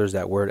tradition, so there's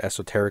that word,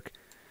 esoteric.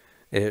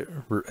 It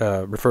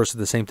refers to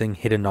the same thing,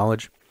 hidden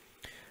knowledge.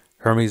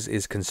 Hermes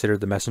is considered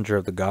the messenger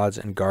of the gods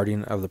and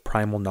guardian of the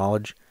primal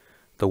knowledge.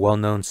 The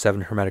well-known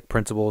 7 Hermetic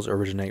principles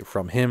originate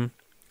from him.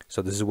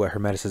 So this is what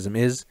Hermeticism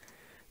is.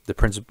 The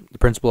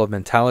principle of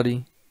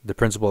mentality, the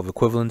principle of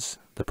equivalence,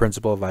 the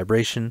principle of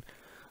vibration,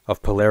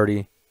 of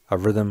polarity,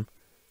 of rhythm,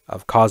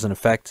 of cause and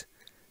effect,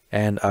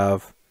 and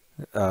of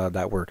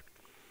that word.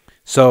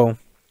 So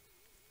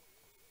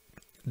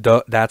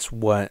that's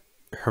what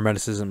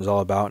Hermeticism is all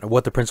about. And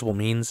what the principle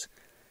means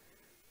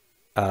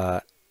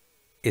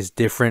is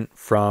different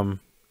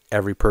from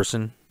every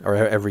person or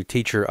every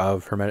teacher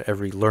of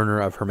every learner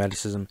of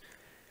Hermeticism.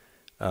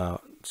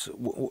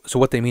 So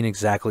what they mean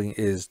exactly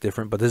is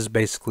different, but this is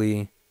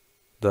basically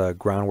the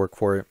groundwork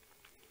for it.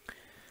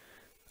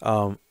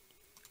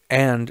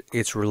 And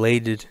it's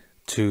related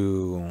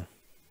to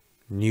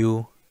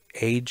New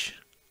Age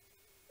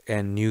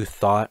and New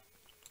Thought,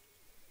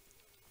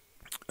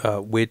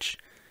 which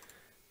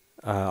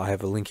I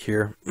have a link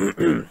here.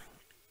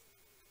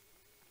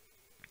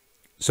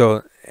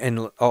 So,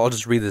 and I'll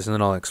just read this and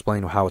then I'll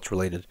explain how it's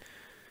related.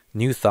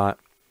 New Thought,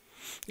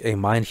 a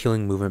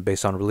mind-healing movement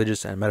based on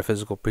religious and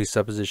metaphysical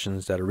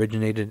presuppositions that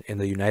originated in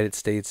the United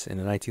States in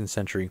the 19th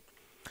century.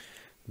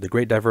 The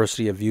great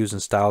diversity of views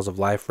and styles of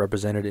life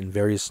represented in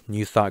various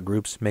New Thought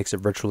groups makes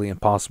it virtually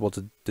impossible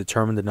to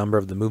determine the number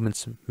of the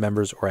movement's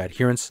members or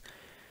adherents.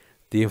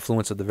 The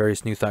influence of the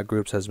various New Thought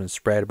groups has been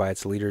spread by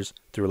its leaders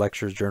through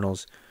lectures,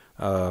 journals,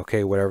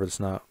 whatever, it's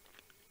not.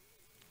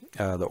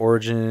 The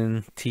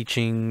origin,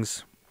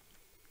 teachings,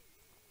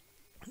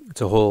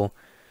 it's a whole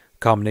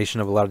combination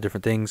of a lot of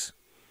different things.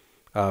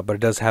 But it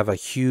does have a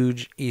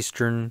huge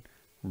Eastern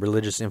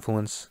religious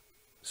influence.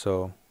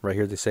 So right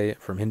here they say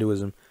it, from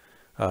Hinduism,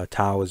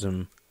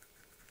 Taoism,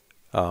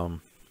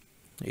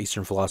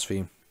 Eastern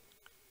philosophy.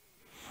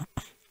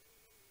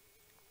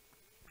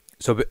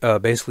 So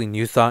basically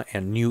New Thought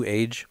and New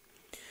Age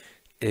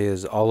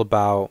is all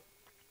about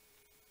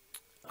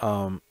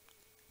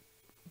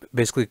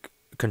basically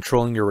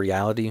controlling your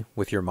reality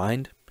with your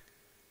mind,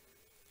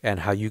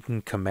 and how you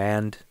can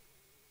command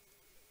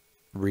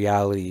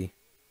reality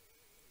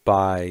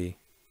by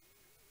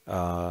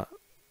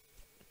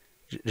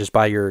just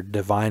by your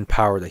divine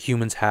power. That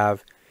humans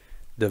have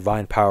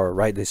divine power,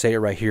 right? They say it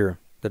right here,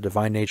 the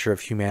divine nature of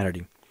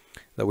humanity,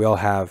 that we all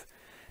have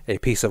a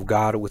piece of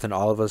God within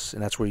all of us,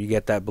 and that's where you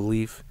get that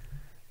belief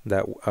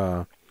that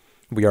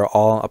we are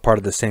all a part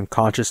of the same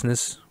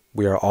consciousness.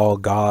 We are all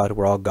God.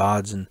 We're all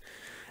gods, and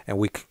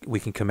we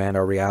can command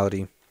our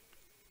reality.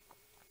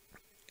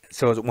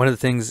 So one of the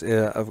things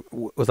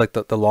with like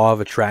the law of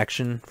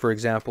attraction, for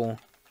example.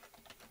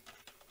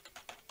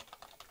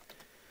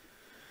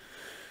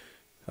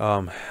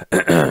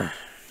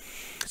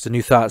 It's a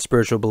New Thought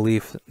spiritual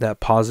belief that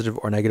positive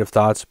or negative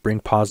thoughts bring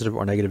positive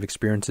or negative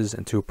experiences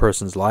into a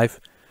person's life.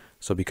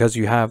 So because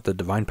you have the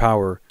divine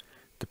power,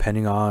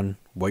 depending on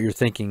what you're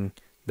thinking,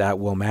 that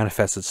will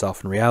manifest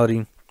itself in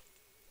reality.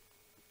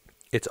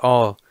 It's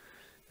all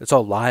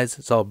lies.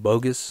 It's all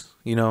bogus,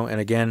 you know.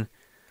 And again,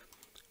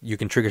 you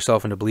can trick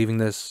yourself into believing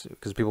this,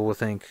 because people will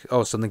think,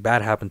 oh, something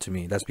bad happened to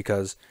me. That's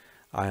because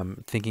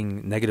I'm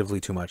thinking negatively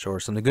too much. Or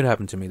something good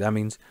happened to me. That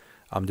means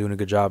I'm doing a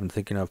good job and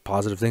thinking of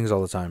positive things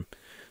all the time.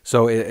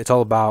 So it's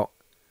all about,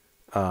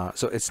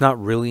 so it's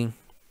not really,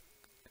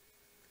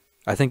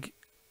 I think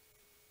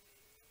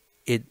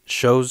it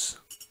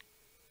shows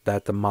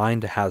that the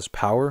mind has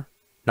power,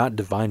 not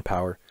divine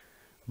power,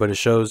 but it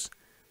shows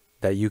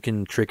that you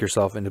can trick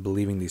yourself into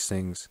believing these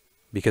things.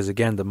 Because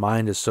again, the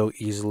mind is so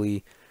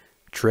easily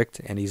tricked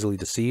and easily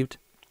deceived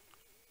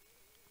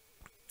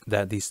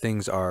that these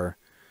things are,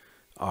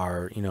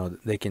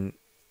 they can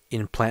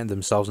implant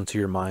themselves into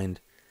your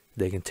mind.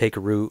 They can take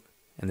root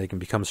and they can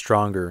become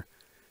stronger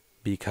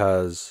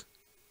because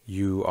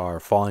you are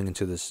falling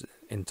into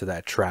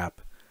that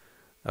trap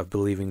of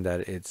believing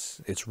that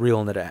it's real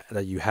and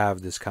that you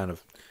have this kind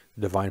of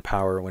divine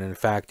power, when in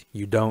fact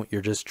you don't.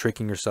 You're just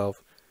tricking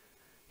yourself.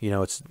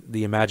 It's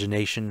the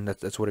imagination.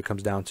 That's what it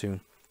comes down to.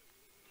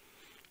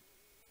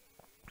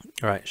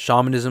 All right,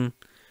 shamanism.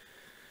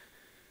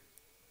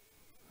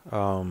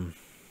 I'm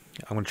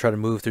going to try to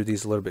move through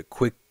these a little bit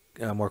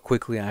more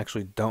quickly. I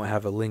actually don't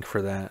have a link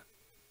for that.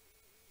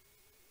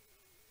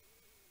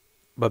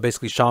 But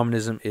basically,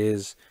 shamanism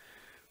is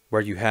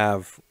where you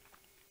have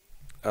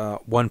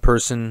one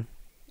person,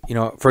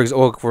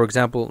 for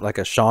example, like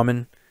a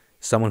shaman,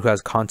 someone who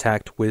has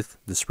contact with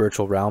the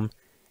spiritual realm,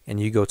 and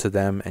you go to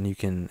them and you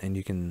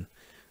can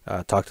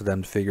talk to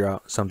them to figure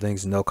out some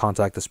things, and they'll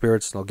contact the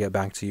spirits and they'll get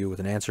back to you with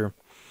an answer.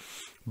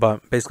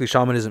 But basically,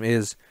 shamanism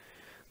is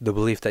the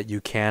belief that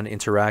you can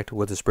interact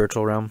with the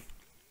spiritual realm.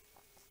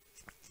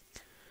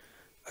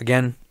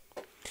 Again,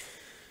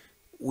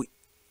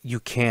 you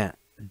can't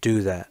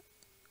do that.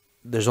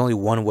 There's only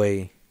one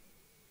way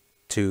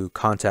to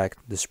contact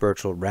the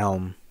spiritual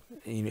realm,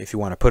 if you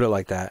want to put it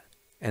like that,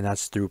 and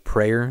that's through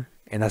prayer.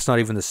 And that's not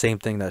even the same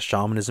thing that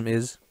shamanism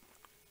is.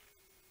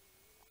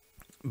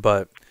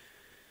 But,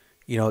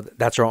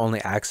 that's our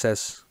only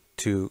access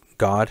to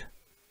God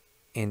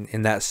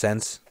in that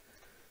sense.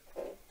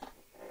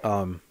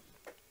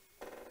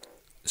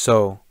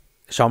 So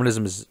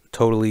shamanism is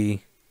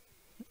totally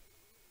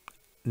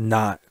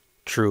not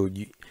true.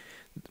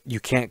 You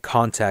can't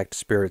contact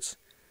spirits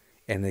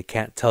and they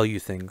can't tell you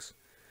things.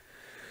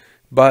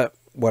 But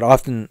what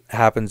often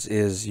happens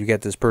is you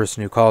get this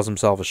person who calls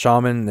himself a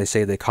shaman. They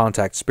say they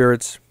contact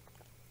spirits,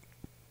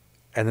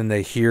 and then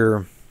they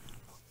hear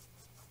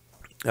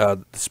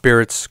the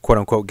spirits, quote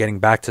unquote, getting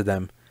back to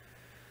them.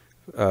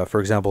 For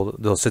example,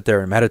 they'll sit there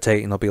and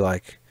meditate, and they'll be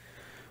like,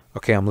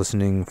 okay, I'm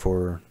listening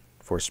for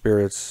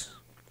spirits.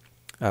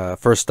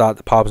 First thought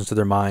that pops into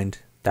their mind,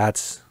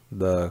 that's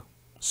the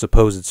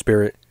supposed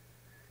spirit.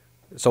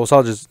 So it's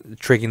all just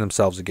tricking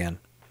themselves again.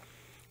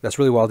 That's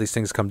really what all these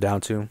things come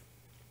down to.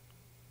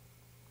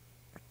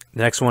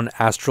 The next one,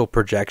 astral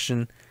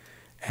projection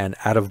and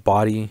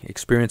out-of-body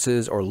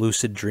experiences, or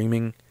lucid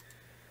dreaming.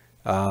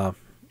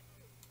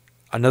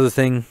 Another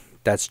thing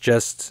that's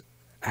just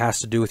has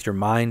to do with your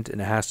mind,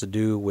 and it has to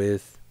do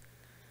with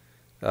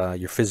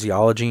your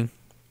physiology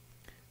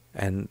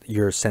and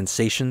your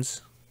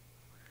sensations.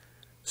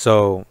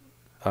 So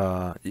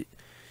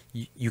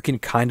you can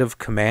kind of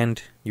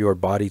command your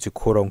body to,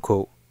 quote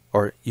unquote,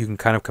 or you can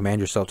kind of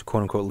command yourself to,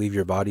 quote unquote, leave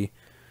your body.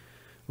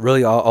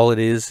 Really, all it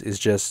is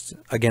just,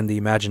 again, the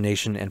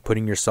imagination and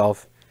putting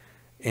yourself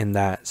in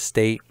that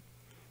state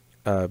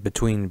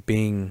between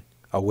being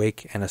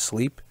awake and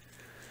asleep,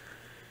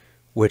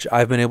 which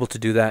I've been able to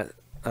do that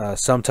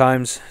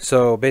sometimes.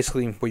 So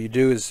basically what you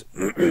do is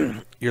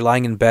you're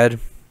lying in bed,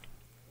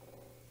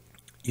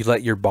 you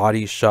let your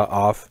body shut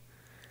off,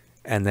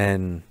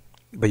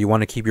 but you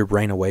want to keep your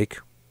brain awake.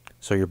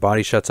 So your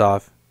body shuts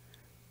off,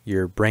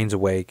 your brain's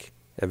awake.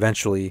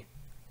 Eventually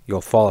you'll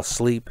fall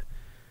asleep.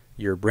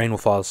 Your brain will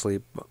fall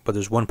asleep, but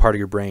there's one part of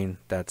your brain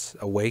that's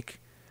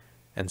awake.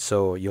 And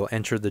so you'll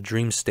enter the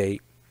dream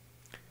state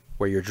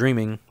where you're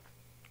dreaming,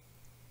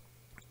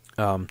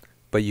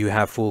 but you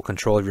have full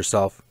control of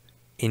yourself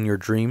in your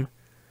dream.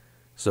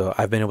 So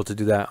I've been able to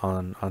do that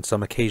on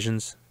some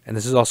occasions. And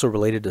this is also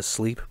related to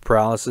sleep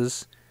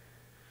paralysis,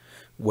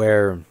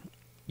 where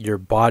your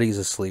body's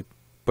asleep,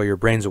 but your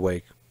brain's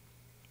awake.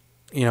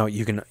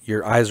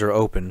 Your eyes are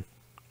open,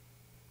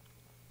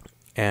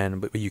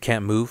 but you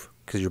can't move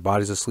because your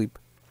body's asleep.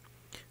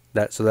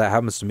 So that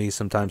happens to me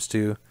sometimes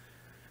too.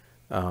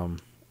 And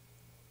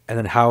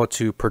then how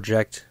to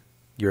project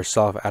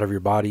yourself out of your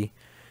body.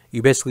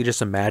 You basically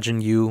just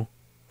imagine you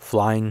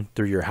flying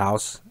through your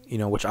house,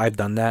 which I've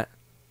done that.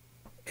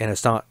 And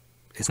it's not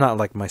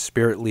like my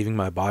spirit leaving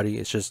my body.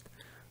 It's just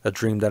a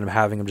dream that I'm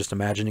having. I'm just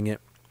imagining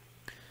it.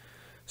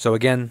 So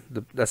again,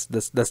 that's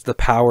the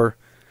power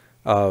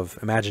of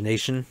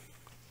imagination.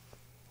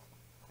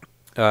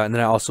 And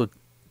then I also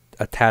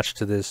attached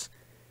to this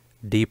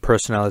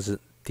depersonalization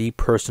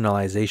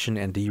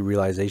and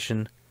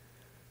derealization,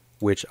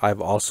 which I've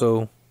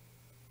also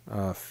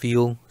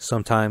feel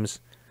sometimes,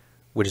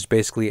 which is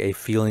basically a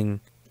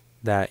feeling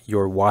that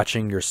you're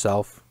watching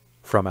yourself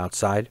from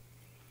outside,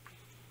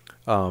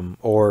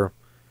 or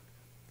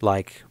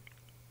like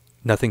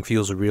nothing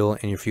feels real,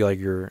 and you feel like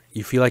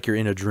you're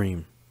in a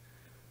dream.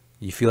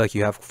 You feel like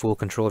you have full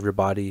control of your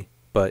body,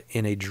 but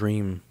in a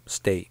dream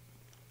state.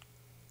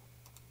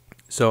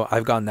 So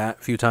I've gotten that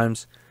a few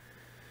times.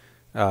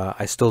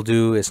 I still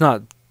do. It's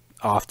not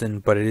often,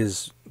 but it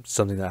is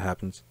something that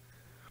happens.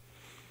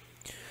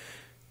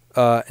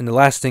 And the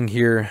last thing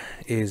here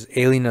is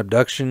alien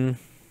abduction.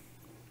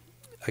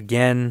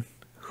 Again,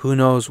 who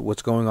knows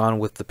what's going on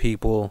with the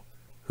people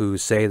who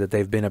say that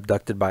they've been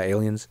abducted by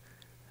aliens.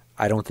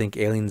 I don't think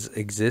aliens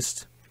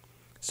exist.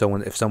 So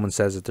if someone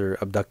says that they're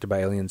abducted by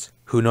aliens,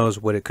 who knows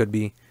what it could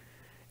be.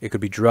 It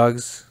could be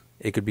drugs.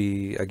 It could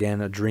be,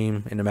 again, a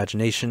dream, an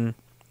imagination.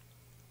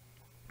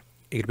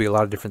 It could be a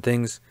lot of different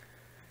things.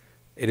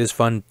 It is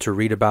fun to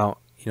read about,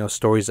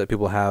 stories that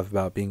people have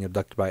about being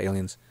abducted by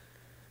aliens.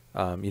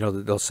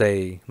 They'll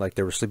say, like,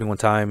 they were sleeping one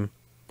time,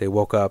 they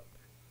woke up,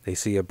 they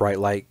see a bright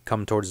light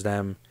come towards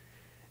them,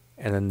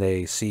 and then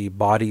they see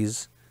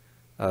bodies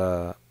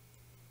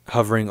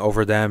hovering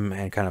over them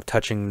and kind of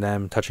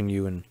touching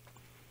you. And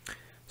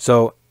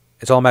so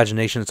it's all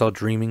imagination, it's all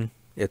dreaming,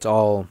 it's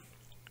all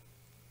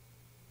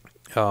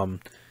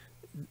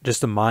just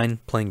the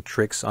mind playing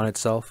tricks on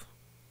itself.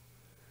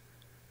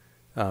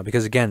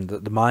 Because again,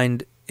 the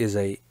mind is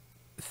the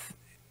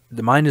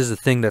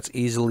thing that's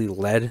easily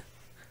led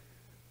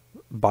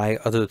by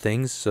other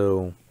things.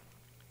 So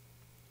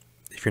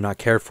if you're not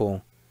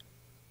careful,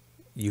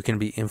 you can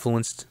be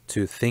influenced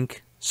to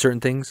think certain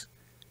things,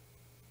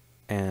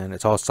 and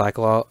it's all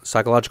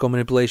psychological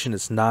manipulation.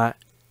 It's not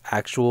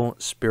actual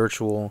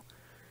spiritual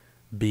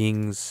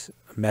beings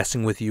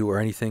messing with you or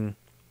anything.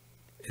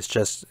 It's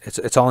just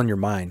it's all in your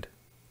mind,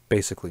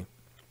 basically.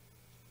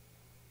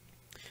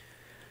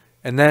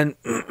 And then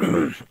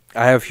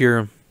I have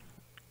here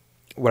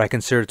what I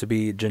consider to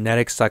be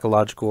genetic,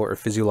 psychological, or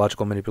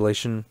physiological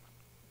manipulation.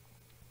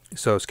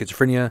 So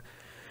schizophrenia,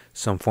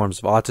 some forms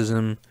of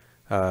autism,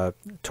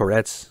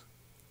 Tourrettes,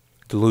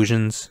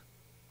 delusions,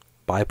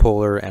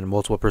 bipolar and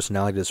multiple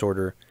personality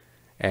disorder,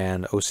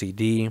 and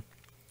OCD,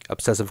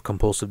 obsessive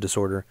compulsive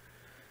disorder.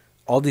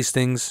 All these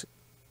things,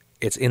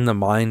 it's in the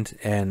mind,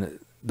 and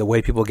the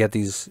way people get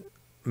these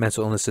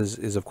mental illnesses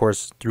is, of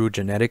course, through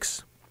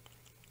genetics.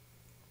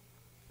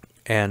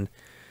 And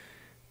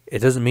it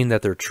doesn't mean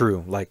that they're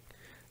true. Like,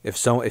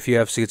 if you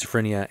have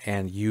schizophrenia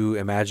and you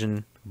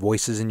imagine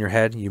voices in your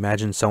head, you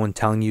imagine someone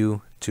telling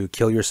you to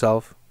kill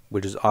yourself,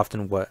 which is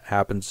often what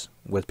happens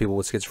with people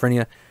with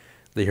schizophrenia.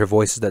 They hear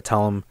voices that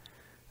tell them,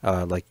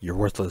 like, you're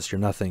worthless, you're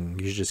nothing,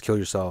 you should just kill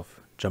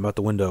yourself, jump out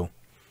the window.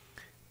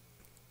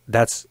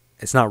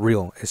 It's not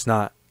real. It's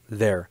not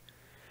there.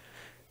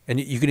 And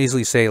you can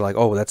easily say, like,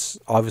 oh, that's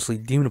obviously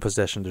demon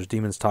possession. There's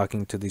demons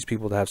talking to these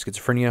people that have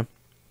schizophrenia.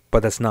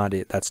 But that's not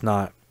it. That's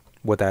not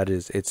what that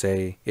is.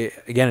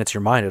 Again, it's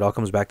your mind. It all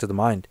comes back to the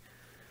mind.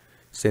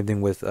 Same thing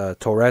with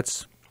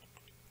Tourette.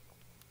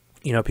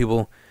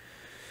 People,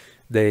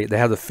 they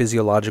have the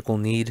physiological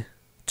need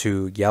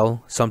to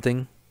yell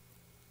something.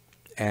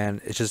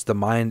 And it's just the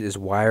mind is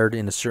wired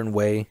in a certain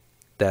way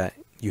that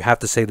you have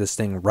to say this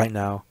thing right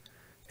now.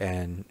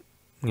 And,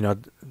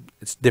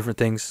 it's different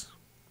things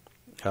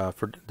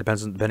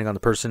depending on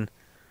the person.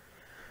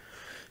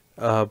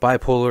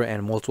 Bipolar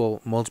and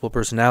multiple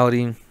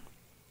personality.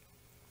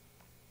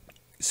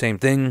 Same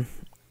thing.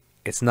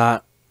 It's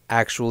not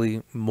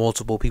actually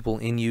multiple people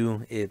in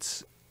you.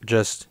 It's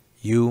just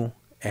you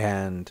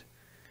and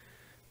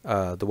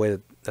the way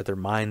that their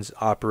minds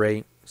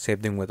operate. Same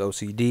thing with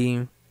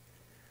OCD.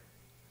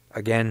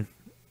 Again,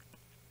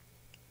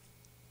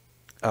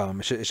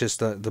 it's just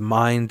the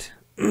mind.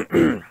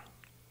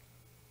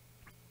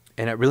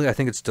 And I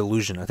think it's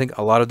delusion. I think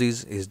a lot of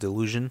these is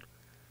delusion.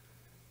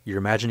 You're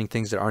imagining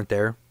things that aren't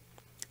there.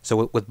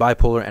 So with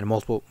bipolar and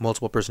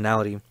multiple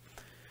personality,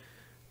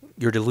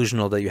 you're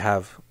delusional that you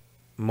have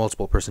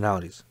multiple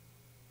personalities,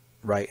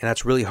 right? And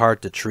that's really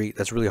hard to treat.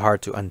 That's really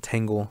hard to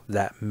untangle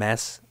that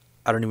mess.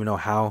 I don't even know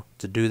how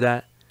to do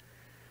that.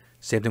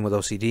 Same thing with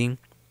OCD.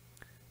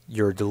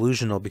 You're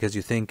delusional because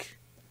you think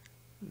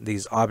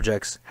these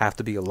objects have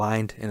to be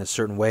aligned in a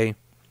certain way.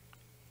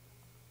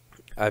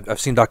 I've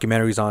seen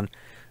documentaries on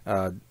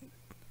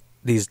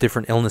these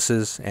different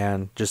illnesses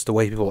and just the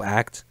way people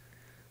act.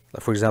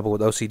 For example,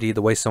 with OCD,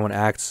 the way someone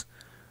acts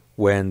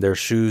when their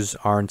shoes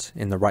aren't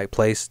in the right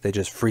place, they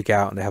just freak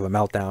out and they have a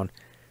meltdown.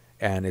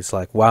 And it's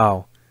like,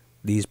 wow,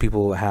 these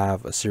people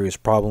have a serious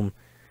problem.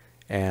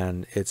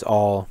 And it's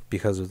all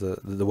because of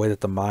the way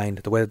that the mind,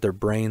 the way that their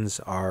brains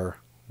are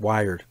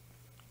wired.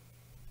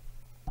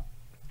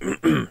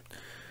 And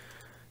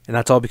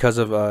that's all because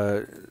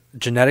of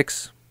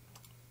genetics.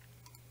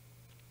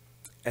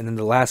 And then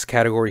the last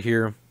category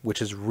here,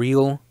 which is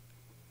real,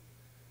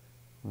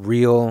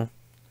 the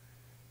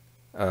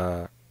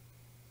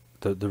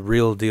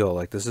real deal.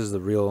 Like, this is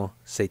the real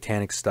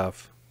satanic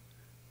stuff,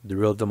 the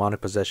real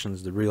demonic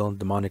possessions, the real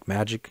demonic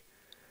magic,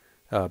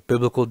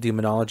 biblical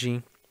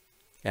demonology,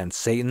 and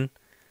Satan.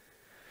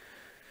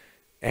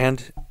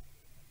 And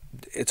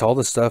it's all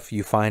the stuff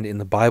you find in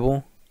the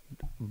Bible.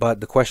 But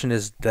the question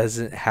is, does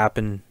it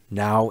happen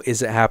now?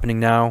 Is it happening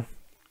now?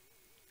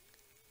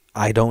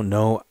 I don't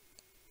know.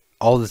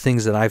 all the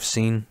things that I've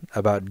seen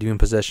about demon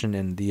possession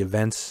and the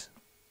events,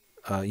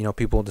 you know,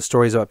 the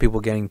stories about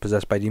people getting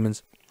possessed by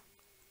demons,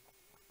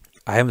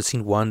 I haven't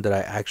seen one that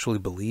I actually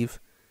believe.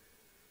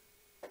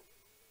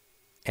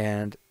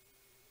 And,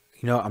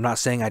 you know, I'm not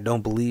saying I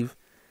don't believe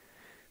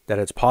that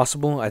it's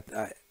possible.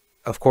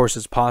 Of course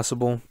it's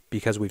possible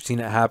because we've seen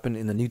it happen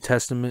in the New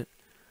Testament,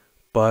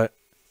 but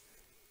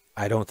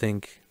I don't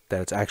think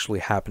that it's actually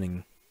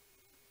happening,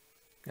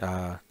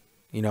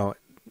 you know,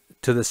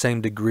 to the same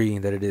degree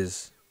that it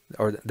is,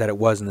 or that it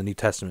was in the New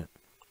Testament,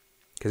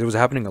 because it was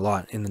happening a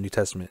lot in the New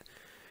Testament.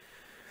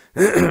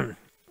 But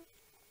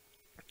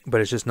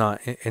it's just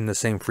not in the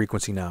same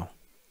frequency now.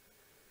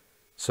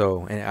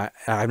 So, and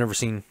I've never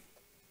seen,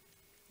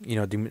 you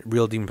know,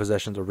 real demon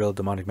possessions or real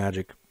demonic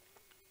magic.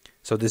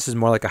 So this is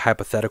more like a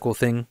hypothetical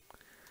thing.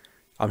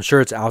 I'm sure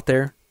it's out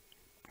there,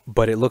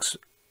 but it looks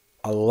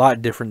a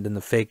lot different than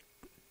the fake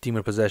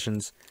demon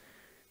possessions,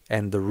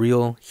 and the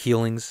real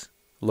healings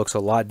looks a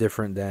lot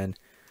different than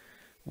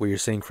what you're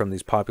seeing from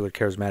these popular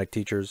charismatic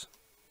teachers.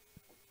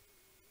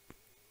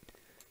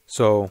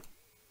 So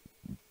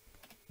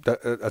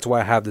that's why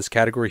I have this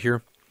category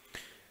here,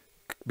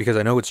 because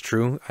I know it's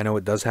true. I know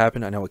it does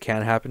happen. I know it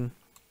can happen.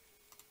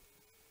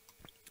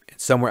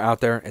 It's somewhere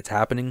out there. It's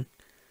happening,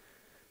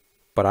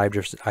 but I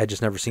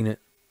just never seen it.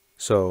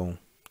 So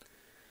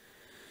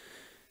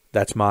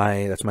that's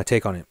my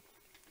take on it.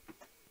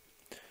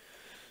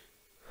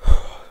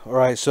 All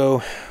right,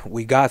 so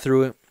we got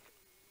through it.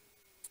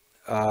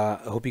 I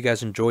hope you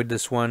guys enjoyed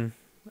this one.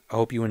 I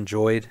hope you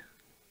enjoyed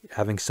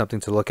having something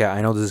to look at.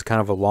 I know this is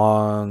kind of a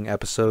long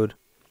episode,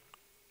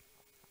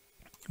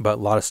 but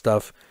a lot of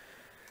stuff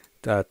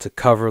to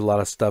cover, a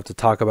lot of stuff to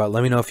talk about.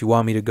 Let me know if you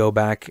want me to go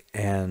back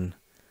and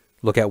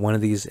look at one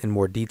of these in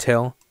more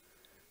detail.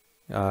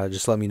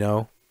 Just let me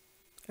know,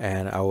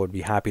 and I would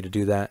be happy to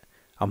do that.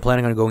 I'm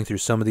planning on going through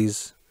some of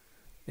these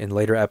in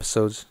later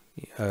episodes,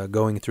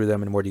 going through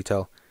them in more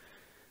detail.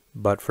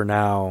 But for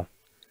now,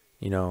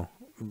 you know,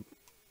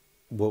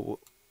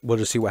 we'll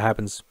just see what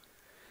happens.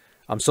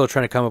 I'm still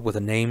trying to come up with a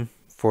name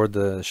for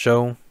the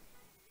show.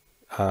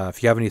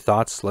 If you have any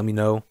thoughts, let me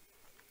know.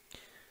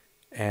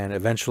 And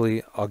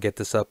eventually I'll get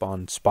this up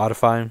on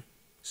Spotify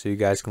so you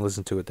guys can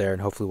listen to it there,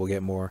 and hopefully we'll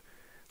get more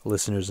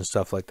listeners and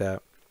stuff like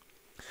that.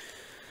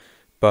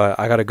 But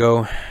I gotta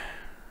go.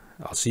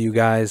 I'll see you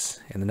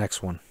guys in the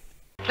next one.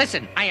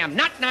 Listen, I am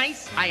not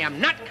nice, I am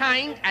not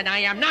kind, and I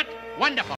am not wonderful.